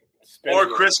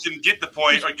 Chris can get the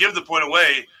point or give the point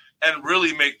away and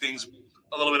really make things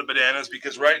a little bit of bananas,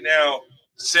 because right now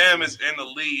Sam is in the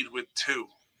lead with 2.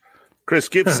 Chris,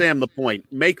 give Sam the point.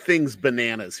 Make things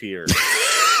bananas here.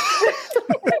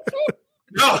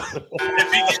 No,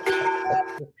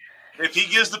 if he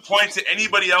gives the point to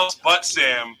anybody else but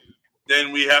Sam,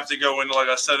 then we have to go into like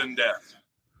a sudden death.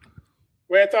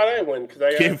 Wait, I thought I won because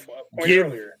I got a point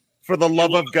earlier. For the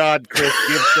love of God, Chris,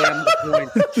 give Sam the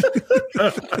point.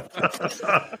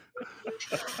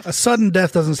 A sudden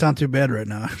death doesn't sound too bad right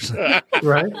now.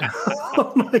 Right?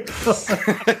 Oh my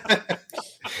god.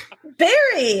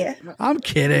 Barry! I'm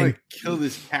kidding. I'm gonna kill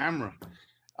this camera.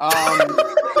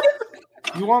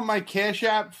 You want my Cash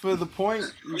App for the point?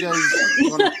 You guys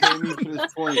want to pay me for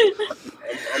this point?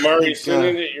 I'm already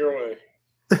sending it your way.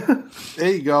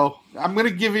 There you go. I'm gonna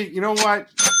give it. You know what?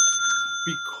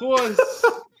 Because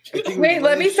Wait,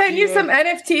 let me send you some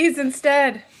NFTs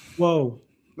instead. Whoa.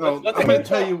 No, I'm going to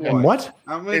tell you what. And what?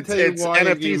 I'm going to It's tell you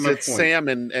why. NFTs. It's Sam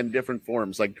in different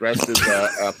forms, like dressed as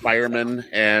a fireman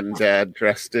and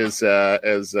dressed as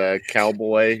a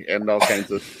cowboy and all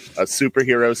kinds of a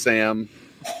superhero Sam.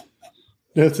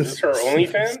 Is this her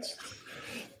OnlyFans?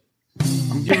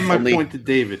 I'm giving my point to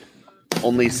David.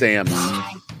 Only Sam's.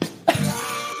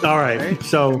 All right.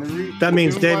 So that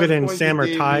means David and Sam are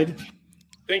tied.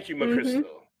 Thank you, McChrystal.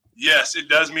 Yes, it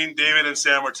does mean David and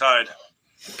Sam are tied.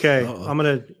 Okay. I'm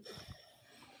going to.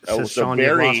 So Sean,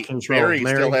 Barry Mary,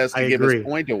 still has to I give agree. his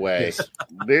point away. Yes.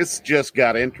 This just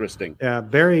got interesting. Yeah,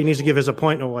 Barry needs to give his a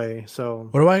point away. So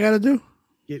What do I got to do?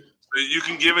 So you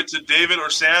can give it to David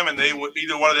or Sam, and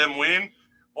either one of them win,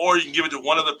 or you can give it to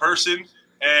one other person,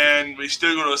 and we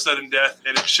still go to a sudden death,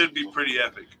 and it should be pretty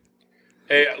epic.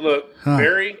 Hey, look,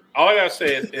 Barry. All I gotta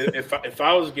say is, if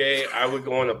I was gay, I would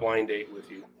go on a blind date with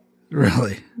you.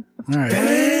 Really? All right.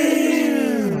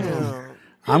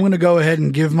 I'm going to go ahead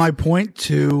and give my point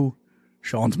to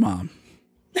Sean's mom.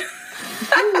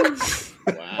 And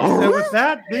with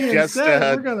that being Just,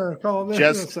 said, we're going to call this.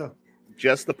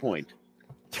 Just the point.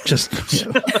 Just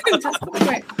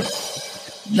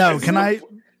no. Can I?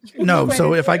 No.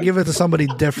 So if I give it to somebody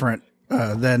different,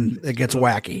 then it gets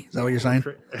wacky. Is that what you're saying?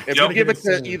 If you give it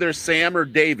to either Sam or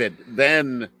David,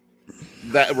 then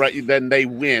they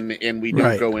win, and we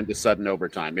don't go into sudden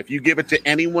overtime. If you give it to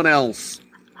anyone else,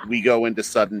 we go into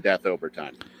sudden death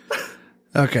overtime.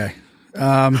 Okay.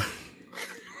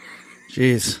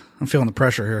 Jeez, I'm feeling the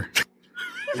pressure here.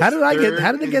 How did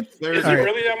it get? Is it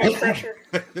really that much pressure?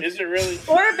 Is it really?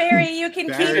 Or Barry, you can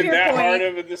keep Is it your that point. hard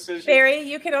of a decision? Barry,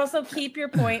 you can also keep your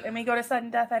point, and we go to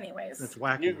sudden death anyways. That's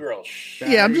wacky. New girl.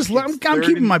 Yeah, I'm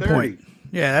keeping my point.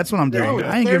 Yeah, that's what I'm doing. No,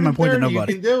 I ain't giving my point to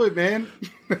nobody. You can do it, man.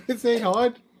 This ain't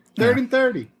hard. 30 and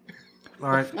 30.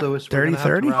 All right, Lewis.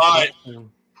 30-30? All right.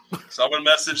 So I'm going to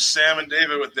message Sam and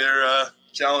David with their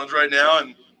challenge right now,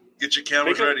 and get your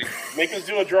cameras ready. Make us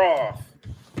do a draw.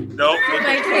 Nope.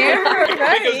 My camera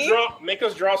ready. Make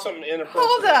us draw something inappropriate.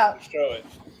 Hold up. Show it.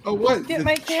 Oh, what? Get The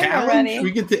my camera challenge? ready.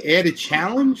 We get to add a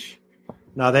challenge?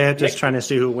 No, they're just trying to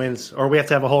see who wins, or we have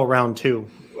to have a whole round 2.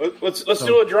 Let's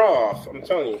do a draw off. I'm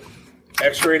telling you.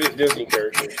 X-rated Disney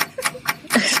characters.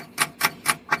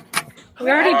 We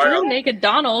already drew Naked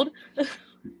Donald.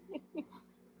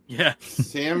 Yeah.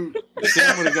 Sam would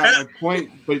have got my point,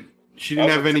 but she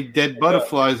didn't have any dead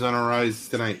butterflies on her eyes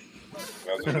tonight.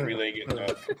 That's when the relay gets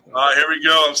done. All right, here we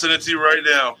go. I'm sending it to you right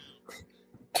now.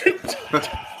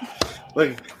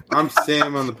 Look, I'm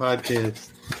Sam on the podcast.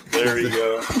 There we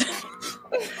go.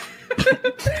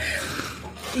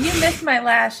 You missed my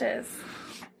lashes.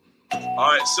 All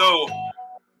right, so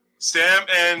Sam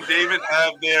and David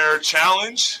have their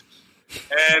challenge,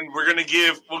 and we're going to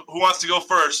give – who wants to go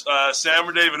first? Sam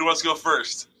or David? Who wants to go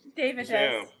first? David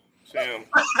Sam. All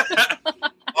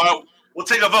right, we'll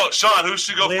take a vote. Sean, who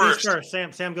should go Ladies first?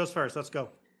 Sam goes first. Let's go.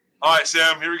 All right,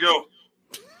 Sam, here we go.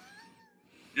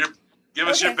 Give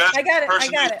us your best I got it.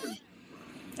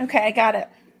 Okay, I got it.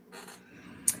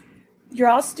 You're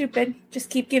all stupid. Just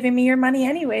keep giving me your money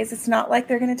anyways. It's not like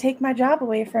they're going to take my job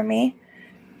away from me.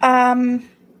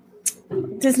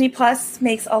 Disney Plus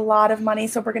makes a lot of money,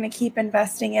 so we're going to keep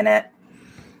investing in it.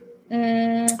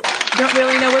 Don't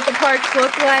really know what the parks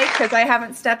look like because I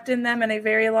haven't stepped in them in a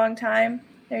very long time.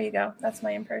 There you go. That's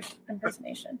my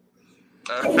impersonation.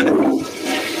 Damn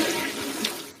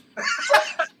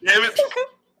it.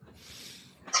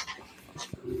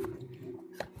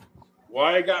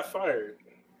 Why I got fired?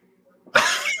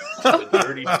 The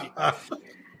dirty All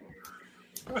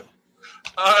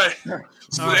right.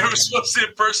 So they were supposed to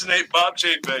impersonate Bob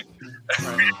Chapek.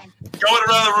 Going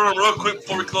around the room real quick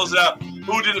before we close it out.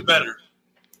 Who did it better?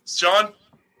 Sean?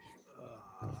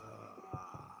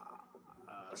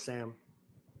 Sam.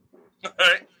 All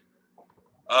right.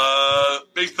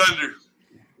 Big Thunder.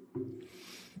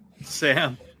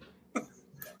 Sam.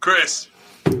 Chris.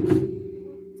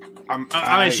 I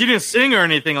mean, she didn't sing or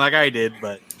anything like I did,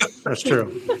 but that's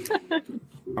true.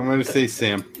 I'm going to say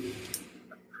Sam.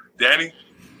 Danny?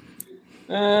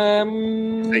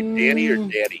 Say Danny or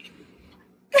Daddy?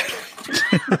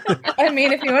 I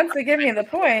mean, if he wants to give me the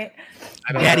point.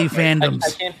 Daddy fandoms.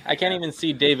 I can't even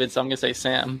see David, so I'm gonna say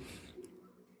Sam.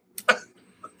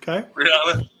 Okay.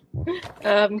 Rihanna?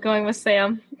 I'm going with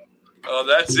Sam. Oh,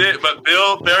 that's it. But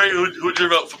Bill, Barry, who'd you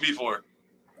vote for me for?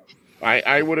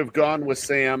 I would have gone with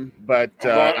Sam, but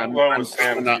I'm throwing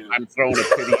a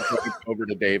pity over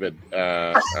to David,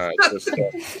 so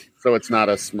it's not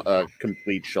a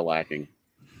complete shellacking.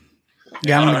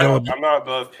 Yeah, I'm gonna go. I'm not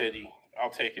above pity. I'll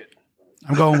take it.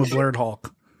 I'm going with Blurred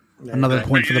Hulk. Another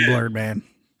point for the Blurred Man.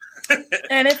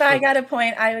 And if I got a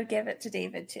point, I would give it to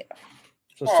David too.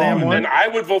 So Sam won. Then I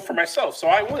would vote for myself, so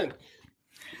I win.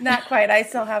 Not quite. I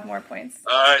still have more points.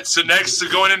 All right. So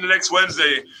going into next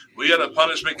Wednesday, we got a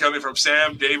punishment coming from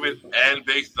Sam, David, and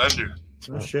Big Thunder.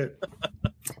 Oh shit.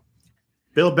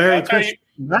 Bill, Barry, Chris,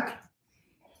 back.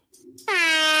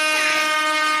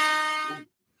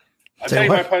 I'll tell you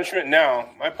my punishment now.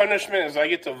 My punishment is I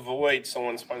get to void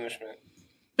someone's punishment.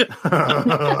 That's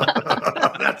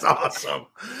awesome.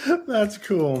 That's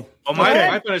cool. Well,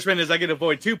 my punishment is I get to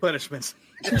avoid 2 punishments.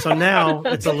 So now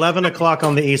it's 11 o'clock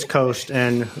on the East Coast,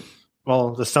 and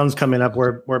well, the sun's coming up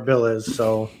where Bill is.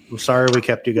 So I'm sorry we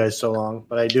kept you guys so long,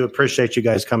 but I do appreciate you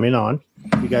guys coming on.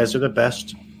 You guys are the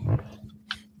best.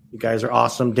 You guys are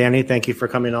awesome. Danny, thank you for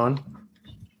coming on.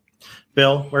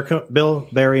 Bill, Bill,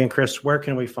 Barry, and Chris, where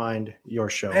can we find your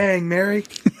show? Dang, Mary.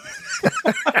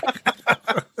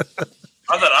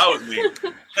 I thought I was me.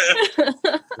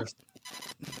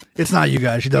 It's not you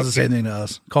guys. She doesn't say anything to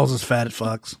us. Calls us fat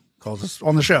fucks. Calls us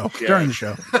on the show, during the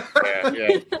show.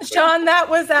 Yeah. Sean, that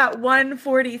was at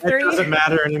 1:43. It doesn't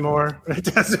matter anymore. It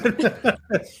doesn't.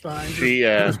 It's fine.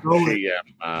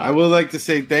 I would like to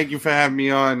say thank you for having me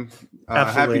on.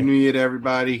 Happy New Year to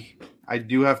everybody. I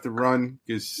do have to run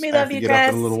because I have to get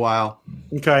up in a little while.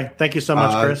 Okay. Thank you so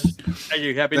much, Chris. Thank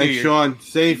you. Happy New Thanks, Year. Sean.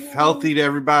 Safe, healthy to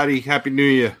everybody. Happy New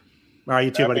Year. All right,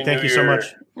 you too, buddy. Thank you so much.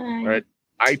 All right.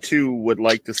 I too would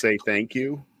like to say thank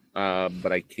you,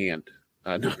 but I can't.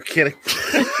 No, I'm kidding.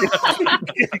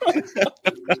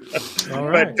 All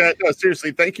right. But no,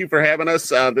 seriously, thank you for having us.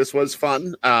 This was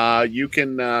fun. You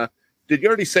can. Did you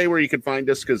already say where you can find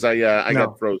us? Because I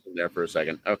got frozen there for a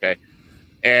second. Okay.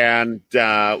 And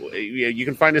you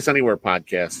can find us anywhere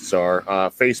podcasts are.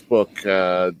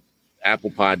 Facebook,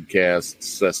 Apple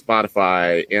Podcasts,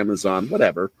 Spotify, Amazon,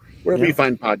 whatever. Wherever you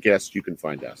find podcasts, you can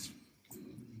find us.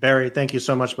 Barry, thank you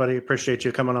so much, buddy. Appreciate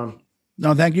you coming on.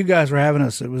 No, thank you guys for having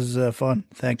us. It was fun.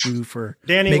 Thank you for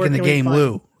Danny, making the game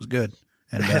Lou. It was good.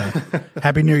 And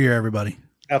Happy New Year, everybody.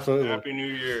 Absolutely. Happy New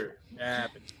Year. Yeah,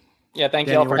 thank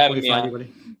Danny, you all for where can having we me find on. you,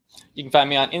 buddy? You can find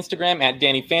me on Instagram at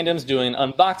Danny Fandoms, doing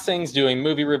unboxings, doing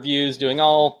movie reviews, doing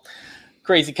all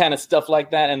crazy kind of stuff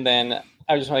like that. And then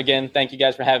I just want to, again, thank you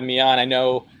guys for having me on. I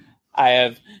know I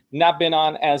have not been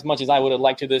on as much as I would have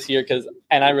liked to this year,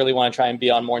 and I really want to try and be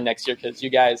on more next year because you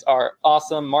guys are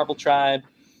awesome. Marvel Tribe,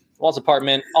 Walt's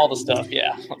Apartment, all the stuff.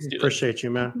 Yeah, let's do Appreciate you,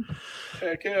 man.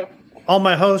 Heck yeah. All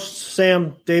my hosts,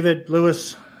 Sam, David,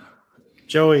 Lewis,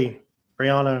 Joey,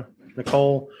 Brianna,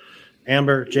 Nicole,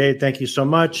 Amber, Jade, thank you so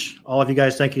much. All of you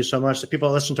guys, thank you so much. The people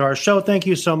that listen to our show, thank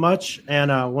you so much.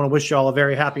 And I want to wish you all a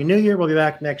very happy New Year. We'll be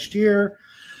back next year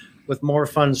with more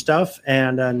fun stuff.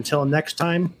 And until next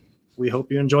time, we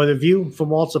hope you enjoy the view from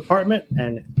Walt's apartment.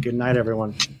 And good night,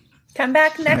 everyone. Come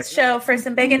back next show for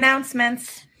some big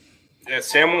announcements. Yeah,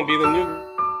 Sam will be the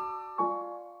new.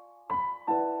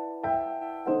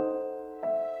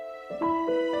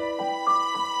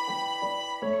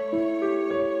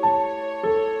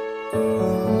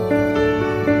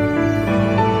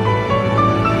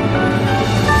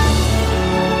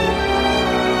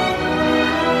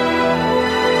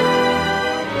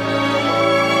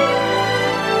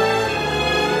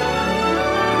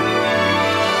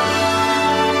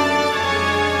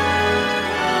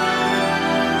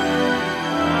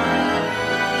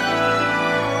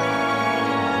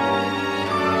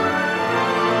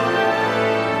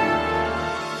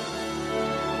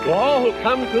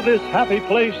 Come to this happy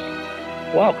place,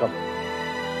 welcome.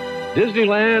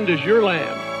 Disneyland is your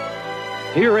land.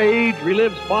 Here age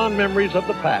relives fond memories of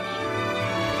the past,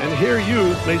 and here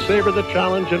youth may savor the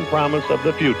challenge and promise of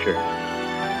the future.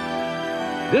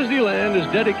 Disneyland is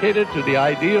dedicated to the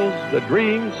ideals, the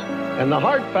dreams, and the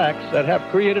hard facts that have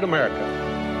created America,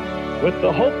 with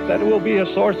the hope that it will be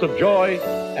a source of joy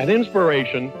and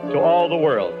inspiration to all the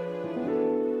world.